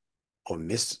mistake or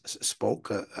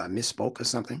misspoke or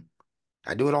something.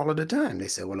 I do it all of the time. They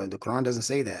say, well, the Quran doesn't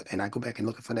say that. And I go back and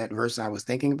look for that verse I was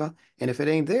thinking about. And if it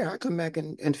ain't there, I come back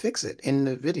and fix it in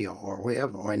the video or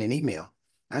wherever or in an email.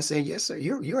 I say, yes, sir,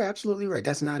 you're absolutely right.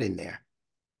 That's not in there.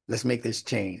 Let's make this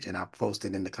change. And I'll post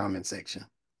it in the comment section.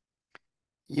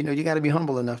 You know, you got to be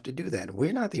humble enough to do that.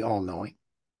 We're not the all-knowing.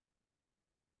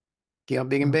 See how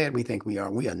big and bad we think we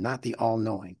are. We are not the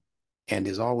all-knowing. And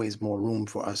there's always more room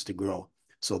for us to grow.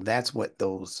 So that's what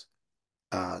those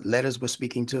letters were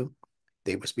speaking to.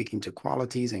 They were speaking to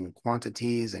qualities and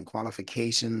quantities and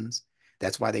qualifications.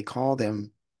 That's why they call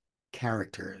them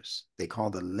characters. They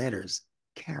call the letters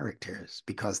characters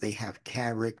because they have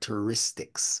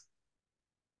characteristics.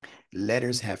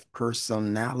 Letters have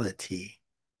personality.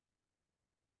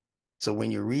 So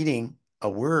when you're reading a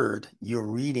word, you're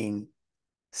reading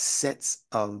sets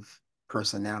of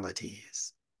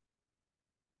personalities,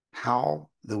 how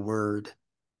the word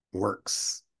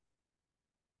works.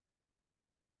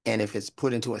 And if it's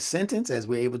put into a sentence, as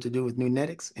we're able to do with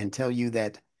Nunetics, and tell you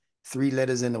that 3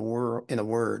 letters in a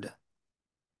word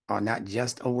are not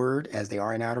just a word as they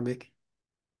are in Arabic,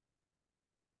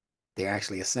 they're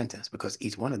actually a sentence because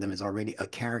each one of them is already a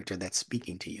character that's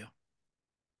speaking to you.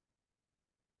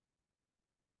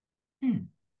 Hmm.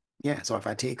 Yeah, so if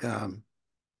I take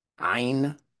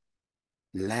Ain,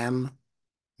 Lam,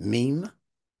 Mim,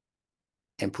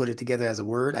 and put it together as a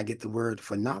word, I get the word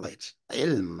for knowledge,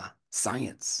 ilm,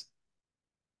 science.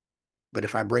 But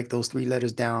if I break those 3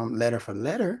 letters down letter for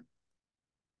letter,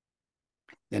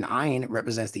 then Ain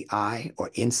represents the eye or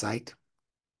insight.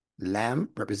 Lam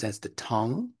represents the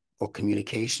tongue or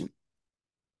communication.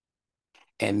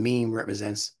 And Meme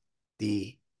represents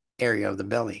the area of the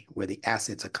belly where the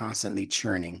acids are constantly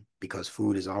churning because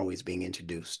food is always being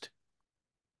introduced.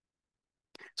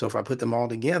 So if I put them all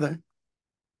together,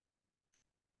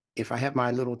 if I have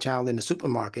my little child in the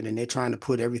supermarket and they're trying to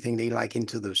put everything they like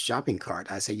into the shopping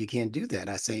cart, I say, you can't do that.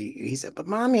 He said, but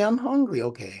mommy, I'm hungry.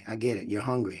 Okay, I get it. You're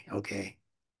hungry. Okay.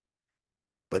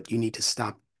 But you need to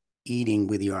stop eating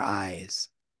with your eyes.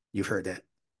 You've heard that.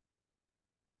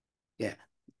 Yeah.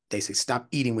 They say, stop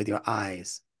eating with your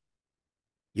eyes.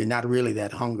 You're not really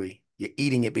that hungry. You're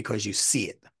eating it because you see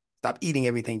it. Stop eating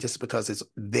everything just because it's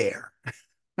there.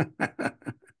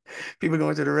 People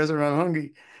going to the restaurant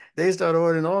hungry. They start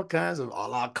ordering all kinds of a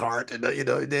la carte, and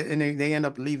they end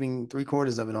up leaving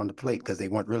 3/4 of it on the plate because they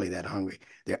weren't really that hungry.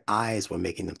 Their eyes were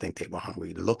making them think they were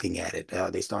hungry. Looking at it,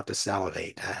 they start to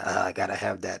salivate. I gotta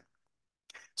have that.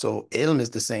 So ilm is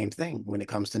the same thing when it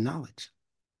comes to knowledge.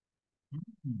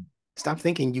 Hmm. Stop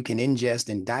thinking you can ingest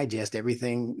and digest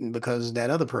everything because that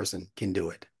other person can do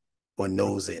it or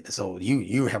knows it. So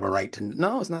you have a right to.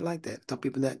 No, it's not like that. I tell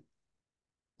people that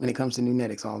when it comes to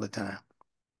Nunetics all the time.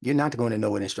 You're not going to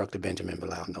know what Instructor Benjamin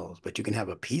Bilal knows, but you can have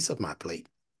a piece of my plate.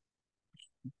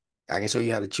 I can show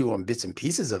you how to chew on bits and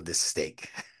pieces of this steak.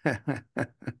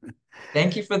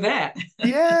 Thank you for that.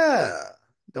 Yeah.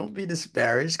 Don't be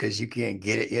disparaged because you can't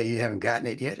get it yet. You haven't gotten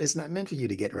it yet. It's not meant for you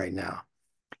to get right now.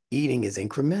 Eating is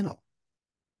incremental.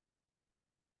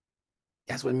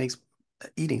 That's what makes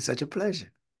eating such a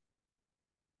pleasure.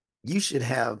 You should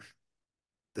have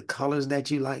the colors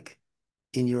that you like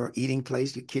in your eating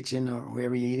place, your kitchen, or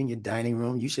wherever you're eating, your dining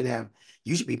room. You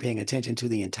should be paying attention to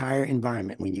the entire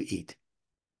environment when you eat.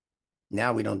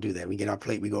 Now we don't do that. We get our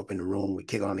plate, we go up in the room, we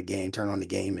kick on the game, turn on the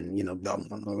game, and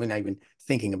we're not even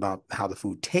thinking about how the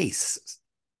food tastes.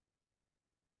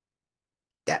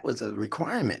 That was a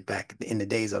requirement back in the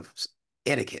days of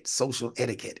etiquette, social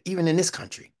etiquette, even in this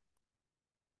country.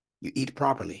 You eat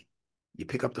properly. You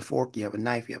pick up the fork, you have a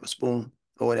knife, you have a spoon,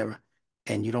 or whatever,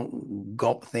 and you don't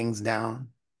gulp things down.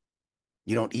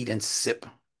 You don't eat and sip.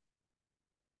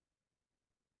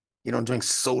 You don't drink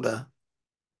soda.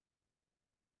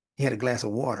 You had a glass of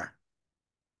water,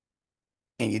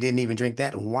 and you didn't even drink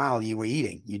that while you were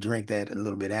eating. You drank that a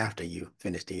little bit after you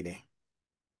finished eating.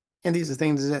 And these are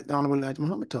things that the Honorable Elijah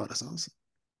Muhammad taught us also.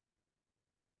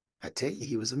 I tell you,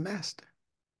 he was a master.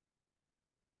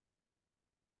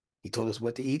 He told us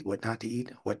what to eat, what not to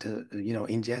eat, what to,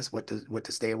 ingest, what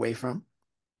to stay away from.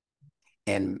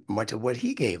 And much of what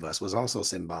he gave us was also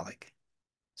symbolic,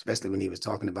 especially when he was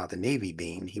talking about the navy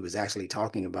bean. He was actually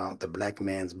talking about the black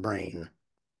man's brain,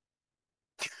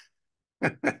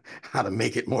 how to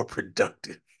make it more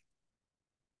productive.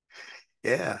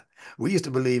 Yeah. We used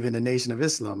to believe in the Nation of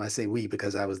Islam. I say we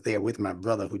because I was there with my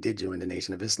brother who did join the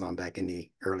Nation of Islam back in the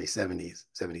early 70s,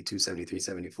 72, 73,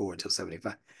 74 until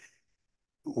 75.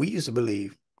 We used to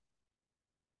believe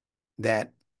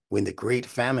that when the Great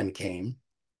Famine came,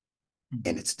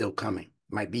 and Mhm. it's still coming,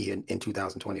 might be in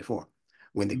 2024,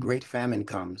 when the Mhm. Great Famine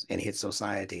comes and hits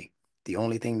society, the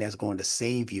only thing that's going to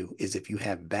save you is if you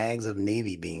have bags of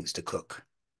navy beans to cook.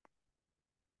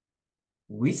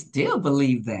 We still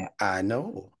believe that. I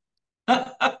know.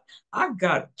 I've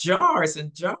got jars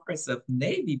and jars of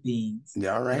navy beans,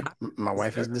 Yeah, all and right. I My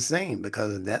wife is serve. the same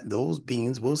because those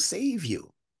beans will save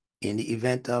you in the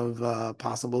event of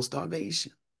possible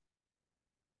starvation.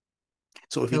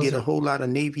 So if you Those get a are, whole lot of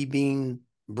navy bean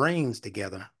brains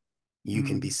together, you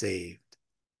can be mm, saved.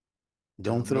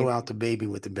 well, Don't throw maybe out the baby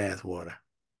with the bathwater.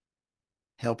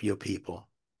 Help your people.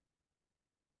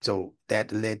 So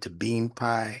that led to bean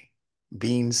pie,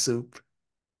 bean soup,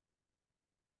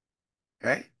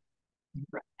 right?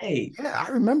 right. Yeah, I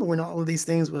remember when all of these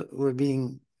things were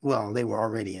being, well, they were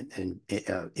already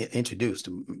introduced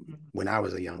Mhm. when I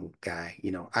was a young guy.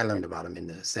 I learned about them in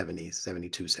the 70s,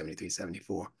 72, 73,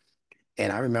 74.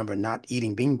 And I remember not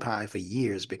eating bean pie for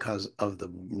years because of the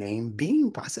name bean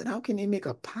pie. I said, how can they make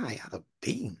a pie out of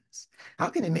beans? How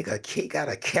can they make a cake out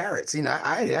of carrots?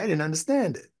 I didn't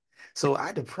understand it. So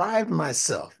I deprived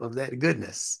myself of that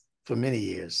goodness for many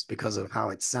years because of how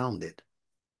it sounded.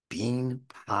 Bean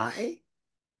pie?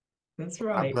 That's My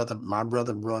right. brother, my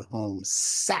brother brought home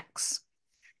sacks.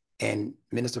 And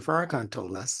Minister Farrakhan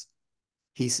told us,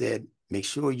 he said, make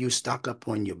sure you stock up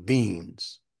on your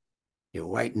beans, your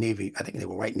white Navy, I think they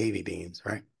were white Navy beans,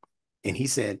 right? And he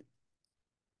said,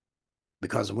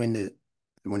 because when the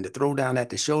throwdown at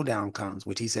the showdown comes,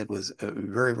 which he said was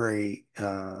very, very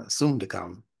soon to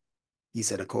come, he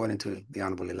said, according to the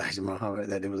Honorable Elijah Muhammad,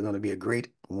 that there was going to be a great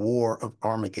war of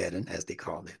Armageddon, as they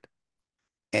called it.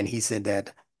 And he said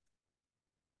that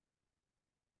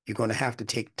you're going to have to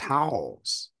take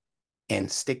towels and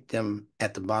stick them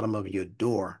at the bottom of your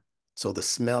door so the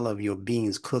smell of your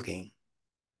beans cooking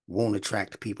won't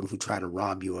attract people who try to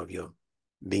rob you of your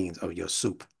beans, of your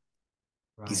soup.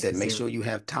 He Right. said, Because make they're, sure you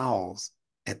have towels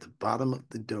at the bottom of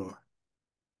the door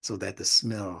so that the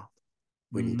smell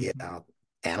wouldn't get mhm. out.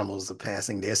 Animals are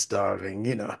passing, they're starving,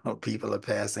 people are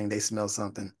passing, they smell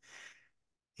something.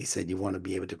 He said, you want to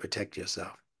be able to protect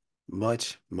yourself.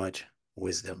 Much, much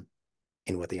wisdom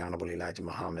in what the Honorable Elijah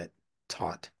Muhammad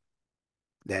taught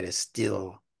that is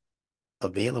still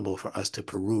available for us to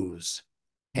peruse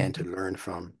and to Mhm. learn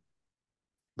from.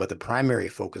 But the primary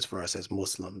focus for us as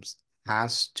Muslims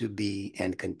has to be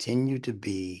and continue to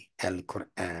be Al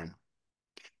Quran.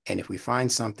 And if we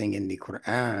find something in the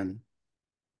Quran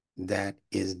that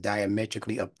is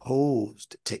diametrically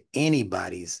opposed to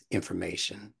anybody's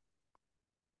information,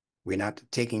 we're not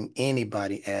taking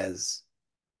anybody as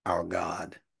our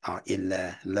God, our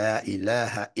Ilah, La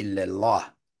ilaha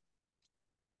illallah.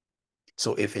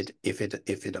 So if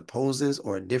it opposes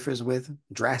or differs with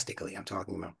drastically, I'm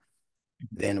talking about,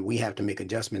 then we have to make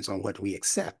adjustments on what we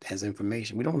accept as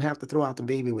information. We don't have to throw out the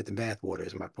baby with the bathwater,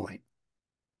 is my point.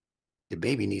 The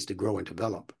baby needs to grow and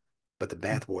develop, but the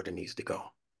bathwater needs to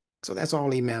go. So that's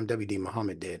all Imam W. Deen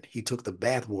Mohammed did. He took the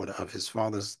bathwater of his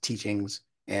father's teachings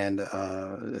and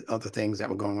other things that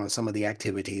were going on, some of the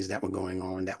activities that were going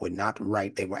on that were not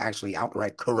right. They were actually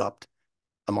outright corrupt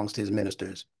amongst his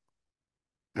ministers,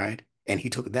 right? And he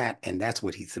took that, and that's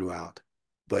what he threw out.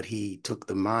 But he took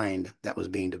the mind that was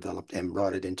being developed and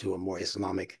brought it into a more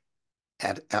Islamic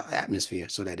atmosphere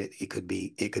so that it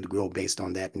could grow based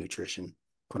on that nutrition,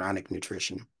 Quranic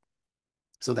nutrition.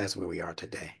 So that's where we are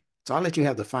today. So I'll let you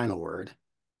have the final word.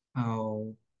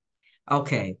 Oh,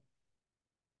 okay.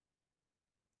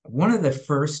 One of the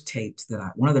first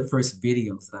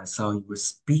videos that I saw, you were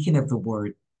speaking of the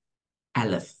word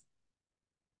aleph.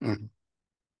 Mhm,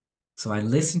 So I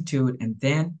listened to it and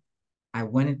then I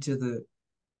went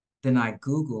then I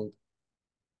Googled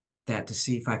that to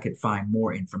see if I could find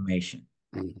more information.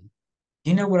 mhm.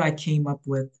 You know what I came up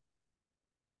with?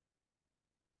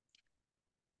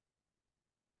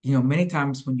 Many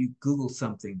times when you Google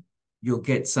something, you'll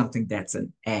get something that's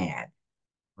an ad,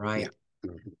 Yeah. right?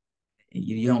 Mhm.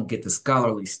 You don't get the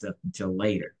scholarly stuff until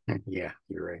later. Yeah,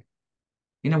 you're right.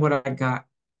 You know what I got?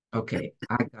 Okay,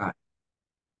 I got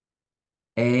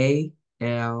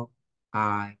ALIF,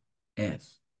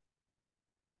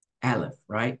 Aleph,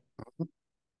 right?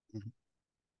 Mhm.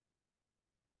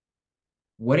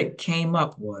 What it came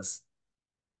up was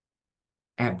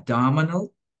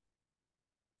abdominal,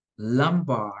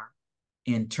 lumbar,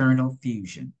 internal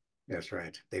fusion. That's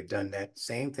right. They've done that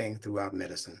same thing throughout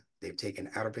medicine. They've taken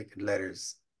Arabic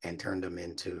letters and turned them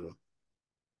into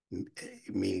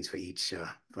meanings for each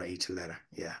letter.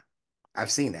 Yeah,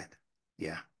 I've seen that.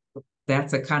 Yeah.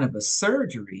 That's a kind of a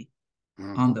surgery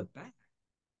on Hmm. the back,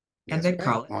 and That's they right.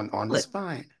 call it On the Aleph.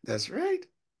 spine. That's right.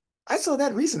 I saw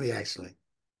that recently, actually.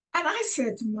 And I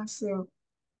said to myself,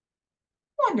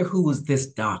 wonder who was this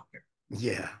doctor?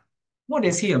 Yeah. What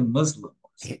is Well, he, a Muslim?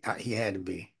 he had to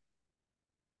be.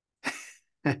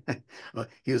 Well,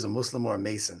 he was a Muslim or a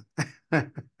Mason.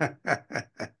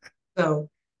 So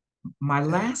my Yeah.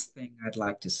 last thing I'd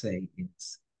like to say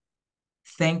is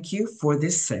thank you for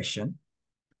this session,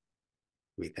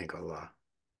 We thank Allah.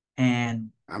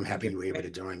 and I'm I happy give you were able to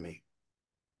credit. join me.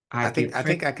 I give I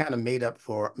think credit. I kind of made up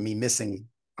for me missing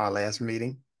our last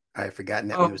meeting. I had forgotten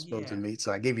that we Oh were supposed to yeah, meet,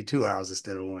 so I gave you 2 hours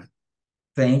instead of one.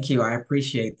 thank you. I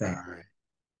appreciate All that, right.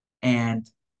 and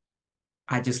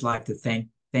I just like to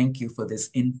thank you for this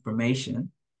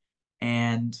information.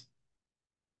 And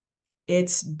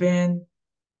it's been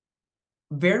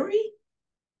very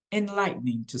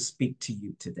enlightening to speak to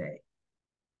you today.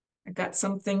 I got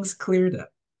some things cleared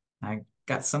up. I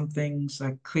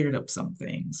cleared up some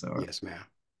things or Yes, ma'am.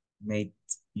 made,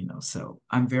 so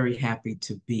I'm very happy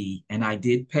to be. And I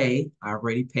did pay, I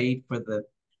already paid for the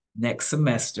next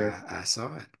semester. I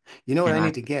saw it. You know what And I I,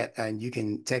 need to get, and you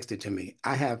can text it to me.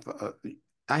 I have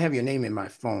your name in my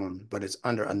phone, but it's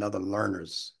under another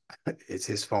learner's. It's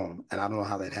his phone, and I don't know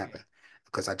how that okay. happened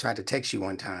because I tried to text you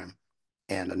one time,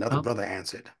 and another Oh, brother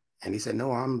answered, and he said,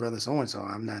 "No, I'm brother so and so.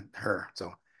 I'm not her."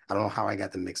 So I don't know how I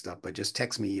got them mixed up, but just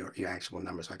text me your actual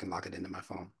number so I can lock it into my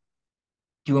phone.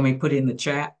 do you want me to put it in the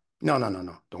chat? No, no, no,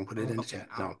 no. Don't put it Oh, in the okay. chat.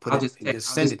 No, just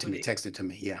I'll send it just to put me. it. Text it to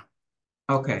me. Yeah.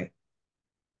 Okay.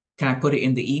 Can I put it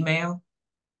in the email?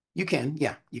 You can.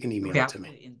 Yeah. You can email Okay, it I'll to put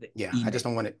me. it in the Yeah. I just email.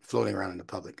 don't want it floating around in the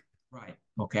public. Right.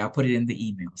 Okay, I'll put it in the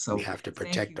email. We So have to thank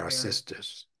protect you our very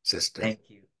sisters. Sister. thank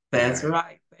you. All That's right.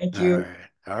 right. Thank All you. right.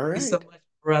 All Thank you so right. much,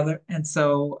 brother. And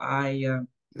so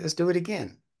Let's do it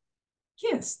again.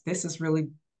 yes,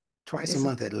 Twice a this is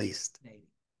month at least. fascinating.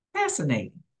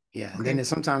 Fascinating. Yeah. And Okay, then well,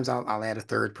 sometimes I'll add a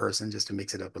third person just to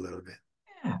mix it up a little bit.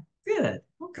 yeah, good.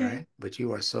 All right. Okay. But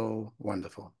you are so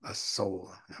wonderful. A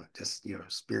soul. Just your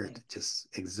spirit Thank you. just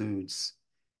exudes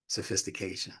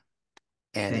sophistication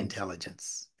and Thank you.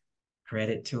 intelligence.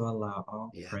 Credit to Allah.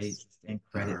 All Yes. praises and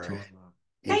All credit to right. Allah.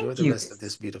 Enjoy Thank the you. rest of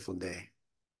this beautiful day.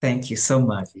 Thank you so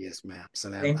much. Yes, ma'am.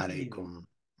 Salaam Same to you. Alaykum.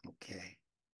 Okay.